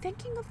I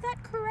thinking of that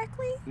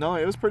correctly? No,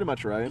 it was pretty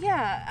much right.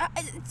 Yeah,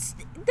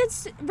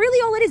 that's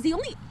really all it is. The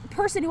only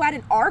person who had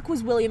an arc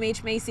was William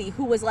H. Macy,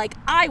 who was like,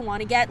 I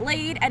want to get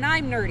laid and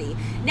I'm nerdy.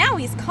 Now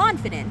he's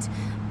confident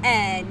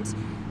and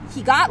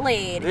he got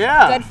laid.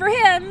 Yeah. Good for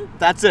him.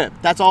 That's it.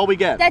 That's all we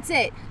get. That's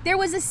it. There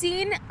was a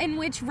scene in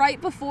which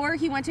right before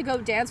he went to go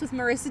dance with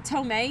Marissa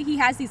Tomei, he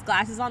has these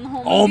glasses on the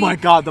whole movie. Oh my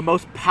god, the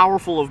most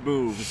powerful of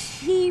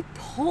moves. He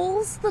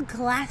pulls the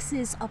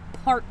glasses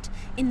apart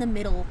in the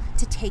middle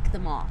to take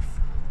them off.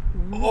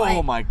 What?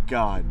 Oh my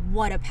god.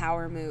 What a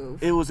power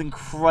move. It was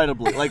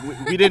incredibly, like,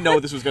 we didn't know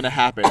this was going to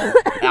happen.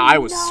 I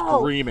was No,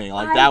 screaming.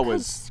 Like, I that could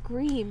was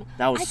scream.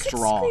 that was I could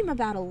strong. scream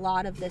about a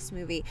lot of this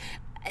movie.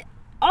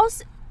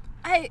 Also,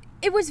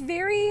 it was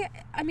very,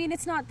 I mean,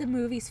 it's not the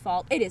movie's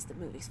fault. It is the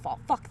movie's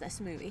fault. Fuck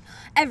this movie.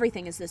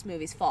 Everything is this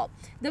movie's fault.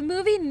 The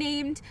movie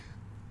named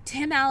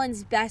Tim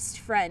Allen's best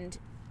friend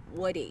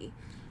Woody,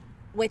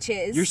 which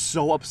is You're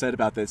so upset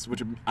about this,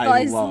 which I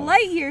Buzz love.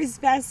 Lightyear's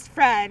best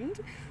friend.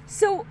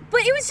 So,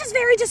 but it was just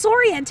very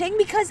disorienting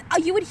because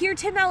you would hear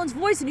Tim Allen's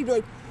voice and he'd be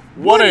like,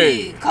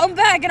 Woody, come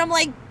back. And I'm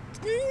like,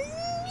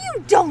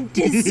 you don't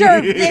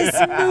deserve this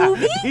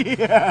movie.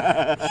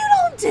 Yeah. You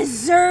don't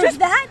deserve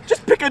that.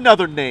 Just pick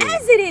another name.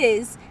 As it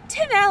is,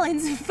 Tim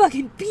Allen's a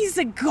fucking piece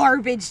of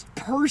garbage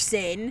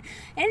person.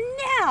 And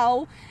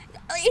now,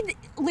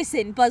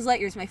 Listen, Buzz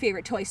Lightyear's my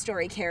favorite Toy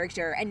Story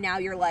character, and now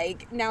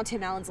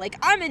Tim Allen's like,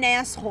 I'm an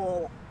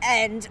asshole,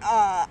 and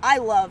I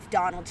love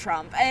Donald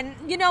Trump. And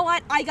you know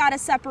what? I gotta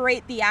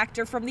separate the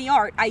actor from the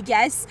art, I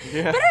guess.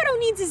 Yeah. But I don't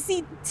need to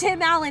see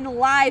Tim Allen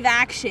live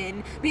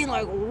action being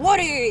like,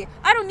 Woody!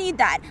 I don't need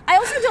that. I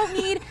also don't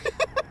need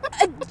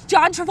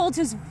John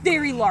Travolta's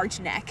very large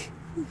neck.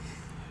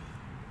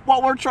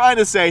 What we're trying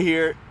to say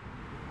here,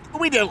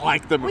 we didn't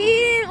like the movie. We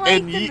didn't like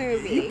and the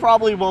movie. You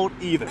probably won't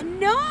either.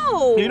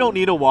 No! You don't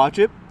need to watch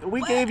it.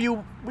 We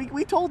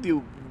told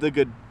you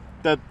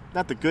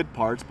not the good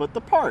parts, but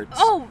the parts.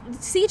 Oh,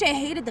 CJ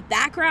hated the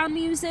background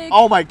music.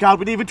 Oh my God,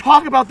 we didn't even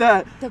talk about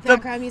that. The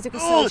background music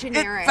was so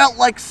generic. It felt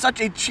like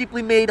such a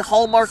cheaply made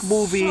Hallmark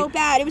movie. So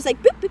bad. It was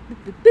like boop, boop,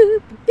 boop, boop,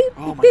 boop, boop,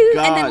 Oh my boop.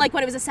 God. And then like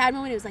when it was a sad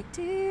moment, it was like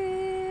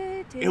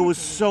It was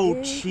so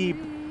cheap.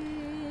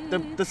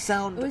 The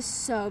sound. It was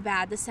so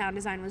bad. The sound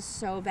design was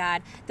so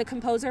bad. The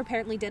composer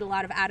apparently did a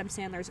lot of Adam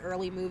Sandler's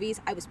early movies.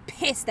 I was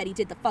pissed that he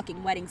did The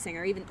fucking Wedding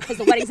Singer, even because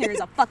The Wedding Singer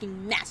is a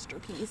fucking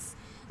masterpiece.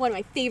 One of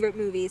my favorite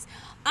movies.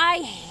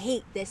 I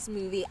hate this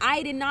movie.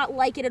 I did not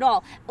like it at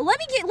all. Let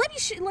me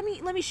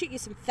shoot you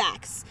some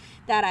facts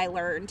that I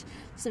learned.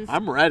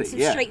 I'm ready. Some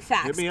Yeah. straight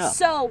facts. Hit me up.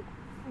 So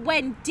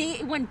when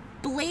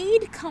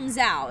Blade comes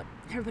out,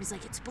 everybody's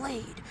like, it's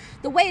Blade.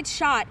 The way it's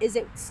shot is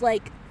it's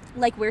like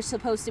we're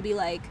supposed to be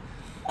like,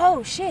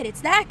 oh shit,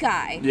 it's that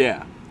guy.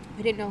 Yeah.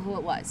 I didn't know who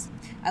it was.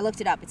 I looked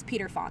it up. It's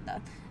Peter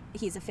Fonda.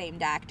 He's a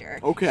famed actor.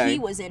 Okay. He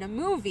was in a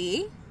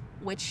movie,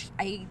 which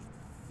I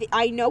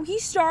know he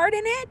starred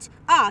in it.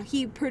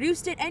 He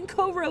produced it and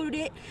co-wrote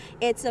it.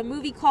 It's a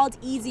movie called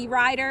Easy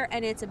Rider,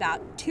 and it's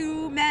about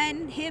two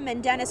men, him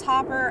and Dennis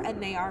Hopper,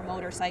 and they are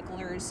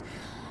motorcyclers.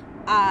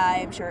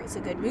 I'm sure it's a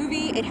good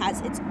movie. It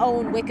has its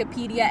own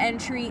Wikipedia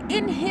entry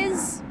in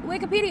his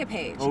Wikipedia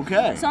page.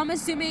 Okay. So I'm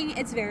assuming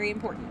it's very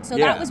important. So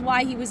Yeah. that was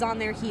why he was on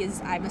there. He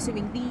is, I'm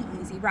assuming,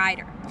 the Easy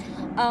Rider.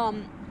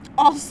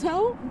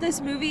 Also,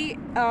 this movie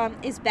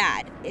is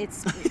bad.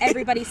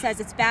 Everybody says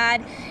it's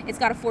bad. It's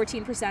got a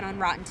 14% on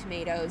Rotten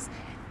Tomatoes.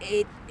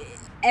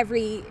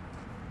 Every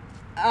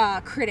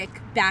critic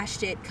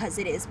bashed it because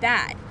it is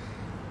bad.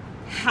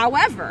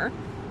 However,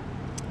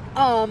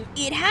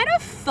 it had a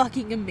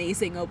fucking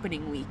amazing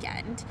opening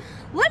weekend.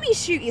 Let me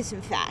shoot you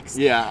some facts.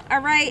 Yeah.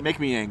 All right. Make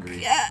me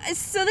angry.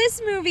 So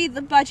this movie,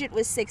 the budget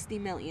was $60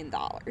 million.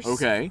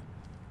 Okay.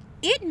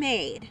 It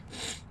made,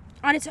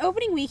 on its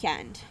opening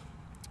weekend,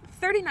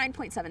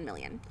 $39.7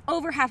 million.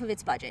 Over half of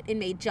its budget it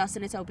made just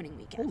in its opening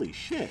weekend. Holy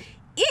shit.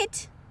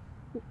 It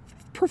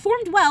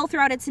performed well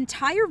throughout its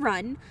entire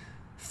run,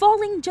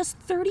 falling just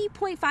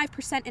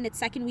 30.5% in its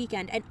second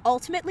weekend, and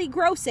ultimately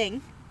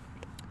grossing,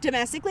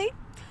 domestically,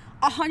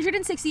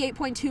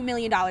 $168.2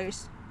 million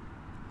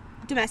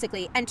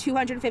domestically and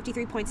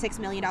 $253.6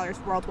 million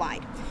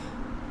worldwide.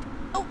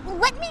 Oh,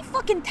 let me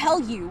fucking tell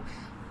you,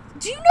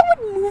 do you know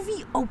what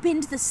movie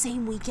opened the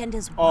same weekend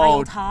as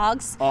Wild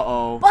Hogs?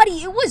 Uh-oh.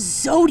 Buddy, it was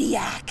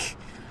Zodiac.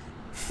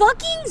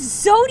 Fucking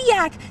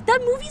Zodiac.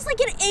 That movie's like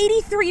an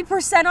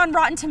 83% on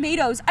Rotten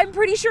Tomatoes. I'm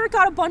pretty sure it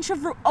got a bunch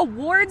of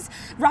awards.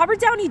 Robert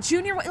Downey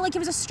Jr., like it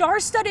was a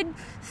star-studded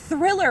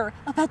thriller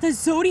about the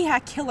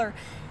Zodiac killer.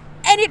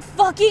 And it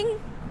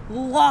fucking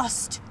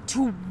lost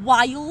to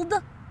Wild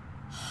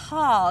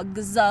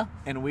Hogs.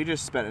 And we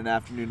just spent an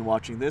afternoon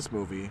watching this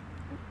movie.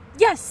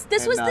 Yes,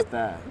 this And was not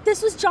that.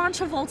 This was John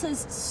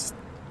Travolta's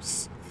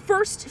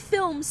first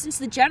film since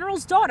The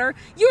General's Daughter.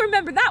 You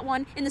remember that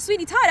one in the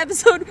Sweeney Todd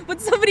episode when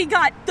somebody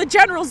got The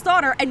General's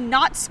Daughter and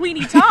not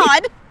Sweeney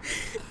Todd.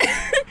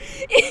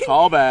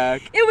 Call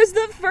back. It was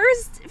the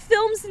first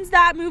film since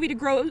that movie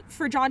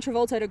for John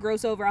Travolta to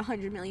gross over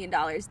 $100 million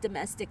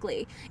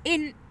domestically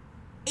in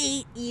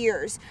 8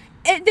 years.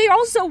 And they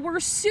also were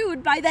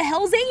sued by the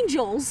Hells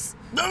Angels.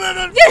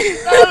 No.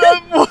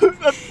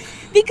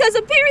 Because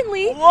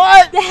apparently,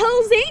 What? the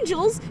Hells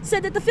Angels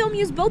said that the film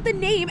used both the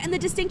name and the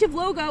distinctive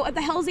logo of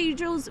the Hells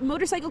Angels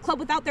Motorcycle Club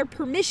without their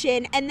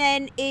permission, and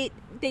then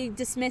they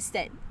dismissed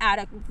it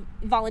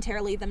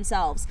voluntarily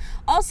themselves.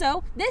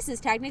 Also, this is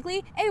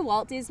technically a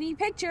Walt Disney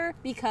picture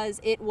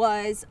because it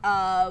was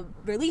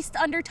released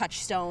under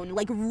Touchstone,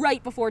 like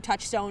right before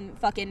Touchstone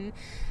fucking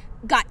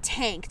got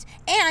tanked,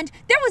 and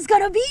there was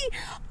gonna be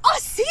a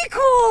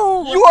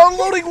sequel. You are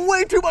loading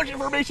way too much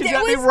information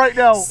at me right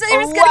now. So there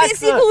was gonna be a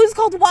sequel. It was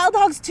called Wild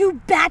Hogs 2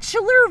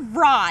 Bachelor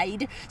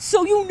Ride.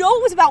 So you know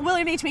it was about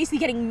William H. Macy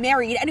getting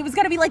married, and it was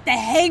gonna be like The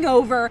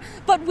Hangover,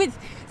 but with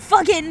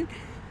fucking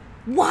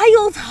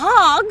wild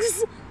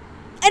hogs.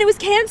 And it was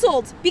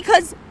canceled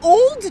because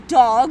Old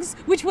Dogs,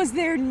 which was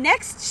their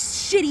next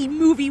shitty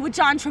movie with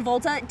John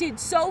Travolta, did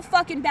so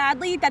fucking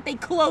badly that they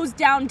closed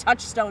down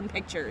Touchstone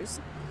Pictures.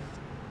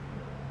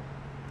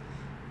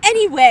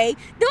 Anyway,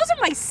 those are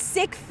my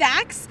sick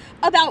facts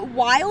about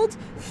Wild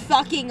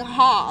fucking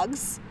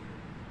Hogs.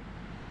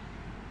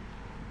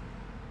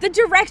 The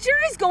director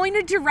is going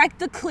to direct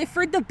the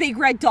Clifford the Big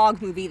Red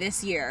Dog movie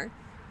this year.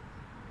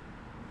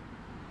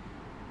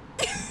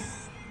 And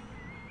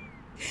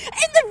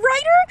the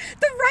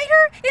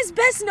writer is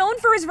best known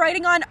for his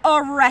writing on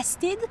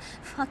Arrested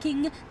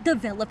fucking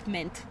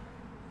Development.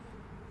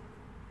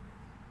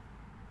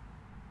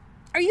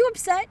 Are you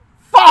upset?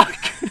 Fuck!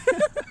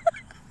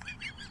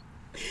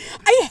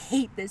 I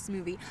hate this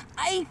movie.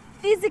 I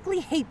physically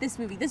hate this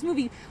movie. This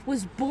movie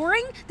was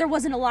boring. There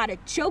wasn't a lot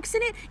of jokes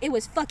in it. It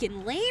was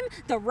fucking lame.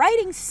 The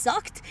writing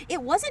sucked.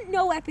 It wasn't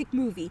no epic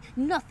movie.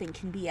 Nothing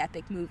can be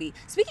epic movie.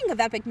 Speaking of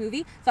epic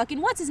movie,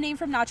 fucking what's his name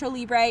from Nacho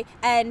Libre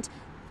and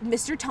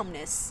Mr.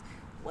 Tumnus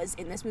was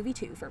in this movie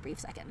too for a brief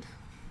second.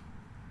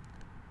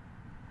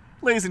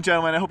 Ladies and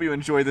gentlemen, I hope you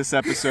enjoyed this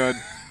episode.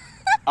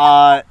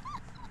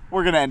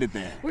 We're gonna end it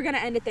there. We're gonna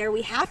end it there.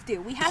 We have to.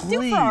 We have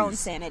to for our own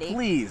sanity.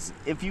 Please,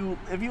 if you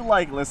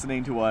like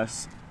listening to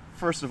us,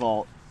 first of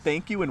all,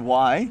 thank you and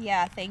why.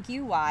 Yeah, thank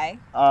you. Why?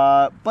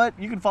 But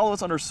you can follow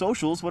us on our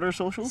socials. What are our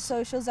socials?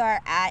 Socials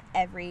are at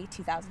Every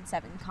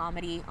 2007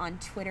 Comedy on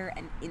Twitter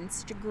and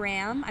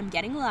Instagram. I'm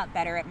getting a lot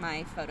better at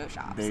my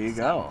Photoshop. There you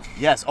go.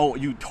 Yes. Oh,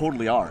 you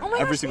totally are. Oh my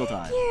Every gosh, single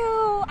thank time.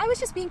 you. I was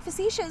just being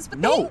facetious, but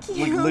No, thank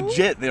you. like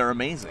legit, they're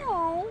amazing.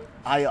 Oh.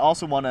 I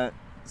also want to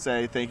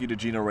say thank you to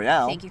Gina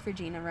Royale. Thank you for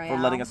Gina Royale.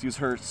 For letting us use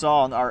her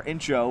song, our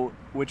intro,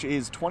 which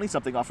is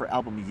 20-something off her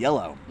album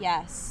Yellow,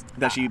 Yes.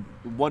 that she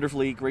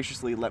wonderfully,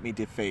 graciously let me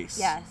deface.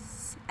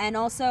 Yes. And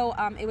also,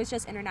 it was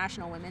just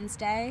International Women's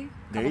Day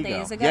a There couple you go.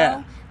 days ago.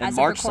 Yeah. And As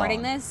March of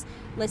recording song. this,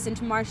 listen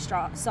to March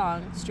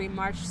song, stream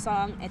March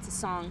song. It's a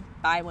song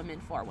by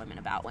women, for women,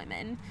 about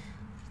women.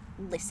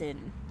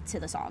 Listen to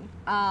the song.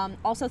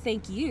 Also,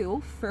 thank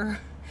you for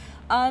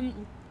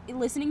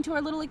listening to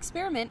our little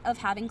experiment of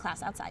having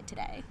class outside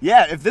today.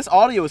 Yeah, if this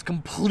audio is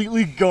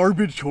completely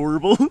garbage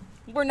horrible,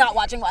 We're not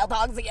watching Wild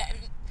Hogs again.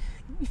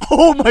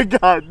 oh my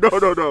god,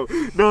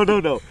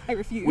 no. I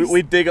refuse.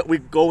 We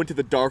go into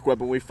the dark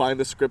web and we find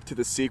the script to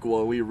the sequel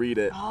and we read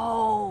it.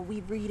 Oh,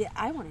 we read it.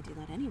 I want to do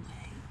that anyway.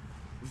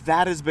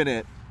 That has been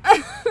it.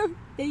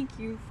 Thank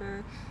you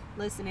for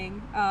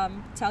listening.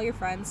 Tell your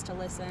friends to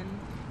listen.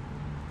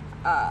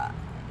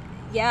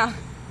 Yeah.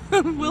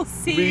 We'll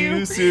see See you.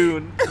 you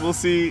soon. We'll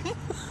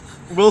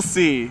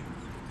see.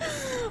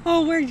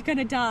 Oh, we're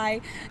gonna die.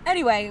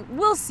 Anyway,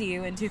 we'll see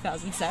you in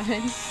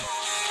 2007.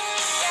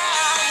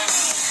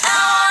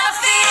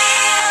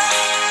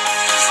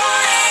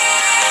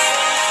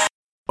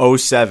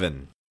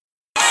 '07.